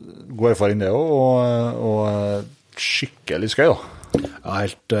var god erfaring det også, og skikkelig skøy da. Ja,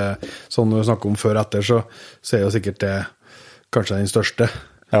 helt sånn når vi snakker om før og etter, så er jo sikkert det kanskje den største.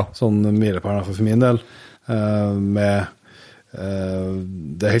 Ja. Sånn milepæl for min del.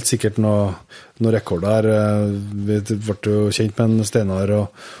 Det er helt sikkert noen rekorder. Vi ble jo kjent med en Steinar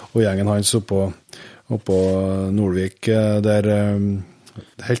og gjengen hans oppå Nordvik, der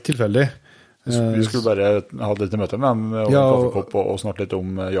helt tilfeldig Vi skulle bare ha litt møte med dem og Ja, en kaffekopp og snakke litt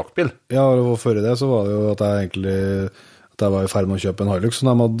om jaktbil. Ja, og før det så var det jo at jeg var i ferd med å kjøpe en Hilux som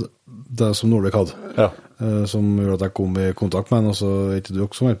de hadde, det som Nordic hadde. Ja. Som gjorde at jeg kom i kontakt med den, og så ikke du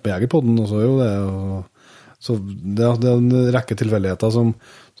også som hjelper med Jegerpodden, og så jo det. Så det er en rekke tilfeldigheter som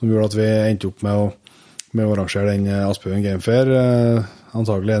gjorde at vi endte opp med å arrangere den Aspøyen Game Fair,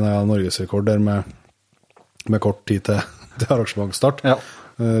 antagelig en av Norgesrekord der med kort tid til arrangementsstart. Ja.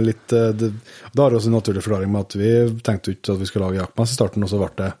 Det har også en naturlig forklaring med at vi tenkte ikke at vi skulle lage jaktmess i starten, og så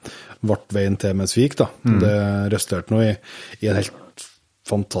ble veien til med Svik da. Det resulterte nå i en helt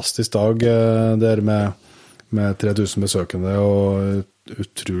fantastisk dag der med 3000 besøkende og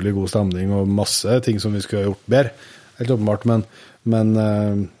utrolig god stemning og masse ting som vi skulle ha gjort bedre, helt åpenbart, men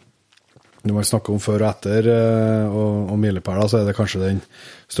når man snakker om før og etter og milepæler, så er det kanskje den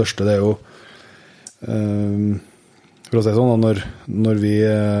største. Det er jo for å si sånn, når vi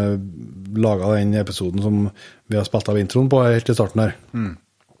laget den episoden som vi har spilt av introen på helt i starten her,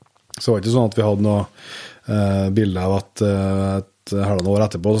 så var det ikke sånn at vi hadde noe bilde av at et halvannet år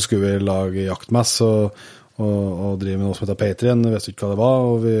etterpå så skulle vi lage jaktmess og drive med noe som heter Patreon. Vi visste ikke hva det var,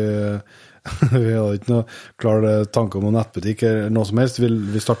 og vi hadde ikke noe klar tanke om noen nettbutikk eller noe som helst.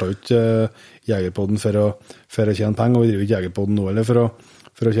 Vi startet jo ikke Jegerpodden for å tjene penger, og vi driver ikke Jegerpodden nå eller for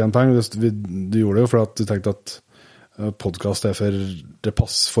å tjene penger. Vi gjorde det jo for at vi tenkte at podcast er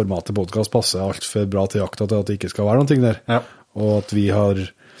formatet podcast passer alt for bra til jakta til at det ikke skal være noen ting der. Ja. Og at vi har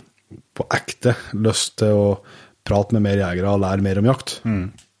på ekte lyst til å prate med mer jegere og lære mer om jakt.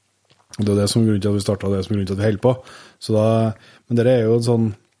 Og det er det som er grunnen til at vi startet, og det som er grunnen til at vi holder på. Men det er jo sånn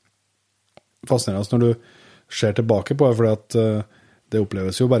fascinerende når du ser tilbake på det, fordi at det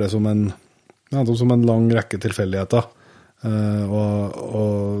oppleves jo bare som en lang rekke tilfeldigheter. Og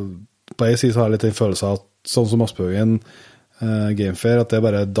på en side så har jeg litt en følelse av at sånn som Aspøyen Game Fair, at det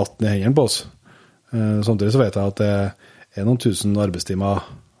bare datt ned i hendene på oss. Samtidig så vet jeg at det er noen tusen arbeidstimer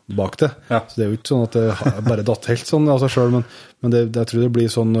bak det. Ja. Så det er jo ikke sånn at det bare datt helt sånn av seg selv, men jeg tror det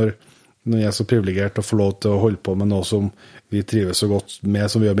blir sånn når jeg er så privilegert å få lov til å holde på med noe som vi trives så godt med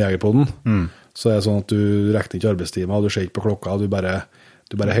som vi gjør med Jegerpodden, så er det sånn at du rekner ikke arbeidstimer, du ser ikke på klokka, du bare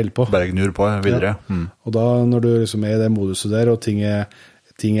holder på. Bare gnur på videre. Ja. Og da når du liksom er i det moduset der, og ting er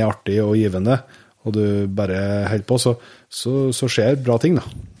artig og givende, og du bare holder på, så skjer bra ting da.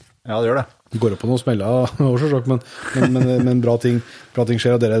 Ja, det gjør det. Det går opp på noen smeller, men bra ting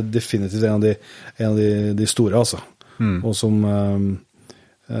skjer, og det er definitivt en av de store, altså. Og som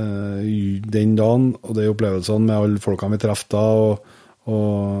den dagen, og de opplevelsene med alle folkene vi trefte da,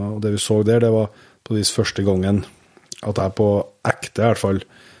 og det vi så der, det var på vis første gangen at jeg på ekte i hvert fall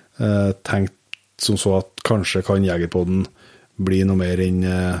tenkte som så at kanskje kan Jegerpodden bli noe mer enn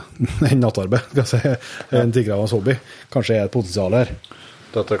nattarbeid, en tigravans hobby. Kanskje er et potensial her.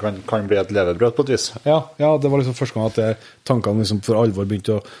 Dette kan bli et levebrød på et vis. Ja, det var liksom første gang at tankene liksom for alvor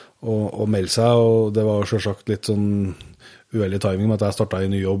begynte å melde seg, og det var selvsagt litt sånn uheldig timing med at jeg startet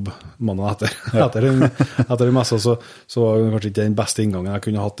i ny jobb mandag etter den messa, så var det kanskje ikke den beste inngangen jeg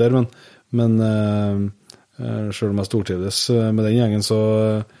kunne hatt der, men selv om jeg stortrivdes med den gjengen, så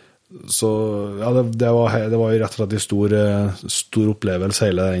ja, det var jo rett og slett en stor opplevelse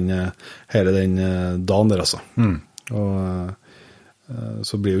hele den dagen der, altså. Og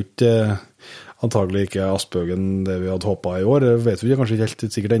så blir jo ikke antagelig ikke Aspøyen det vi hadde håpet i år, det vet vi kanskje ikke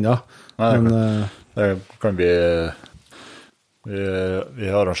helt sikkert ennå. Men det kan bli vi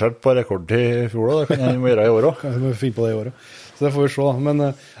har arrangert på rekordtid i fjor, da. Det kan jeg må gjøre i år også. Ja, vi må finne på det i året. Så det får vi se, da. Men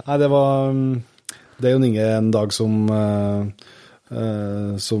det er jo ingen dag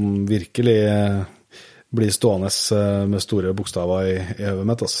som virkelig blir stående med store bokstaver i høvet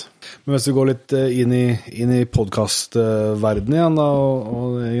mitt, altså. Men hvis vi går litt inn i podcastverdenen igjen da,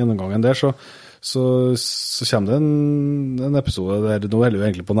 og gjennomgangen der, så kommer det en episode der nå holder vi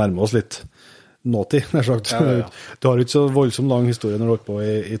egentlig på å nærme oss litt nåtid, nær sagt. Ja. Du har ikke så voldsomt lang historie når du har holdt på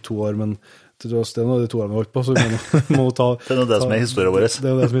i 2 år, men det er noe av de 2 årene vi har holdt på, så vi må ta... Det er noe det som er historien vår. Det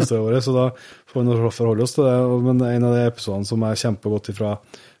er det som er historien vår, så da får vi nå forholde oss til det. Men en av de episodene som er kjempegodt fra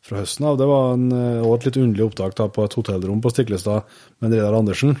høsten av, det var et litt underlig opptak da, på et hotellrom på Stiklestad med Reidar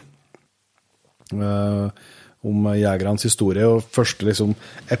Andersen, om jegerens historie, og første liksom,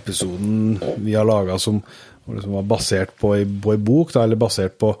 episoden vi har laget som liksom, var basert på en bok, da, eller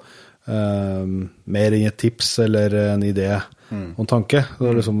basert på mer enn et tips eller en idé og en tanke.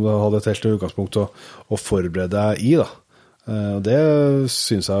 Det liksom, hadde et helt utgangspunkt å forberede deg i da. Og det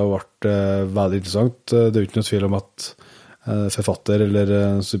synes jeg har vært veldig interessant. Det er jo ikke noe tvil om at forfatter eller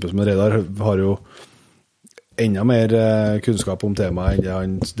super som Reidar har jo enda mer kunnskap om temaet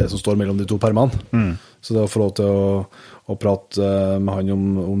enn det som står mellom de to permene. Så det å få lov til å prate med han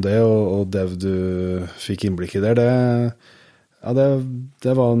om det, og det du fikk innblikk i der,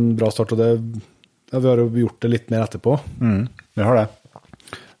 det var en bra start, og vi har jo gjort det litt mer etterpå. Vi har det.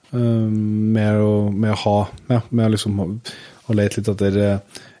 Med å liksom å lete litt etter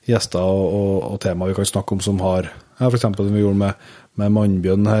gjester og tema vi kan snakke om som har, for eksempel det vi gjorde med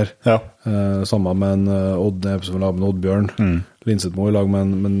Mannbjørn her, sammen med en episode med Oddbjørn, Linsetmo i lag med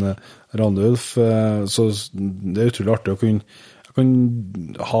en Randulf, så det er utrolig artig å kunne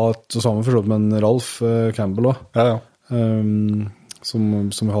ha et sammen forstått med en Ralf Campbell også. Som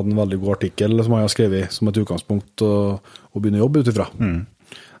vi hadde en veldig god artikkel som han har skrevet som et utgangspunkt å begynne å jobbe utifra.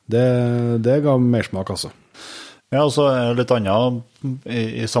 Det ga mersmak, altså. Ja, og så er det litt annet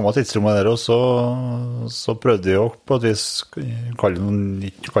i samme tidsrommet der, og så prøvde vi jo på et vis, ikke kalle det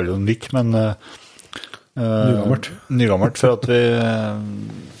noe nytt, men nygammelt, for at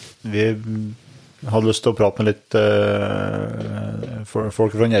vi hadde lyst til å prate med litt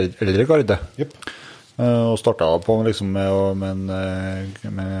folk fra en eldre garde. Og startet på liksom med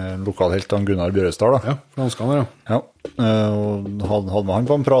en lokalhelt av Gunnar Bjørestad. Ja, fra Hanskaner, ja. Og hadde med han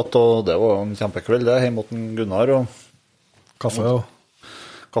på en prat, og det var en kjempekveld, det, hjemme mot Gunnar. Og kaffe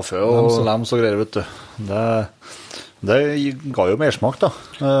og lems og greier, vet du. Det ga jo mersmak, da.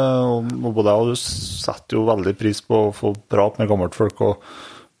 Og både jeg og du setter jo veldig pris på å få prate med gammelt folk, og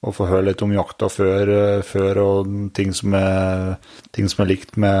få høre litt om jakta før og ting som er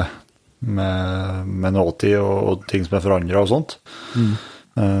likt med nåtid og ting som er forandret og sånt.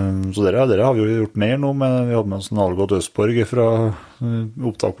 Så dere har vi jo gjort mer nå, men vi hadde med oss en Algot Østborg fra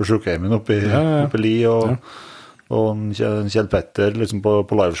opptak på Sjukeheimen oppe i Li, og Kjell Petter liksom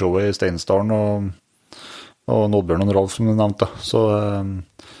på liveshowet i Steinsdalen, og Oddbjørn og Ralf som du nevnte. Så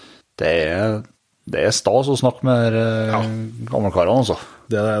det er stas å snakke med gammelkarene, altså.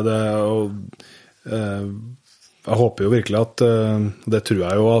 Det og jeg håper jo virkelig at, det tror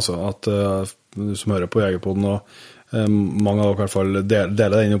jeg jo altså, at du som hører på Jegerpodden, og mange av dere i hvert fall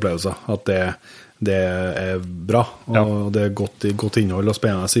deler den opplevelsen, at det er bra, og det er godt innhold og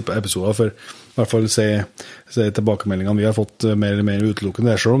spennende episoder, for i hvert fall se tilbakemeldingene vi har fått mer eller mer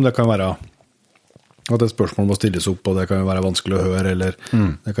utelukkende, selv om det kan være at et spørsmål må stilles opp, og det kan jo være vanskelig å høre, eller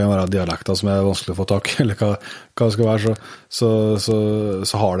det kan jo være dialekter som er vanskelig å få tak, eller hva det skal være,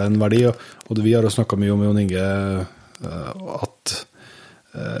 så har det en verdi, og vi har jo snakket mye om Jon Inge, at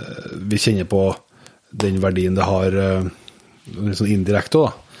vi kjenner på den verdien det har litt sånn indirekte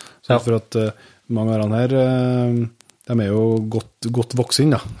da. Så for at mange av denne her, de er jo godt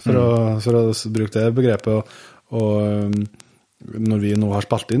voksen da, for å bruke det begrepet, og når vi nå har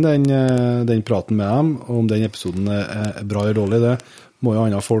spilt inn den praten med dem, og om den episoden er bra eller dårlig, det må jo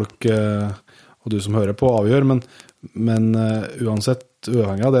andre folk og du som hører på avgjøre, men uansett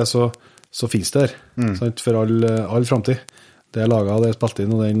uavhengig av det, så finnes det der, for all fremtid. Det er laget, det er spilt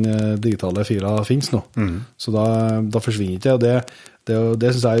inn, og den digitale fila finnes nå. Så da forsvinner ikke det, og det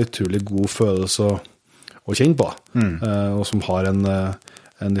synes jeg er utrolig god følelse å kjenne på, og som har en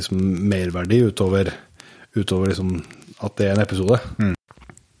liksom merverdi utover liksom at det er en episode.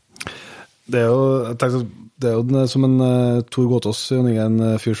 Det er jo som en Tor Gåtås, en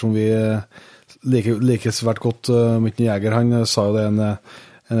fyr som vi liker svært godt, Mitten Jeger, han sa jo det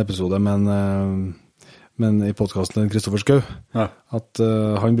en episode, men i podcasten til Kristoffer Skau, at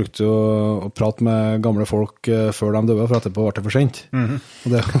han brukte jo å prate med gamle folk før de døde, for etterpå var det for sent. Og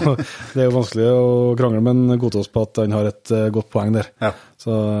det er jo vanskelig å krangle med en Gåtås på at han har et godt poeng der.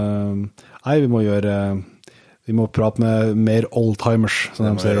 Så nei, vi må prate med mer oldtimers, som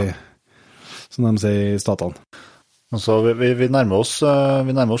de sier i statene. Altså, vi nærmer oss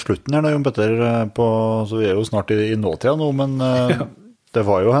slutten her nå, Jon Petter, så vi er jo snart i nåtida nå, men det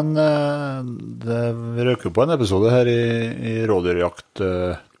var jo vi røk jo på en episode her i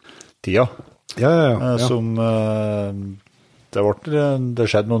rådyrjakt-tida, som det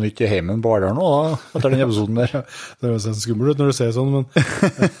skjedde noe nytt i heimen på Verdal nå, da, etter den episoden der. Det er jo sånn skummelt ut når du ser sånn,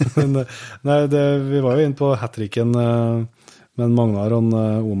 men nei, vi var jo inne på hattricken med Magnar og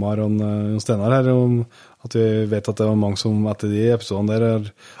Omar og Stenar her, om at vi vet at det var mange som etter de episodene der er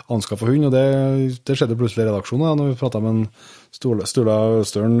anskaffet hund, og det skjedde plutselig i redaksjonen, når vi pratet med en Sturla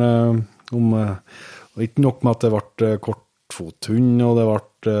Østern om, og ikke nok med at det ble kortfothund, og det ble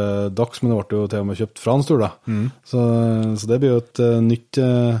dags, men det ble jo til og med kjøpt fra en Sturla. Så det blir jo et nytt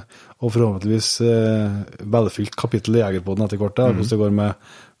og forhåpentligvis velfylt kapittel i Jegerpodden etter kort, hvordan det går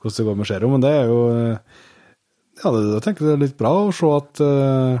med Skjero, men det er jo jeg tenker det er litt bra å se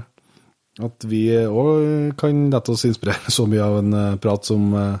at vi også kan lette oss inspirere så mye av en prat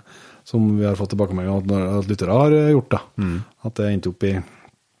som som vi har fått tilbakemelding at lyttere har gjort da. At det endte opp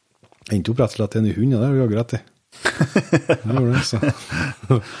rett og slett i en ny hund, og det har vi jo rett i. Det gjorde det, så. Nei,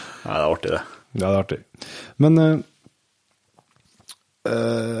 det er artig det. Ja, det er artig. Men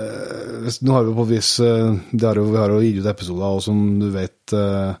nå har vi på et vis, vi har jo gitt ut episoder, og som du vet,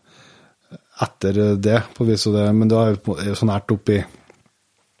 etter det, på et vis, men det er jo så nært opp i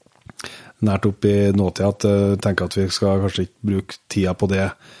nåtid at jeg tenker at vi skal kanskje ikke bruke tida på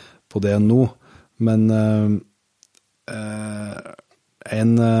det nå, men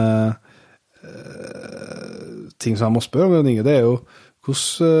en ting som jeg må spørre om, Inge, det er jo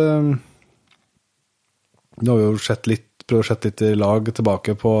hvordan nå har vi jo prøvd å sette litt i lag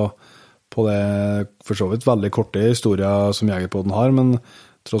tilbake på det for så vidt veldig korte historier som Jegerpodden har, men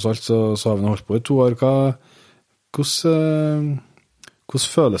tross alt så har vi nå holdt på i 2 år. Hvordan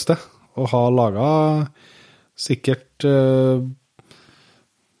føles det å ha laget sikkert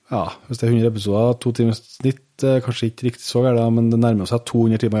hvis det er 100 episoder, 2 timer snitt, kanskje ikke riktig så galt, men det nærmer seg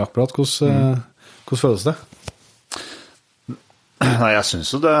 200 timer jaktprat. Hvordan føles det? Nei, jeg synes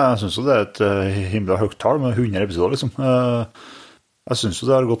jo det er et himla høyt tall med 100 episoder, liksom. Jeg synes jo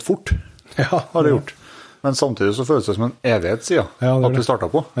det har gått fort, har det gjort. Men samtidig så føles det som en evighet siden at vi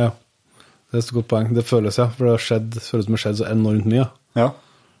startet på. Ja, det er et godt poeng. Det føles, for det føles som det har skjedd så enormt mye. Ja,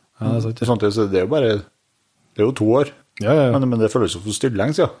 det er sant. Samtidig så det er jo 2 år. Ja. Men det føles jo for stille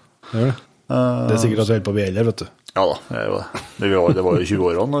lenge siden. Det gjør det. Det er sikkert at vi holder på å bli eldre, vet du. Ja da, det er jo det. Det var jo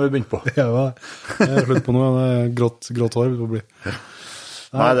 20-årene når vi begynte på. Ja, det er slutt på noe, det er grått hår vi får bli.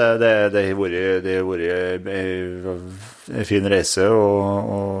 Nei, det har vært en fin reise,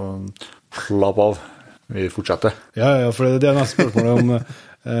 og slapp av. Vi fortsetter. Ja, for det er neste spørsmålet om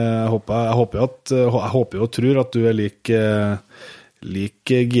jeg håper jo og tror at du er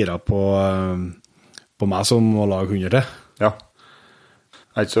like gira på meg som å lage 100 til. Ja.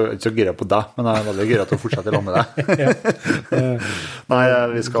 Jeg er ikke så gira på deg, men jeg er veldig gira til å fortsette å lage med deg. Nei,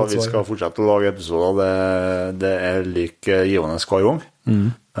 vi skal fortsette å lage episoder. Det er like givende hver gang.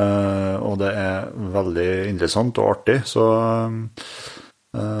 Og det er veldig interessant og artig, så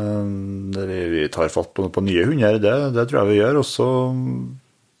vi tar fatt på nye 100, det tror jeg vi gjør, og så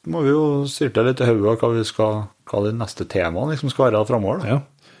må vi jo sirte litt i hodet hva det neste temaet liksom skal være fremover. Ja,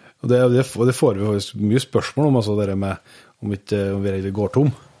 og det får vi jo mye spørsmål om, altså det med om vi går tom.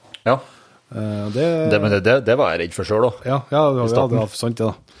 Ja, men det var jeg redd for selv da. Ja, det var sant det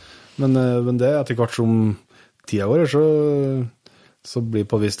da. Men det etter hvert som tida går, så blir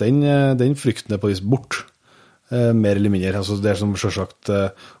på vis den frykten er på vis bort. Mer eller mindre. Altså det som selvsagt,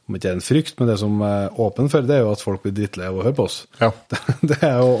 om ikke er en frykt, men det som er åpen for, det er jo at folk blir drittlige av å høre på oss. Ja. Det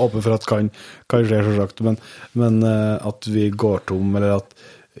er jo åpen for at kan skje selvsagt, men at vi går tom, eller at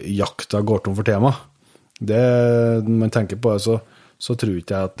jakta går tom for tema, det man tenker på, så tror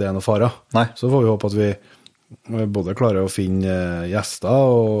ikke jeg at det er noe fare. Nei. Så får vi håpe at vi både klarer å finne gjester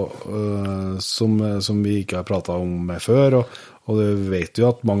som vi ikke har pratet om før, og det vet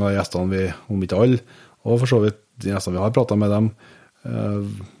jo at mange av gjestene vi, om ikke alle, og for så vidt de gjestene vi har pratet med dem,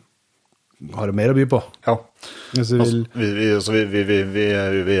 har mer å by på. Ja. Vi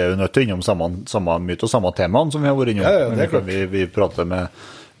er jo nødt til innom samme myte og samme temaene som vi har vært innom. Ja, det er klart. Vi prater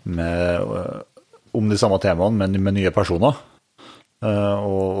om de samme temaene, men med nye personer.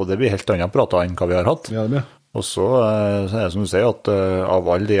 Og det blir helt annet pratet enn hva vi har hatt. Ja, det blir. Og så er det som du sier, at av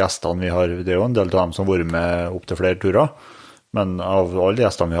alle de gjestene vi har, det er jo en del av dem som har vært med opp til flere turer, men av alle de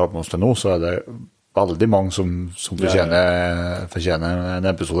gjestene vi har hatt med oss til nå, så er det veldig mange som fortjener en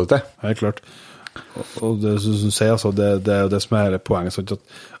episode til. Helt klart. Og det som du sier, altså, det er jo det som er hele poenget, sånn at,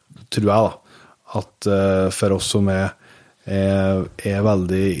 tror jeg da, at for oss som er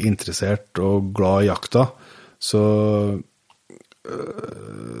veldig interessert og glad i jakta, så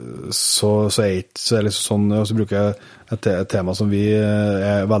er det liksom sånn, og så bruker jeg et tema som vi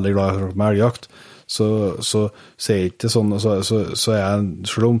er veldig glad i med elgjakt, så er ikke sånn, så er jeg,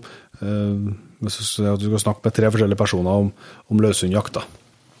 selv om hvis du skal snakke med 3 forskjellige personer om løshundjakt da,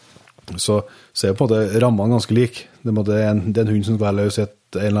 så er på en måte rammene ganske lik. Det er en hund som skal være løs i en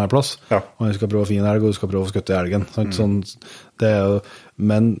eller annen plass, og han skal prøve å finne elg, og du skal prøve å skutte elgen. Sånn, det er,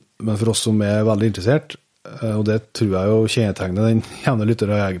 men for oss som er veldig interessert, og det tror jeg jo kjennetegner den jevne lytter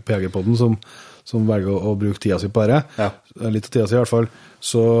på Jegerpodden som velger å bruke tida si på det, litt av tida si i hvert fall,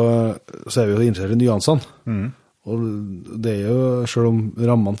 så er vi jo interessert i nyansene. Og det er jo, selv om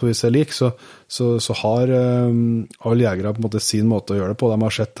rammene på vis er lik, så har alle jegere på en måte sin måte å gjøre det på. De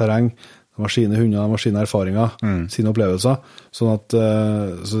har sett terreng, de har sine hunder, de har sine erfaringer, sine opplevelser. Sånn at,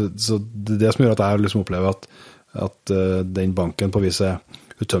 så det er det som gjør at jeg liksom opplever at den banken på vis er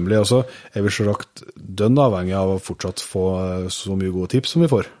utømmelig. Og så er vi selvsagt dønn avhengig av å fortsatt få så mye gode tips som vi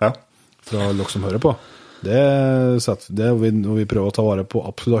får. Ja. fra alle dere som hører på. Og vi prøver å ta vare på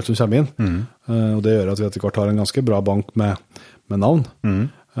absolutt alt som kommer inn. Og det gjør at vi etter hvert har en ganske bra bank med navn.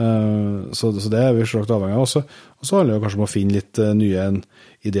 Så det vi selvsagt avhengig av også. Og så handler det kanskje om å finne litt nye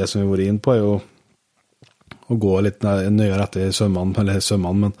ideer som vi har vært inn på, jo å gå litt nøyere etter sømmene,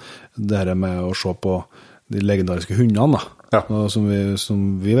 men det her med å se på de legendariske hundene, som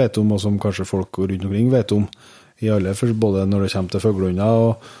vi vet om, og som kanskje folk rundt omkring vet om, både når det kommer til føglehunder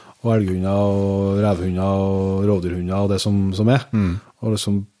og elghunder og revhunder og rovdyrhunder og det som er. Og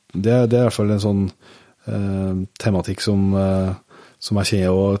liksom, det er i hvert fall en sånn tematikk som jeg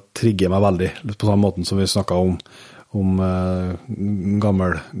kjenner og trigger meg veldig, litt på samme måten som vi snakket om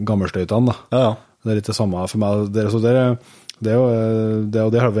gammelstøytene. Det er litt det samme for meg. Det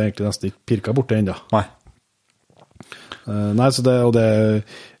har vi egentlig nesten ikke pirket bort enda. Nei, så det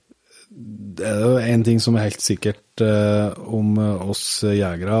er jo en ting som er helt sikkert om oss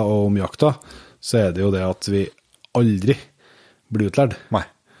jegere og om jakta, så er det jo det at vi aldri blir utlært. Nei.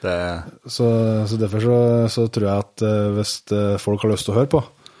 Så derfor så tror jeg at hvis folk har lyst til å høre på,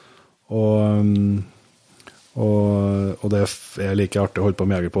 og det er like artig å holde på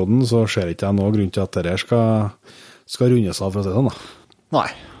med Jegerpodden, så ser ikke jeg noen grunn til at dette skal rundes av, for å si det sånn da.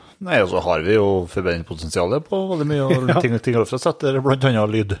 Nei, og så har vi jo forbedringspotensialet på veldig mye, og ting å sette, blant annet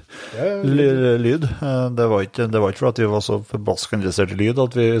lyd. Lyd. Det var ikke for at vi var så forbask interessert i lyd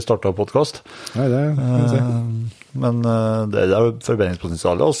at vi startet podcast. Nei, det kan jeg si. Men det er jo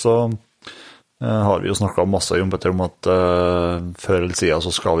forbedringspotensialet, og så har vi jo snakket masse om at før eller siden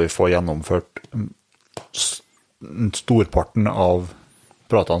så skal vi få gjennomført storparten av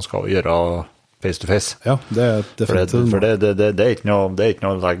pratene skal vi gjøre face to face. Ja, det er definitivt. For det er ikke noe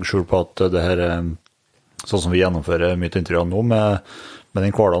å legge skjul på at det her, sånn som vi gjennomfører mye intervjuer nå, med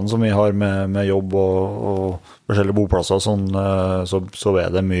den hverdagen som vi har med jobb og forskjellige boplasser, sånn, så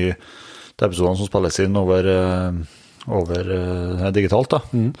er det mye til episodene som spilles inn over digitalt da.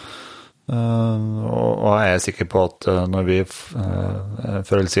 Og jeg er sikker på at når vi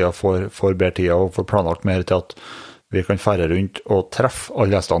før eller siden får bedre tid og får planlagt mer til at vi kan fære rundt og treffe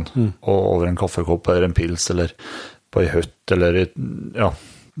alle gjestene og over en kaffekopp eller en pils eller på en høtt eller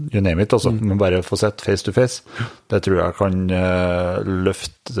you name it, altså. Men bare få sett face to face, det tror jeg kan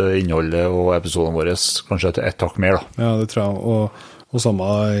løfte innholdet og episodene våre kanskje til ett takk mer da. Ja, det tror jeg, og samme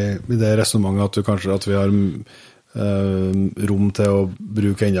i det resonemanget at vi har rom til å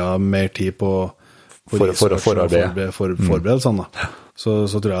bruke enda mer tid på forberedelsene.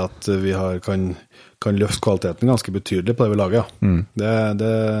 Så tror jeg at vi kan løfte kvaliteten ganske betydelig på det vi lager. Og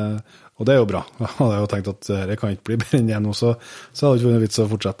det er jo bra. Jeg hadde jo tenkt at dette kan ikke bli bedre enn det nå, så hadde det ikke vært noe vits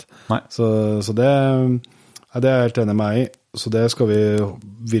å fortsette. Så det er jeg helt enig med meg i. Så det skal vi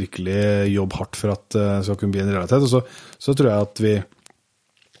virkelig jobbe hardt for at det skal kunne bli en realitet. Og så tror jeg at vi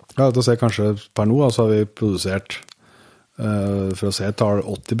til å si kanskje per nå, så har vi produsert for å si tar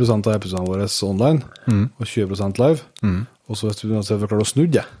 80% av episodene våre online og 20% live. Og så hvis vi klarer å snu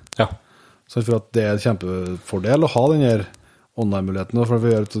det. Så for at det er en kjempefordel å ha den her online-muligheten, for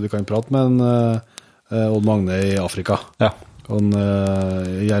vi gjør at vi kan prate med Odd Magne i Afrika, og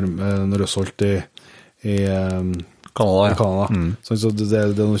en Røsholt i Kanada. Så det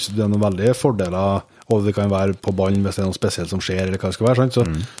er noen veldige fordeler, og det kan være på ballen hvis det er noe spesielt som skjer, eller hva det skal være. Så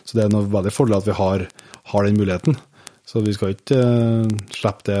det er noen veldig fordeler at vi har den muligheten. Så vi skal ikke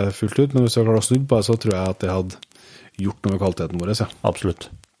slippe det fullt ut, men hvis vi klarer å snudd på det, så tror jeg at det hadde gjort noe med kvaliteten vår. Absolutt.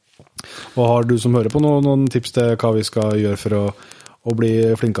 Og har du som hører på noen tips til hva vi skal gjøre for å bli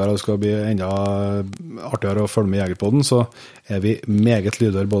flinkere og skal bli enda artigere å følge med Jegerpodden, så er vi meget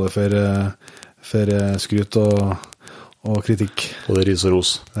lydhør både for skryt og kritikk. Både ris og ros.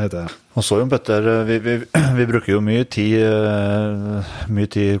 Det heter det. Og så, Jon Petter, vi bruker jo mye tid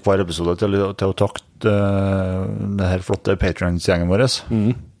hver episode til å takke det her flotte Patreon-gjengen vår.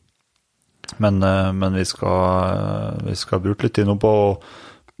 Men vi skal bruke litt tid nå på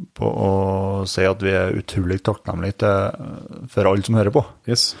å si at vi er utrolig takknemlige for alle som hører på.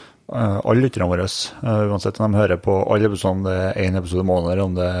 Yes. Alle lytterne våre, uansett om de hører på alle episodene, det er en episode i måneden,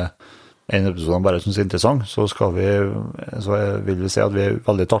 om det er en episode de bare synes er interessant, så vil vi si at vi er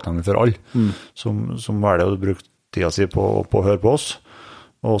veldig takknemlige for alle som velger å bruke tida si på å høre på oss,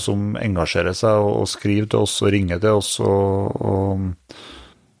 og som engasjerer seg og skriver til oss og ringer til oss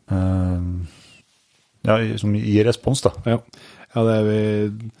som gir respons da. Ja, det er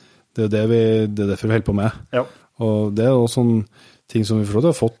derfor vi holder på med. Ja. Og det er også sånne ting som vi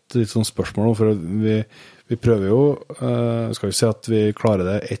har fått litt sånn spørsmål om, for vi prøver jo, skal vi si at vi klarer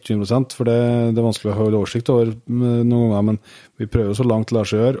det 100%, for det er vanskelig å holde oversikt over noen ganger, men vi prøver jo så langt det lar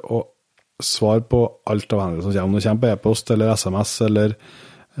seg gjøre, og svar på alt av hendelser som kommer. Om det kommer på e-post eller SMS eller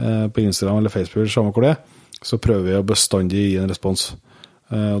på Instagram eller Facebook, samme hvor det, så prøver vi å bestandig gi en respons.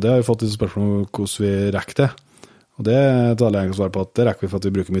 Og det har vi fått litt spørsmål om hvordan vi rekker det. Og det er et veldig enkelt svar på at det rekker vi for at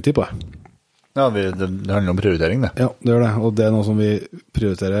vi bruker mye tid på det. Ja, det handler om prioritering, det. Ja, det gjør det. Og det er noe som vi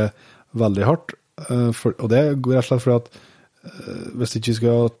prioriterer veldig hardt. Og det går rett og slett fordi at hvis ikke vi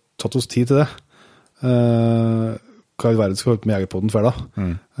skulle ha tatt oss tid til det, hva i verden skal vi holde på med Jegerpodden for da?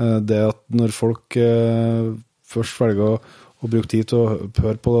 Det at når folk først velger å bruke tid til å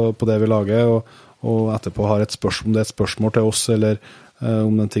høre på det vi lager, og etterpå har et spørsmål, om det er et spørsmål til oss, eller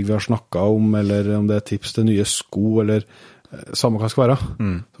om det er en ting vi har snakket om, eller om det er tips til nye sko, eller samme hva det skal være.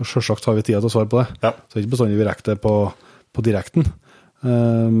 Så selvsagt har vi tid til å svare på det. Ja. Så det er ikke bestandig vi rekker det på direkten.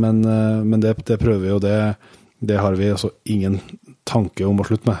 Men det prøver vi, og det har vi altså ingen tanke om å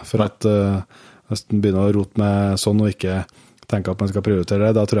slutte med. For at hvis man begynner å rote med sånn, og ikke tenker at man skal prioritere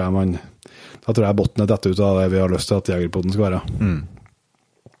det, da tror jeg botten er dette ut av det vi har lyst til at Jegerpodden skal være.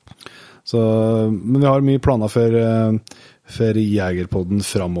 Så, men vi har mye planer for Jegerpodden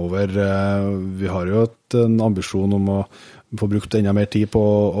fremover. Vi har jo en ambisjon om å få brukt enda mer tid på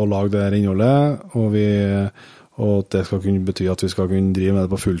å lage det her innholdet, og det skal kunne bety at vi skal kunne drive med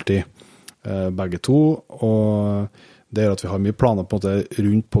det på fulltid begge to, og det gjør at vi har mye planer på en måte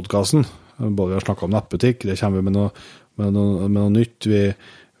rundt podcasten. Både vi har snakket om nettbutikk, det kommer vi med noe nytt,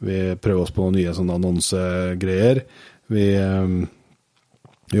 vi prøver oss på noen nye sånne annonsegreier, vi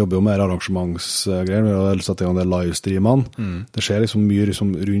jobber jo med arrangementsgreier, vi har satt i gang det livestreamene. Det skjer liksom mye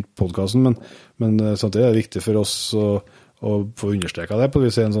rundt podcasten, men samtidig er det viktig for oss å få understreket det på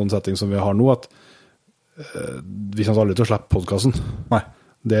en sånn setting som vi har nå, at vi kommer aldri til å slippe podcasten. Nei.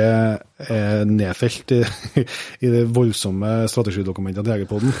 Det er nedfelt i det voldsomme strategidokumentet til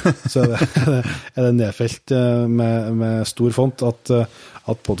Jegerpodden, så er det nedfelt med stor font at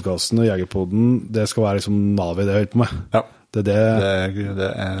podcasten og Jegerpodden, det skal være liksom navet det jeg holder på med. Ja. Det er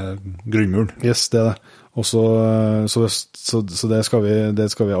grunnmuren. Yes, det er det. Og så det skal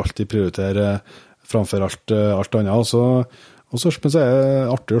vi alltid prioritere framfor alt annet. Og så er det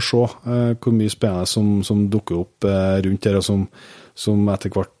artig å se hvor mye spennende som dukker opp rundt her, og som etter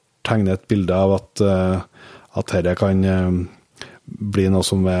hvert tegner et bilde av at dette kan bli noe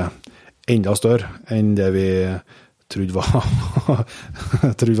som er enda større enn det vi trodde var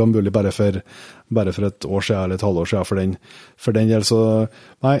mulig bare for et år siden eller et halvår siden for den del. Så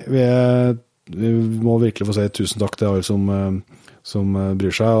nei, vi må virkelig få si tusen takk til alle som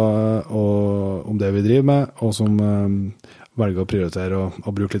bryr seg og om det vi driver med, og som velger å prioritere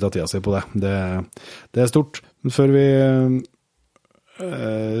og bruke litt av tida si på det. Det er stort. Men før vi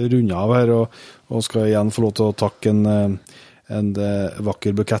runder av her og skal igjen få lov til å takke en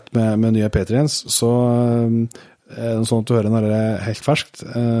vakker bukett med nye Patreons, så er det sånn at du hører når det er helt ferskt,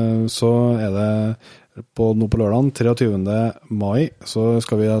 så er det nå på lørdagen 23. mai, så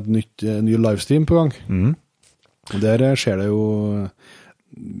skal vi ha en ny livestream på gang. Og der skjer det jo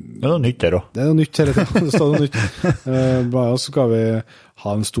det er noe nytt der også. Det er noe nytt her, det står noe nytt. Blant annet skal vi ha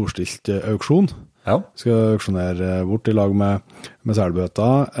en storstilt auksjon. Ja. Vi skal auksjonere bort i lag med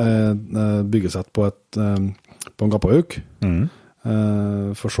selbøter, byggesett på en gappauk.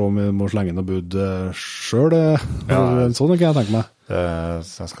 For så om vi må slenge noe bud selv. Sånn kan jeg tenke meg.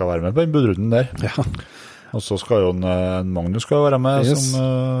 Så jeg skal være med på den budrunden der. Ja. Og så skal jo en Magnus skal være med, yes.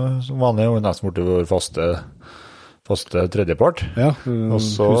 som vanlig, og nesten borte vår faste tredjepart. Ja,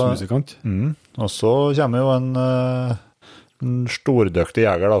 husmusikant. Og så kommer jo en stordøktig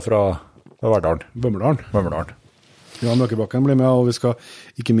jeger da, fra Verdalen. Bømmerdalen. Jan Møkkebakken blir med, og vi skal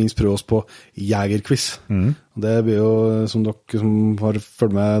ikke minst prøve oss på jegerquiz. Det blir jo, som dere som har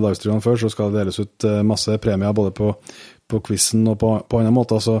følt med livestreamene før, så skal det deles ut masse premier både på quizen og på andre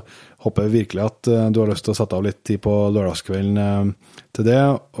måter, så håper jeg virkelig at du har lyst til å sette av litt tid på lørdagskvelden til det,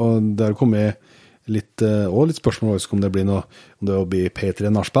 og det har kommet litt spørsmål også om det blir noe, om det blir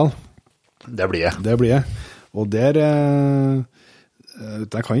Patreon-nachspiel. Det blir jeg. Og der jeg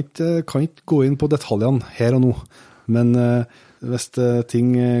kan ikke gå inn på detaljene her og nå, men hvis ting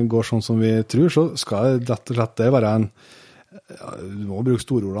går sånn som vi tror, så skal det rett og slett det være du må bruke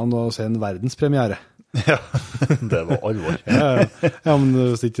storordene og si en verdenspremiere. Ja, det var alvor. Ja, men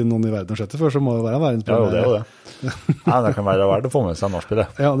hvis ikke noen i verden har sett det før, så må det være en verdenspremiere. Ja, det er jo det. Ja, det kan være verdt å få med seg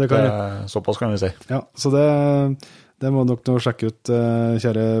nachspielet. Ja, det kan det. Såpass kan vi si. Ja, så det må dere nå sjekke ut,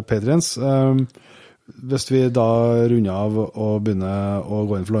 kjære Patreons. Hvis vi da runder av og begynner å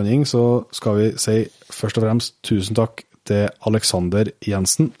gå inn for landing, så skal vi si først og fremst tusen takk til Alexander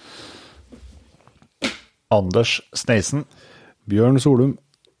Jensen, Anders Sneisen, Bjørn Solum,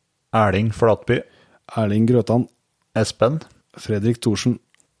 Erling Flatby, Erling Grøtan, Espen, Fredrik Thorsen,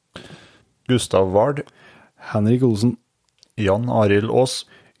 Gustav Ward, Henrik Olsen, Jan Arild Aas,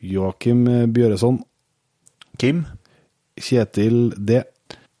 Joakim Bjøreson. Kim. Kjetil D.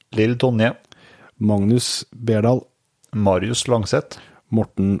 Lill Tonje. Magnus Berdal. Marius Langseth.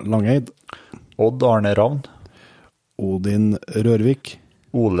 Morten Langeid. Odd Arne Ravn. Odin Rørvik.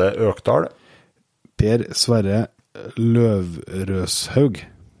 Ole Økdal. Per Sverre Løvrøshaug.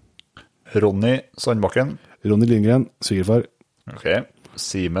 Ronny Sandbakken. Ronny Lindgren, svigerfar. Ok.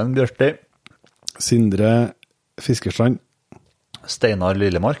 Simen Bjørsti. Sindre Fiskerstrand. Steinar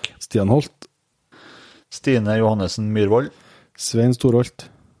Lillemark. Stian Holt. Stine Johannessen Myrvold. Svein Storholt.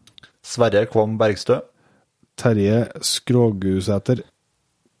 Sverre Kvam Bergstø. Terje Skrågusæter.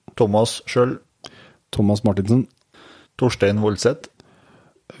 Thomas Schjøll. Thomas Martinsen. Torstein Voldseth.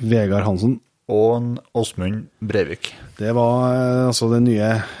 Vegard Hansen. Og Åsmund Breivik. Det var altså det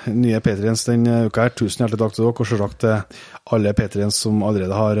nye Patriens denne uka her. Tusen hjertelig takk til dere, og selvsagt til alle Patriens som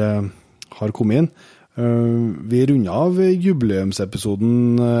allerede har kommet inn. Vi runder av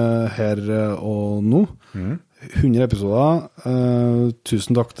jubileumsepisoden her og nå. 100 episoder.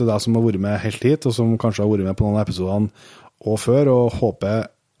 Tusen takk til deg som har vært med helt hit, og som kanskje har vært med på noen av episodene og før, og håper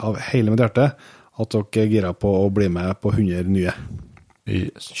av hele mitt hjerte at dere girer på å bli med på 100 nye. Vi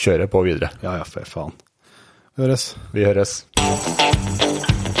kjører på videre. Ja, for faen. Vi høres. Vi høres.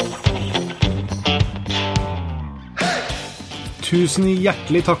 Tusen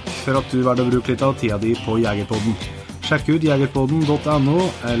hjertelig takk for at du valgte å bruke litt av tida di på Jegerpodden. Sjekk ut jegerpodden.no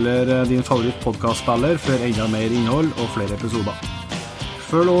eller din favorittpodcastspiller for enda mer innhold og flere episoder.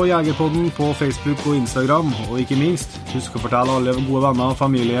 Følg også Jegerpodden på Facebook og Instagram, og ikke minst, husk å fortelle alle gode venner,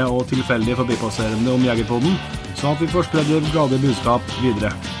 familie og tilfeldige forbipasserende om Jegerpodden, sånn at vi får spredd glade budskap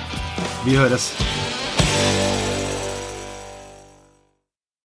videre. Vi høres.